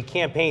the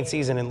campaign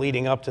season and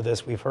leading up to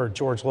this, we've heard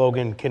George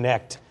Logan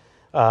connect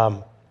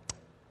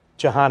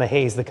Jahana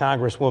Hayes, the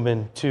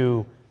Congresswoman,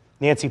 to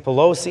Nancy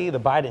Pelosi, the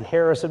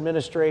Biden-Harris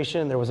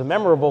administration. There was a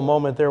memorable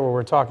moment there where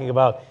we're talking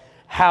about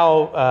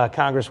how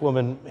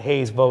Congresswoman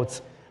Hayes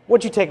votes.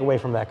 What'd you take away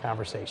from that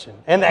conversation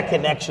and that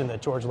connection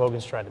that George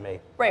Logan's tried to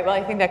make? Right, well,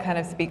 I think that kind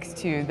of speaks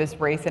to this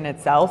race in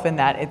itself, in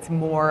that it's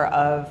more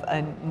of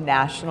a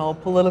national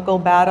political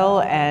battle,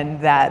 and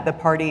that the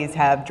parties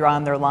have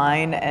drawn their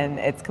line, and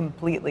it's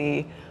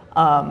completely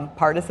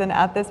partisan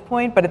at this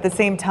point. But at the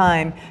same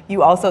time,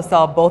 you also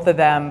saw both of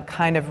them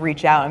kind of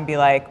reach out and be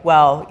like,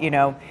 well,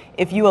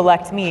 if you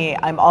elect me,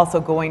 I'm also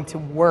going to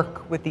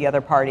work with the other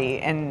party.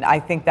 And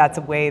I think that's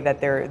a way that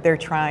they're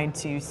trying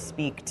to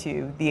speak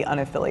to the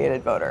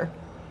unaffiliated voter.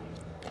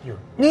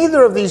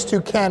 Neither of these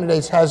two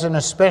candidates has an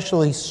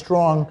especially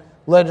strong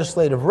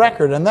legislative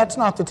record, and that's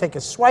not to take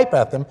a swipe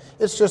at them.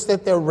 It's just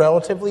that they're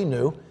relatively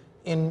new.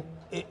 In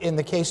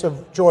the case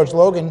of George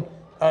Logan,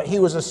 he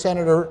was a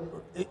senator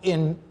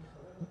in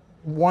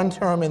one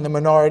term in the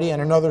minority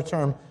and another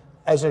term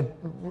as a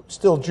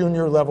still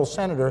junior level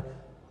senator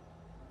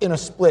in a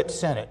split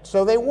Senate.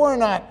 So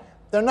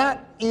they're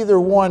not either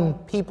one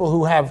people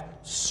who have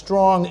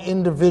strong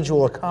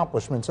individual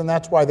accomplishments, and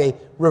that's why they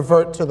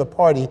revert to the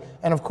party.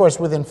 And of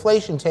course, with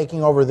inflation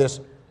taking over this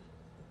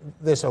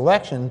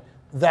election,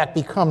 that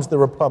becomes the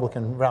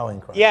Republican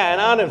rallying cry. Yeah,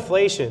 and on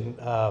inflation,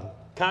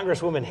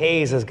 Congresswoman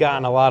Hayes has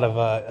gotten a lot of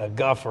a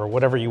guff, or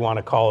whatever you want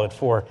to call it,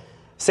 for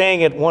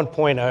saying at one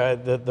point,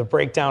 the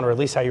breakdown, or at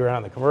least how you ran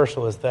on the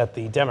commercial, is that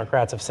the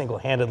Democrats have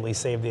single-handedly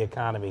saved the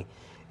economy.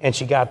 And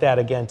she got that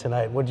again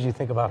tonight. What did you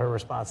think about her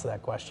response to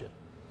that question?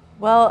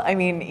 Well, I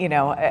mean,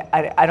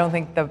 I don't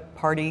think the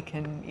party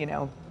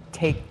can,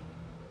 take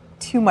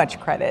too much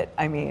credit.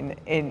 I mean,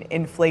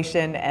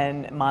 inflation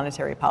and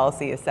monetary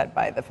policy is set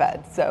by the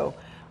Fed. So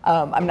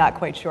I'm not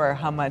quite sure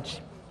how much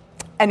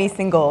any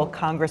single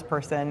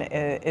congressperson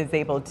is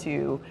able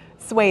to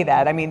sway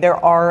that. I mean, there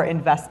are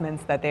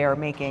investments that they are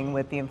making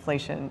with the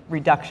Inflation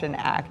Reduction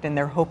Act, and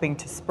they're hoping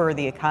to spur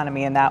the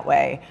economy in that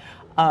way.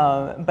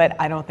 But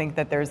I don't think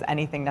that there's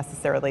anything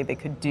necessarily they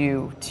could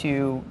do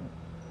to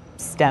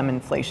stem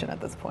inflation at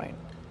this point.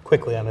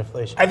 Quickly on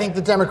inflation. I think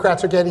the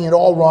Democrats are getting it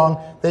all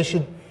wrong. They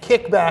should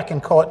kick back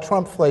and call it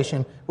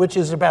Trumpflation, which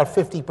is about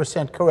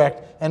 50%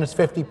 correct, and it's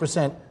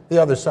 50%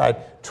 the other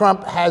side.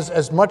 Trump has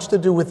as much to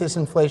do with this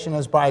inflation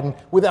as Biden,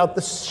 without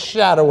the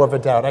shadow of a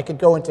doubt. I could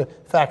go into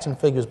facts and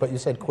figures, but you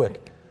said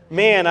quick.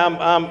 Man,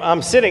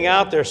 I'm sitting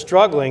out there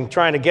struggling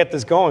trying to get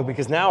this going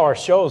because now our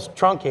show's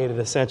truncated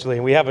essentially,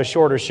 and we have a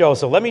shorter show.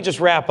 So let me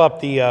just wrap up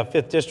the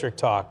 5th District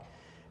talk.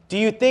 Do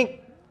you think,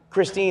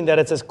 Christine, that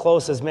it's as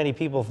close as many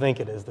people think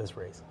it is, this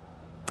race?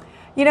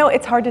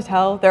 It's hard to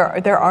tell.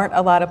 There aren't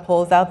a lot of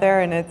polls out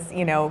there, and it's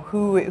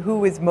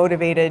who is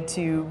motivated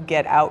to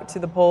get out to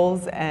the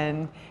polls,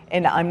 and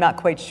I'm not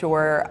quite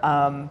sure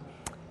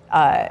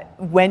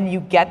when you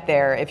get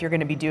there if you're going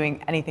to be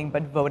doing anything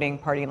but voting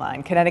party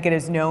line. Connecticut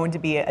is known to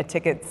be a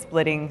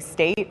ticket-splitting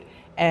state,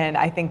 and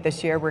I think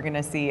this year we're going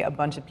to see a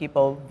bunch of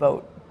people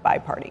vote by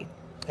party.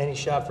 Any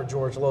shot for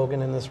George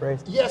Logan in this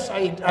race? Yes,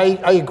 I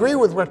agree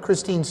with what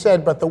Christine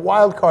said, but the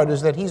wild card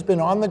is that he's been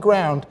on the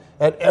ground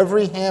at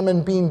every ham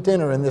and bean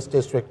dinner in this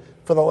district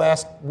for the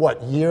last,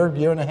 year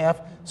and a half?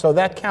 So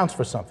that counts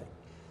for something.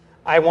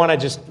 I want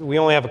to we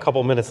only have a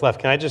couple minutes left.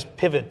 Can I just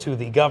pivot to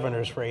the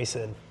governor's race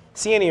and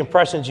see any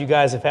impressions you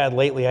guys have had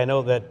lately? I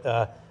know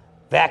that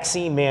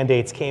vaccine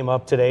mandates came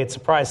up today. It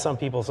surprised some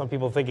people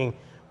thinking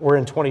we're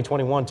in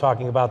 2021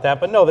 talking about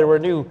that. But no, there were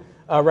new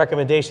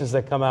recommendations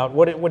that come out.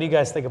 What do you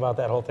guys think about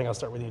that whole thing? I'll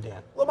start with you,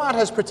 Dan. Lamont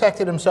has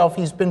protected himself.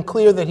 He's been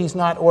clear that he's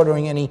not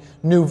ordering any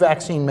new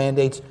vaccine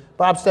mandates.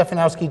 Bob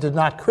Stefanowski did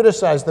not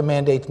criticize the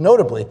mandates,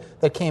 notably,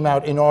 that came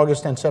out in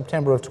August and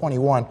September of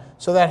 21.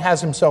 So that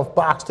has himself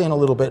boxed in a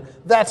little bit.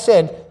 That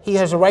said, he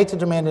has a right to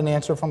demand an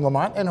answer from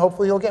Lamont, and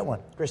hopefully he'll get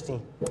one.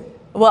 Christine.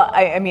 Well,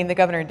 I mean, the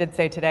governor did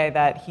say today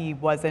that he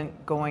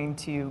wasn't going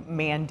to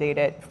mandate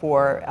it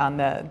on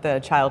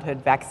the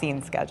childhood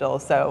vaccine schedule.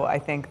 So I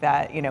think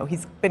that,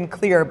 he's been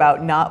clear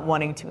about not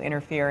wanting to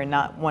interfere and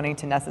not wanting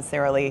to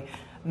necessarily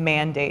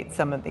mandate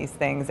some of these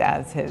things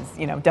as his,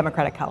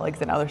 Democratic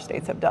colleagues in other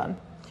states have done.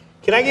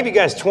 Can I give you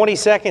guys 20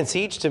 seconds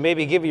each to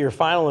maybe give you your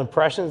final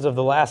impressions of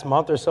the last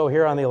month or so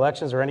here on the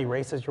elections, or any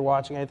races you're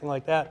watching, anything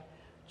like that?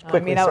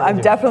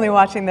 I'm definitely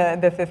watching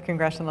the 5th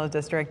Congressional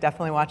District,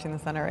 definitely watching the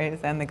Senate race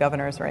and the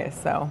governor's race,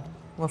 so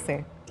we'll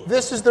see.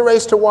 This is the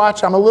race to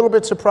watch. I'm a little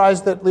bit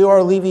surprised that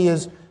Leora Levy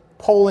is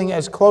polling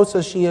as close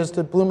as she is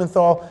to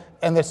Blumenthal,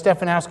 and that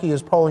Stefanowski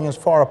is polling as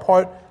far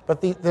apart, but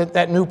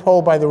that new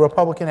poll by the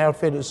Republican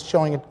outfit is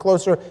showing it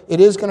closer.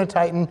 It is going to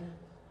tighten.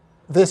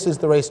 This is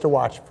the race to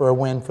watch for a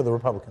win for the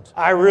Republicans.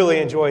 I really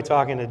enjoy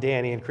talking to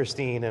Danny and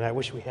Christine, and I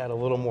wish we had a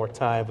little more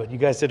time, but you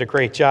guys did a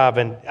great job.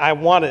 And I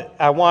want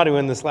to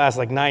in this last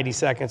 90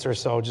 seconds or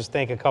so, just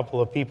thank a couple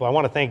of people. I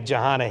want to thank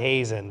Johanna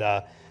Hayes and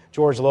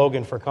George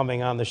Logan for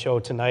coming on the show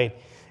tonight.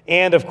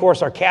 And of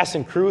course, our cast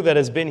and crew that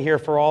has been here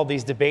for all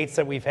these debates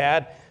that we've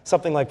had,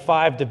 something like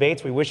 5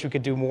 debates. We wish we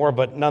could do more,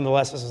 but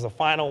nonetheless, this is the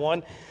final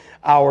one.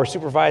 Our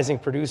supervising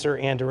producer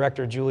and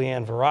director,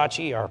 Julianne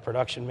Veracci, our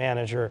production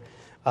manager,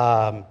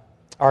 our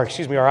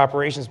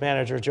operations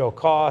manager, Joe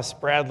Koss,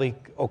 Bradley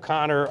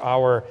O'Connor,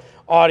 our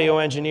audio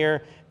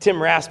engineer,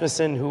 Tim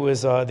Rasmussen, who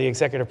is the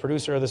executive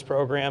producer of this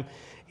program,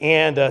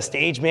 and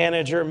stage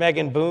manager,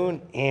 Megan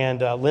Boone,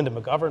 and Linda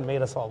McGovern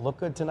made us all look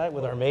good tonight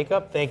with our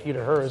makeup. Thank you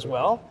to her as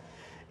well.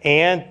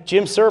 And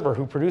Jim Serber,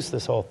 who produced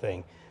this whole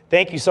thing.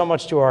 Thank you so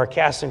much to our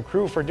cast and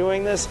crew for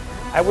doing this.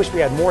 I wish we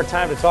had more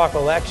time to talk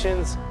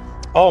elections.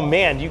 Oh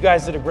man, you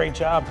guys did a great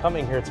job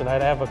coming here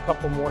tonight. I have a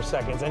couple more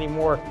seconds. Any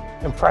more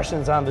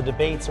impressions on the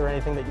debates or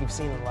anything that you've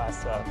seen in the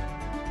last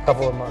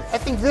couple of months? I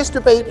think this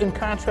debate, in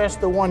contrast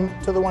to the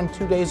one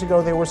 2 days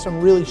ago, there were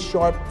some really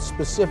sharp,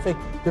 specific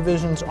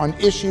divisions on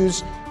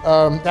issues.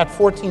 That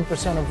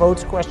 14% of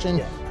votes question,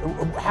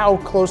 how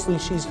closely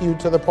she's hewed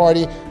to the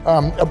party.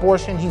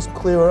 Abortion, he's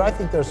clearer. I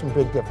think there's some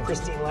big differences.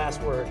 Christine, last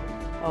word.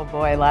 Oh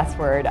boy, last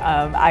word.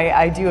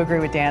 I do agree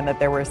with Dan that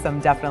there were some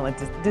definite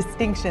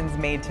distinctions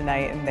made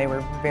tonight, and they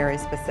were very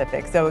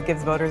specific. So it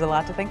gives voters a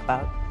lot to think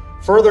about.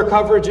 Further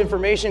coverage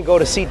information, go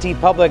to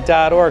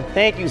ctpublic.org.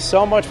 Thank you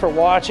so much for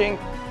watching.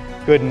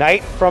 Good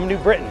night from New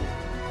Britain.